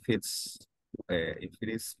don't know if it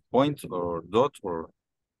is point or dot or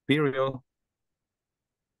period.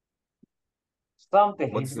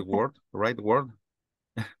 Something. What's the word? Right word?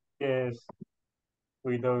 Yes.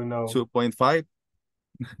 We don't know. 2.5.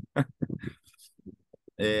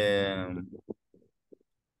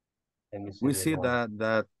 We see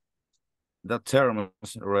that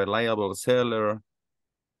terms, reliable seller,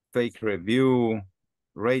 fake review,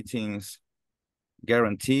 ratings,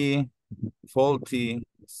 guarantee, faulty,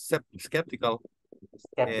 skeptical.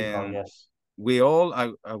 Yes. We all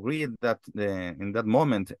agree that in that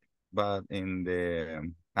moment, but in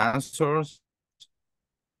the answers,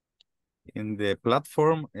 In the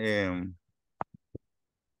platform, the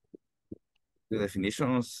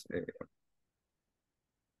definitions,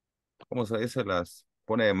 ¿cómo se dice? Las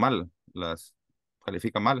pone mal, las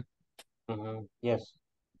califica mal. Yes.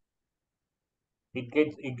 It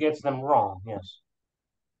gets them wrong, yes.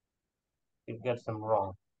 It gets them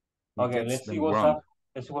wrong. Okay, let's see what's up.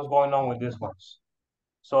 Let's see what's going on with this ones.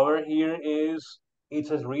 So over here it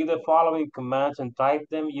says read the following commands and type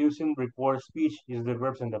them using report speech. Is the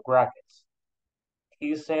verbs in the brackets.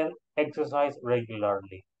 He said exercise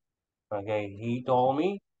regularly. Okay, he told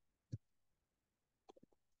me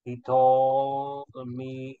to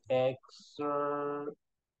exercise.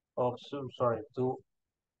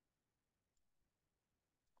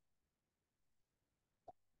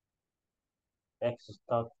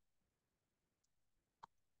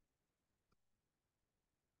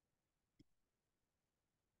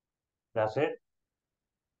 That's it.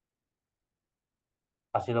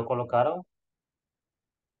 Así lo colocaron.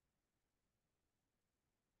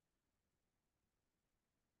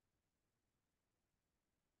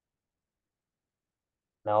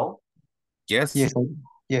 No. Yes.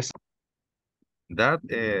 Yes. That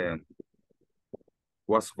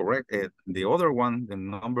was correct. The other one, the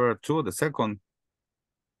number 2, the second,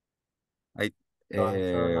 I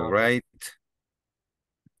right.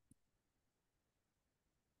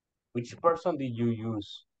 Which person did you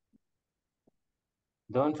use?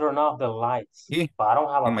 Don't turn off the lights. He. But I don't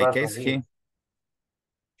have a In my person case, here.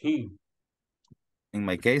 He. In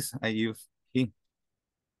my case, I use he.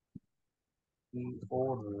 He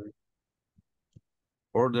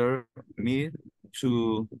ordered me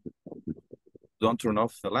to don't turn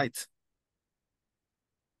off the lights.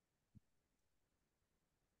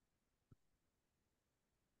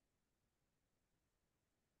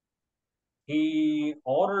 He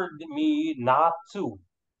ordered me not to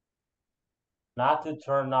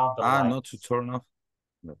turn off the lights. Not to turn off.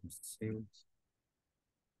 Let me see.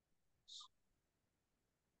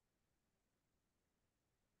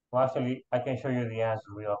 Well, actually, I can show you the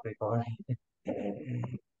answer real quick already.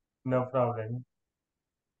 No problem.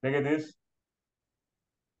 Look at this.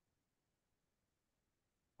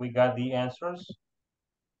 We got the answers.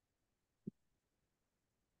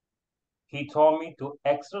 He told me to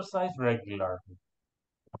exercise regularly.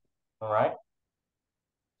 All right.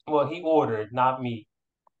 Well, he ordered, not me.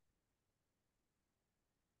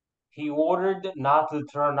 He ordered not to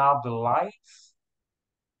turn off the lights.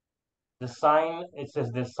 The sign, it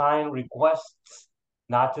says the sign requests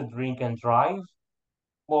not to drink and drive.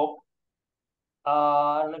 Well,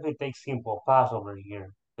 I don't know if it takes simple past over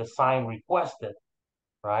here. The sign requested,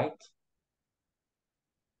 right?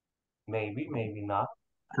 Maybe, maybe not.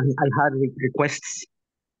 I had requests.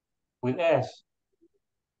 With S.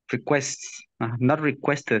 Requests, not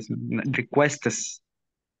requested, requests.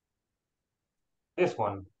 This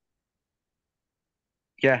one.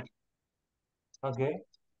 Yeah. Okay.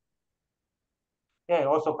 Yeah,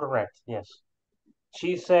 also correct. Yes.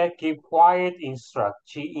 She said, keep quiet, instruct.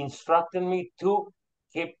 She instructed me to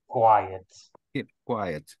keep quiet. Keep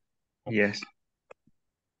quiet. Yes.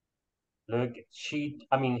 Look,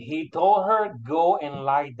 he told her, go and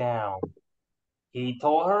lie down. He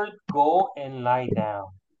told her, go and lie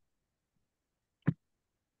down.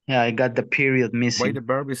 Yeah, I got the period missing. Why the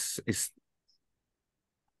verb is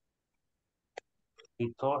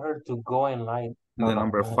He told her to go and lie down. the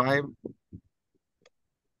number 5.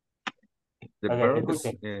 The verb is,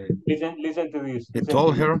 listen to this. He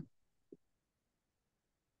told her.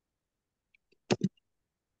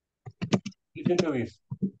 Listen to this.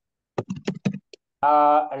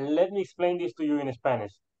 Let me explain this to you in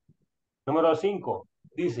Spanish. Número 5.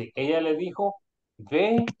 Dice, ella le dijo,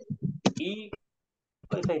 ve y...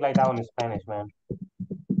 Let's say lie down in Spanish, man.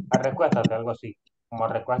 Recuéstate, algo así. Como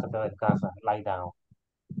recuéstate, descansa, lie down.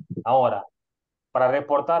 Ahora, para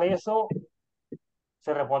reportar eso,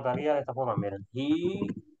 se reportaría de esta forma, miren. He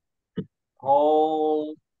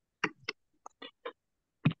told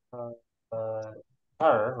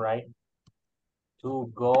her, right,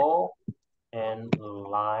 to go and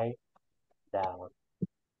lie down.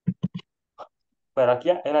 Pero aquí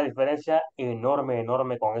hay una diferencia enorme,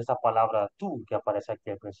 enorme con esa palabra tú que aparece aquí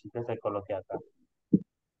al principio, se coloqué acá.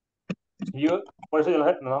 Por eso yo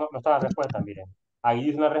no está la respuesta, miren. Ahí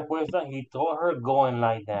dice una respuesta, he told her go and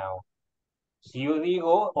lie down. Si yo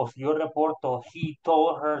digo, o si yo reporto, he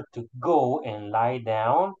told her to go and lie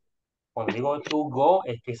down, cuando digo to go,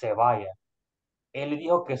 es que se vaya. Él le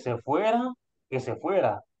dijo que se fuera, que se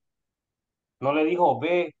fuera. No le dijo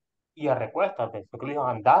ve y recuéstate, porque le dijo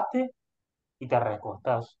andate y te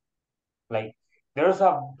recostas. Like, there's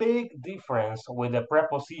a big difference with the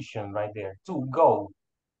preposition right there, to go.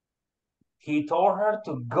 He told her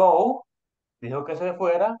to go, dijo que se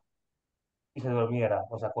fuera y se durmiera,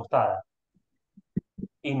 o se acostara.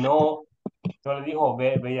 Y no le dijo,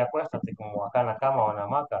 ve y acuéstate, como acá en la cama o en la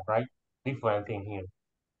hamaca, right? Different thing here.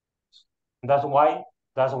 That's why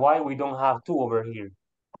we don't have two over here.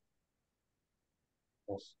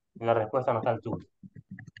 Yes. En la respuesta no está el two.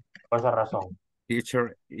 Por esa razón.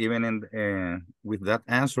 Teacher, even in with that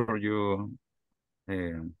answer, you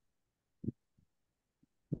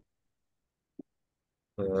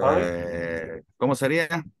 ¿cómo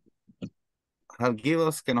sería? Have given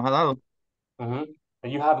us, que nos ha dado.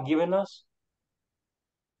 You have given us.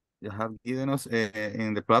 You have given us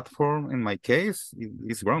in the platform. In my case,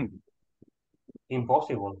 it's wrong.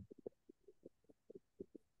 Impossible.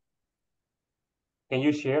 Can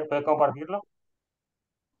you share? ¿Puedes compartirlo?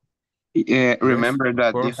 Remember Yes,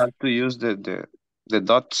 that of you course. have to use the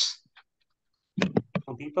dots.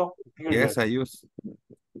 Puntito, period. Yes, I use.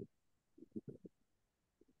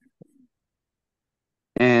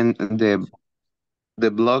 And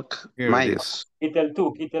the block Here it minus. is. Quita el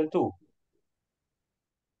tú, quita el tú.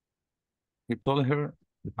 He told her,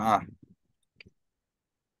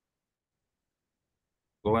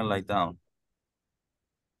 go and lie down.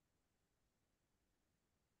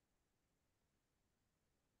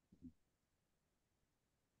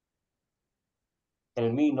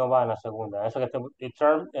 El me no va en la segunda. Eso que the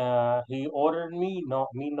term, he ordered me, no,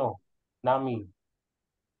 me no, not me.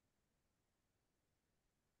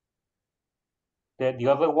 The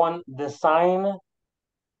other one, the sign,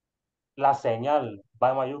 la señal,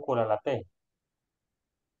 va en mayúscula la T.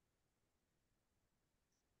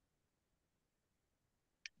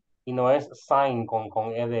 Y no es sign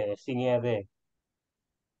con ed, sin ed.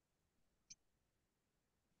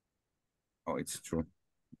 Oh, it's true.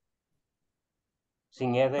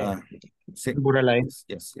 Sin ed. Sí.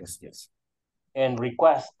 Yes. And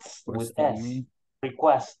requests with Requested S. me.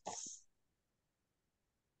 Requests.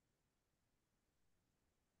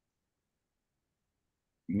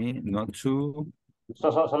 Me not to.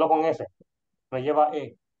 Solo con S. No lleva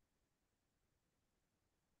E.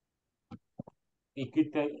 Y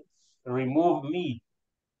quite, remove me.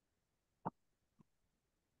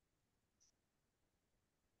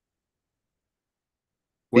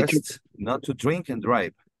 Request not to drink and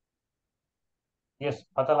drive. Yes,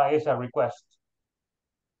 falta la S, request.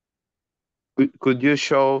 Could you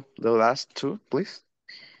show the last two, please?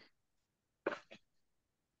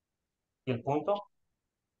 Y el punto.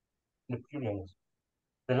 The period.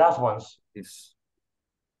 The last ones. Yes.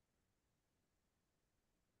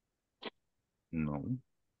 No.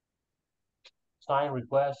 Sign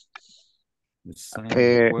requests. The sign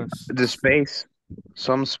request. The space.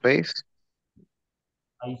 Some space.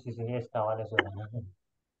 Ahí sí está, vale.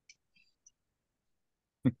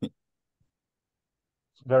 It's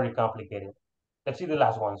very complicated. Let's see the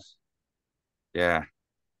last ones. Yeah.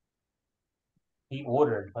 He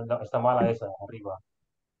ordered. Está mala esa, arriba.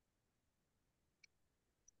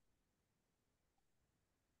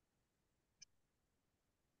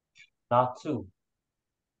 Not to.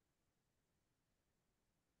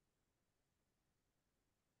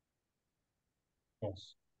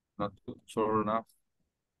 Yes. Not to turn off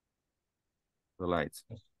the lights.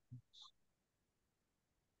 Yes.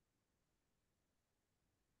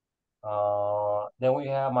 Then we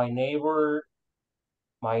have my neighbor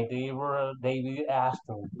David asked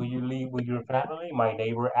me, will you live with your family? My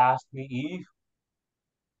neighbor asked me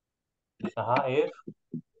if. If.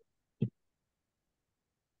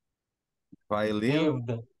 If I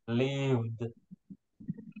Lived.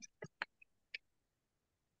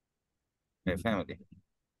 My family.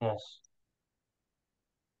 Yes.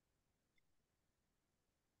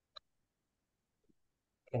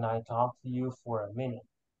 Can I talk to you for a minute?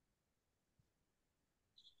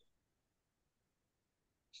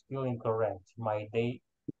 Still incorrect. My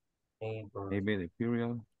neighbor. Maybe the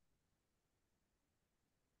period.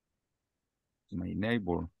 My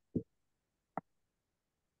neighbor.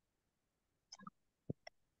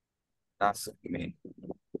 That's me.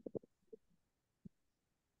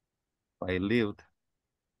 I lived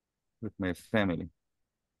with my family.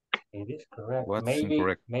 It is correct. What's maybe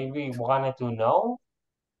incorrect? Maybe wanted to know.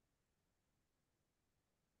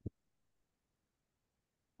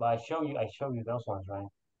 But I show you those ones, right?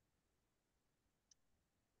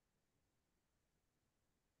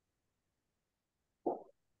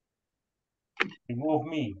 Remove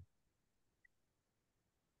me.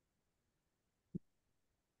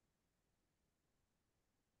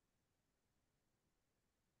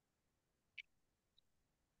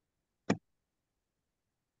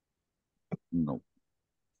 No.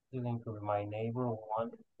 Still incorrect. My neighbor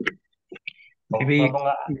one. Maybe,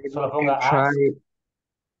 Solo maybe ponga try. ask.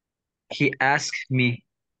 He asked me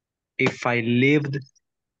if I lived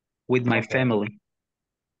with my family.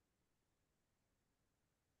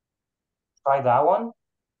 Try that one.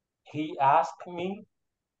 He asked me.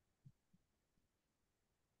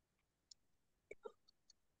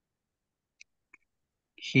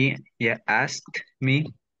 He asked me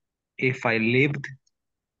if I lived.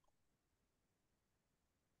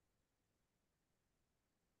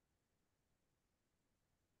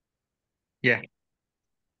 Yeah.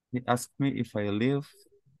 He asked me if I lived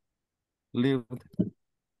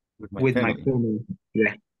with my With family. my family.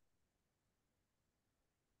 Yeah.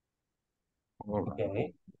 All right.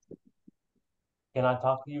 Okay. Can I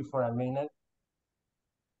talk to you for a minute?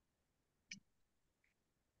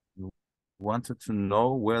 You wanted to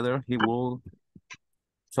know whether he will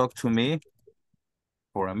talk to me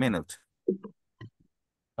for a minute.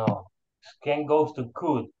 No. Can goes to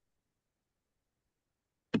could.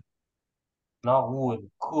 Not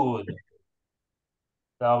would, could.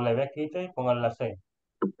 La W quita y pongan la C.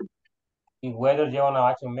 Y whether lleva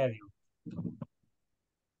una H en medio.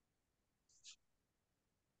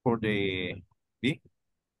 For the B?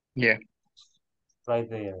 Yeah. Right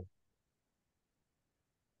there.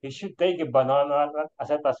 He should take it, but no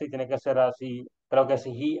acepta así, tiene que ser así. Creo que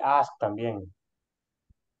si he asked también.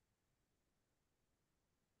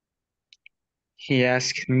 He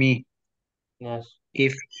asked me Yes.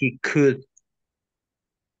 if he could.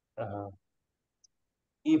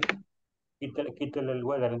 If, quítale el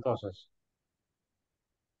whether entonces.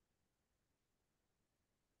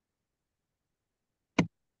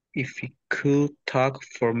 If he could talk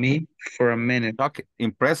for me for a minute. Talk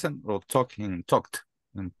in present or talked in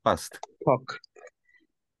past? Talk.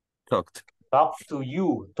 Talked. Talk to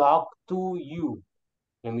you. Talk to you.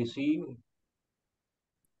 Let me see.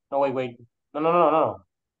 No, wait. No.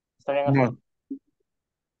 Está bien así. No.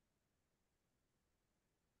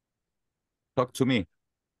 Talk to me.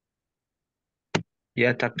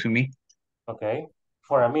 Yeah, talk to me. Okay.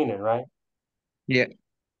 For a minute, right? Yeah.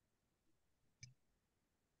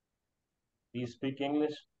 Do you speak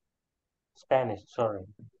English? Spanish, sorry.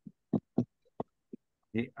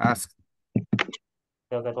 He asked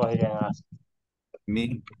Creo que todos dirían ask.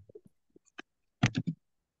 me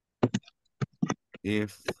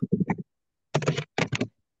if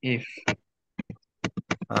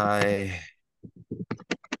I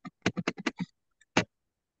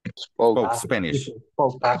spoke Spanish.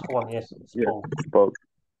 Past one, yes. Spoke. Yeah, spoke.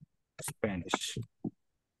 Spanish.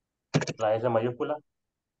 La S mayúscula.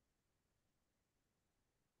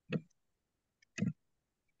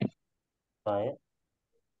 Try it.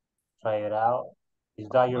 Try it out. Is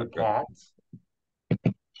that your cat?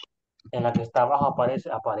 En la que está abajo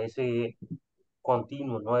aparece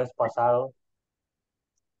continuo, no es pasado.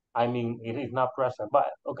 I mean, it is not present. But,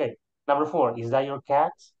 okay. Number 4, is that your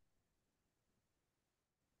cat?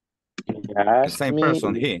 The same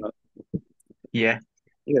person, he. Yeah.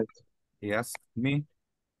 Yes. He asked me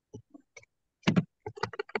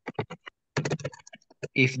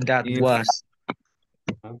if that was.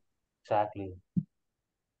 Exactly.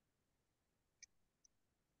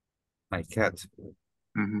 My cat.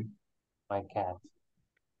 My cat.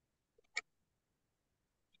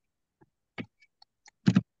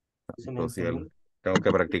 Santo cielo. Tengo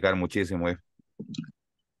que practicar muchísimo.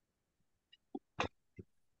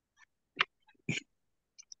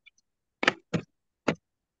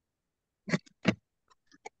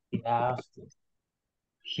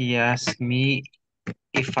 He asked me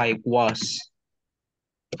if I was.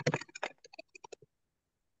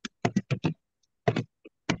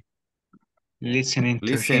 Listening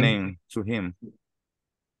to him.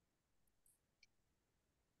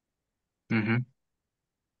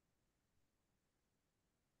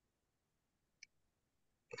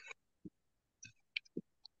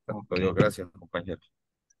 Okay. Gracias, compañero.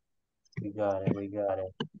 We got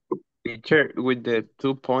it. Teacher, with the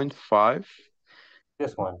 2.5,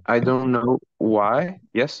 this one. I don't know why.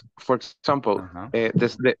 Yes, for example,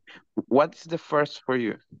 what's the first for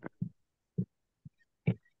you?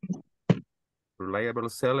 Reliable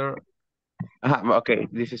seller. Okay,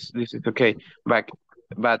 this is okay. But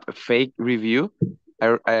fake review.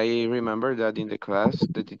 I remember that in the class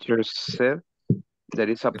the teacher said that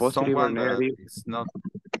it's a positive or negative. It's not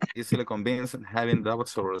easily convinced and having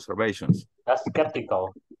doubts or reservations. That's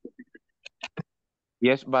skeptical.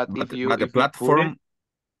 Yes, but if the platform,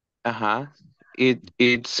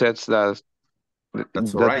 it says that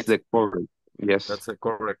that's right. The correct. Yes, that's the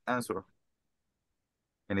correct answer.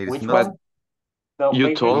 And it Which is not. One? The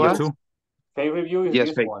you told us. Fake review is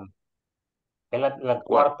this one. El What?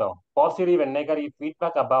 cuarto, positive and negative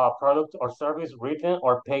feedback about a product or service written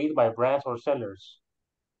or paid by brands or sellers.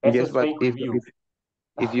 Ese Yes, es but fake review.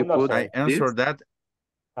 if you No put I sé. answered this, that.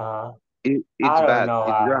 it's I don't bad. know.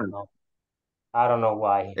 It's I don't wrong. know. I don't know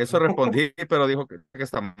why. Eso respondí, pero dijo que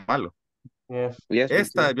está malo. Yes. Yes, me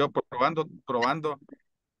Esta, too. yo probando,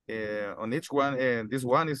 on each one, this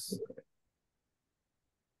one is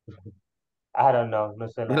I don't know. No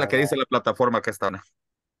sé la la que verdad. dice la plataforma que está. Yes.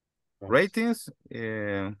 Ratings,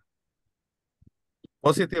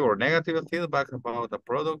 positive or negative feedback about the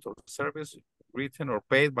product or service written or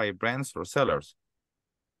paid by brands or sellers.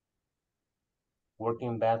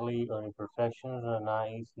 Working badly or imperfections are not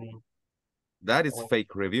easily. That is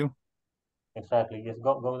fake review. Exactly. Just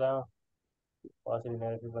go down. Positive,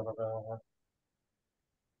 negative, blah, blah, blah, blah.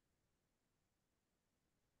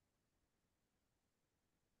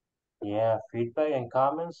 Yeah, feedback and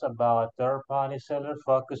comments about a third-party seller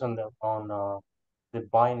focus on the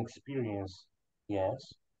buying experience.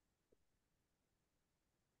 Yes.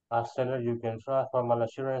 As seller, you can trust formal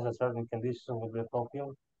assurance that certain conditions will be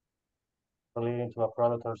fulfilled relating to a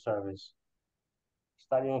product or service.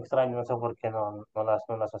 Está bien extraño, no sé por qué no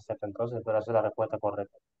las acepta entonces, pero esa es la respuesta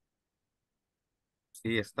correcta.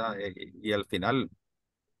 Sí, está. Y al final, o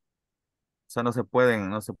sea, no se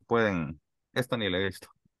pueden, esto ni lo he visto,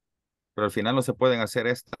 pero al final no se pueden hacer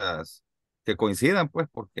estas que coincidan, pues,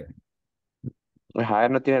 porque Ajá,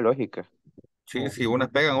 no tiene lógica. sí, si unas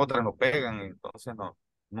pegan, otras no pegan, entonces no,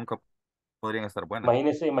 nunca podrían estar buenas.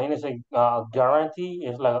 Imagínese, guarantee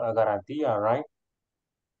es la garantía, right?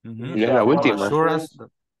 Ujú. Y es la Formal última. Assurance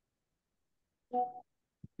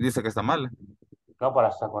dice que está mal. No, para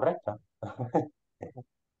estar correcta.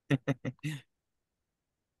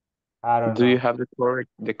 I don't Do you know. have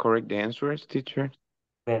the correct answers, teacher?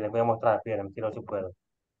 Les voy a mostrar, esperen, quiero si puedo.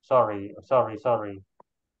 Sorry.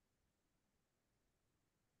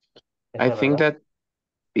 I Ese, think ¿verdad? that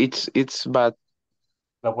it's bad.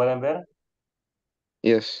 ¿Lo pueden ver?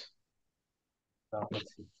 Yes. No,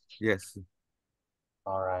 let's see. Yes.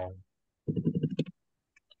 All right.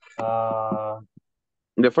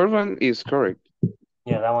 The first one is correct.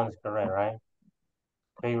 Yeah, that one is correct, right?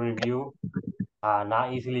 Pay review.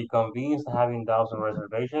 Not easily convinced, having doubts and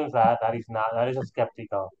reservations. That is a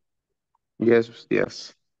skeptical. Yes.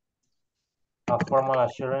 A formal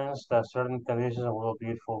assurance that certain conditions will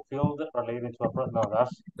be fulfilled related to a product. No,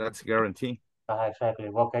 that's guarantee. Exactly.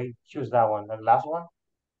 Okay, choose that one. The last one.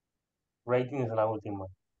 Rating is la última.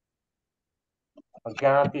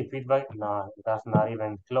 Guarantee feedback. No, that's not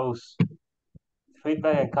even close.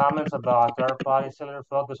 Feedback and comments about third-party seller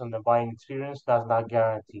focus on the buying experience. That's not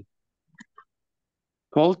guaranteed.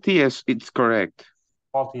 Faulty is it's correct.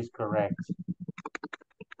 Faulty is correct.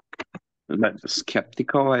 But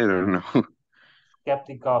skeptical, I don't know.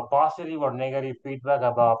 Skeptical, positive or negative feedback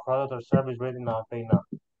about product or service rating. No, they not.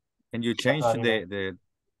 Can you change the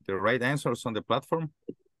right answers on the platform?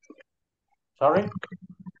 Sorry?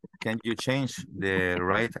 Can you change the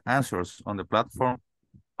right answers on the platform?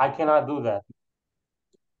 I cannot do that.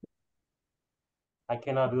 I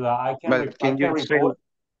can report.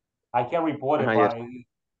 I can report it,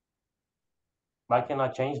 but I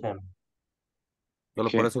cannot change them. Solo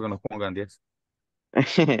por eso que nos pongan 10.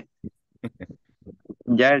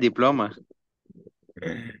 Ya el diploma.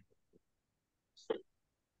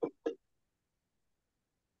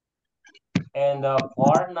 And the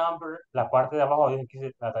part number, la parte de abajo dice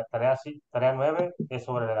que tarea 9 es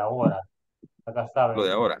sobre la hora. Acá está. Lo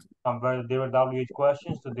de ahora. Convert direct WH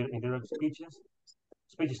questions to indirect speech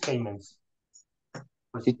statements.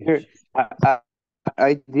 Teacher,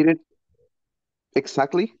 I did it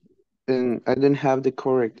exactly, and I didn't have the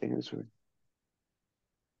correct answer.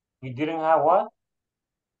 You didn't have what?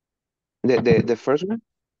 The first one,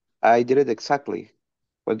 I did it exactly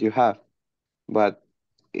what you have, but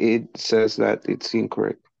it says that it's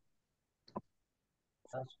incorrect.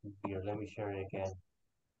 That's weird. Let me share it again.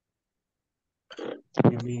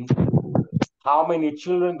 You mean, how many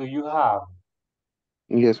children do you have?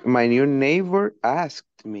 Yes, my new neighbor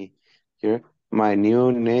asked me here. My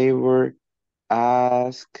new neighbor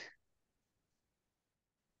asked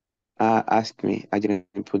me. I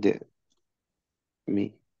didn't put it.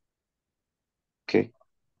 Me. Okay.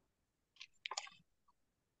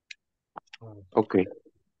 Okay.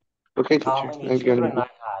 Okay, How teacher. many children I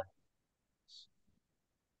had?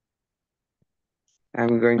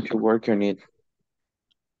 I'm going to work on it.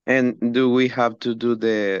 And do we have to do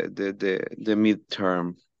the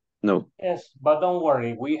midterm? No. Yes, but don't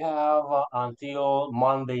worry. We have until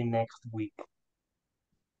Monday next week.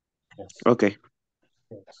 Yes. Okay.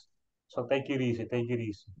 Yes. So take it easy. Take it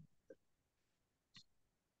easy.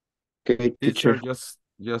 Okay, Teacher, teacher.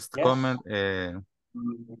 just Yes. comment.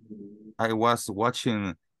 I was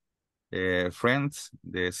watching Friends,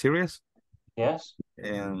 the series, Yes.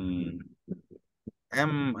 and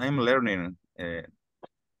I'm learning,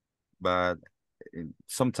 but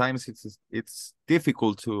sometimes it's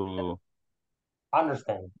difficult to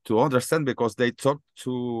Understand. because they talk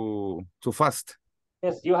too fast.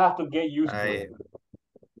 Yes, you have to get used to I it.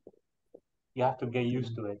 You have to get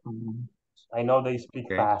used to it. I know they speak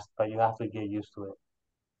okay, fast, but you have to get used to it.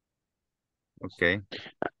 okay.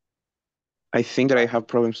 I think that I have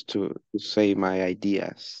problems to say my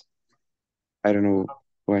ideas. I don't know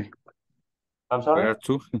why. I'm sorry? Where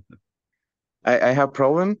to? I have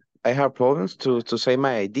problems to say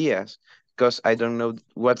my ideas because I don't know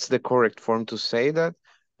what's the correct form to say that,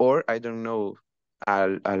 or I don't know a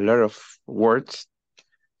lot of words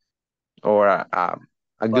or a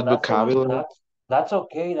But good vocabulary. that's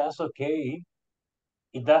okay. That's okay.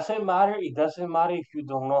 It doesn't matter. It doesn't matter if you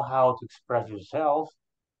don't know how to express yourself.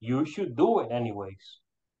 You should do it anyways.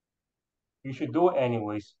 You should do it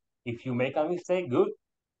anyways. If you make a mistake, good.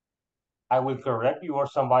 I will correct you or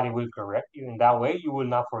somebody will correct you. In that way, you will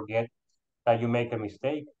not forget that you make a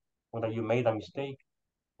mistake or that you made a mistake.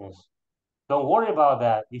 Yes. Don't worry about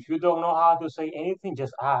that. If you don't know how to say anything,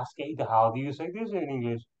 just ask, hey, how do you say this in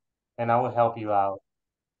English? And I will help you out.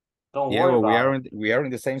 Don't Yeah, worry well, about it. we are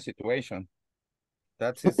in the same situation.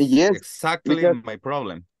 That is Yes, exactly because my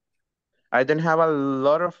problem. I don't have a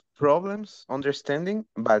lot of problems understanding,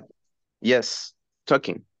 but yes,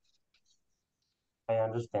 talking. I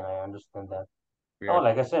understand that. We Oh, are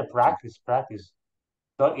like I said, okay. practice.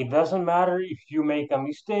 So it doesn't matter if you make a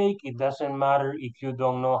mistake. It doesn't matter if you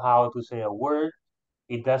don't know how to say a word.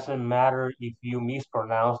 It doesn't matter if you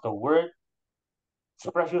mispronounce the word.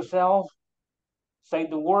 Express yourself, say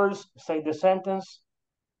the words, say the sentence,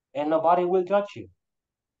 and nobody will judge you.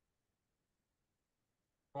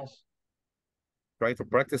 Yes. Try to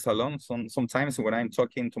practice alone. Sometimes when I'm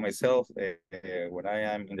talking to myself, when I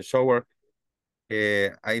am in the shower,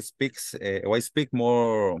 I speak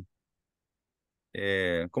more.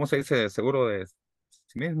 ¿Cómo se dice? Seguro de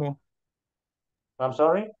sí mismo. I'm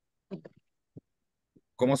sorry?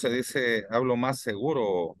 ¿Cómo se dice? Hablo más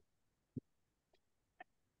seguro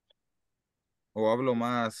o hablo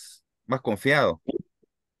más confiado.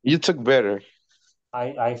 You talk better.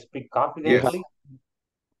 I speak You have, confidently.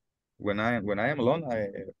 When I am alone,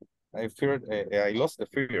 I fear I lost the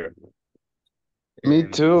fear. me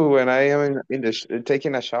And too. When I am in the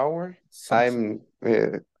taking a shower, some I'm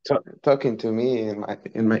talking to me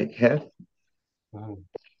in my head, Mhm.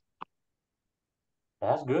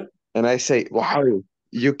 That's good. and I say, "Wow,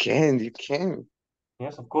 you can."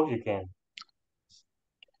 Yes, of course you can.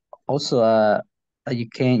 Also,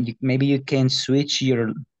 maybe you can switch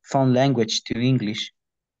your phone language to English.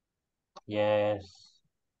 Yes.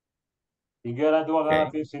 You gotta do a lot of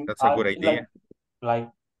okay, things that's a good idea. like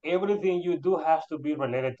everything you do has to be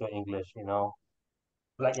related to English, you know.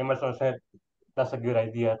 Like Emerson said, that's a good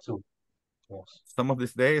idea too. Yes. Some of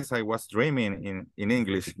these days I was dreaming in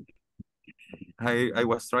English. I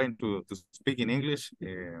was trying to speak in English.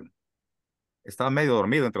 Estaba medio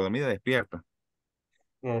dormido, entre dormido y despierto.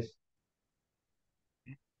 Yes.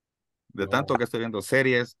 De Yeah. tanto que estoy viendo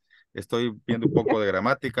series, estoy viendo un poco de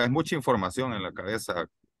gramática, es mucha información en la cabeza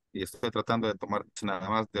y estoy tratando de tomar nada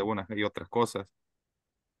más de unas y otras cosas.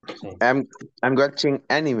 Sí. I'm watching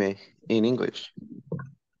anime in English.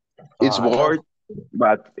 It's All right, bored,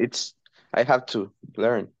 but I have to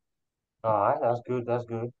learn. that's good. That's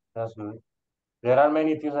good. That's good. There are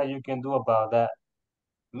many things that you can do about that.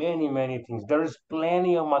 Many things. There's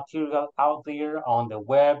plenty of material out there on the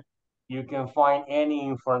web. You can find any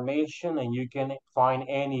information and you can find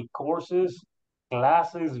any courses,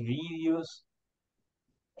 classes, videos.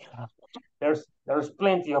 There's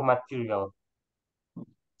plenty of material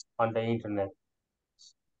on the internet.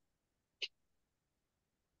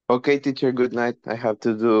 Okay, teacher, good night. I have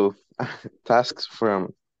to do tasks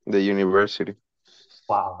from the university.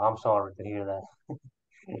 Wow, I'm sorry to hear that.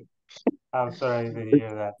 I'm sorry to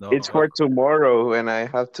hear that. No, It's for tomorrow, and I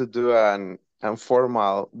have to do an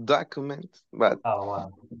informal document, but Oh wow.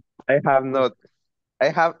 I have not. I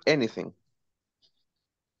have anything.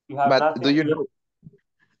 You have But nothing.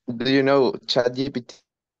 do you know ChatGPT?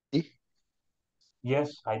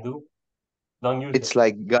 Yes, I do. Don't use it. It's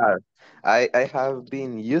like God. I have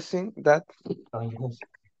been using that Don't use it.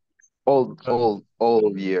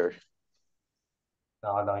 all year.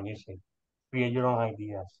 No, don't use it. Create your own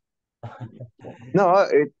ideas. No,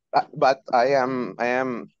 but I am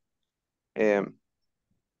um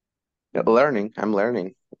learning. I'm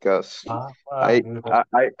learning because Well, I good. I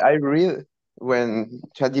I I read when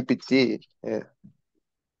ChatGPT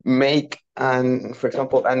make for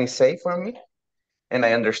example, an essay for me, and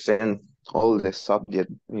I understand all the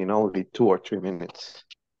subject in only 2 or 3 minutes,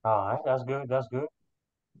 All right, that's good. That's good.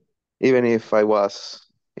 even if I was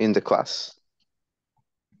in the class.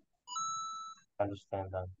 Understand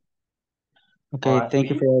that. Okay, All right, thank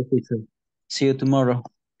you Lee. for your teacher. See you tomorrow.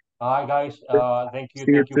 All right, guys. Thank you.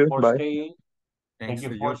 See you Thank you too. for Bye. staying. Thanks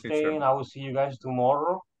Thank to you for you, teacher. staying. I will see you guys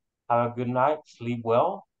tomorrow. Have a good night. Sleep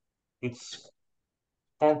well. It's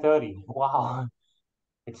 10:30. Wow.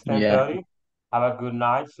 It's Yeah. 10:30. Have a good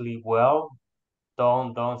night. Sleep well.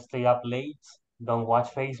 Don't stay up late. Don't watch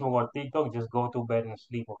Facebook or TikTok. Just go to bed and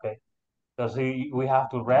sleep, okay? Because we have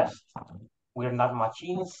to rest. We're not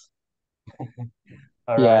machines.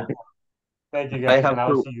 All Yeah. right. Thank you I guys, have and I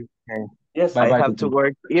will to see you. Yes. Bye I bye, have to teacher.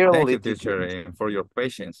 work Thank early, you, teacher. teacher, and for your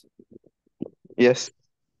patience. Yes,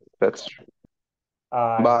 that's true. All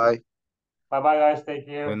right. Bye. Bye bye, guys. Take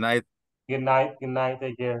care. Good night. Good night. Good night.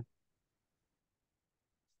 Take care.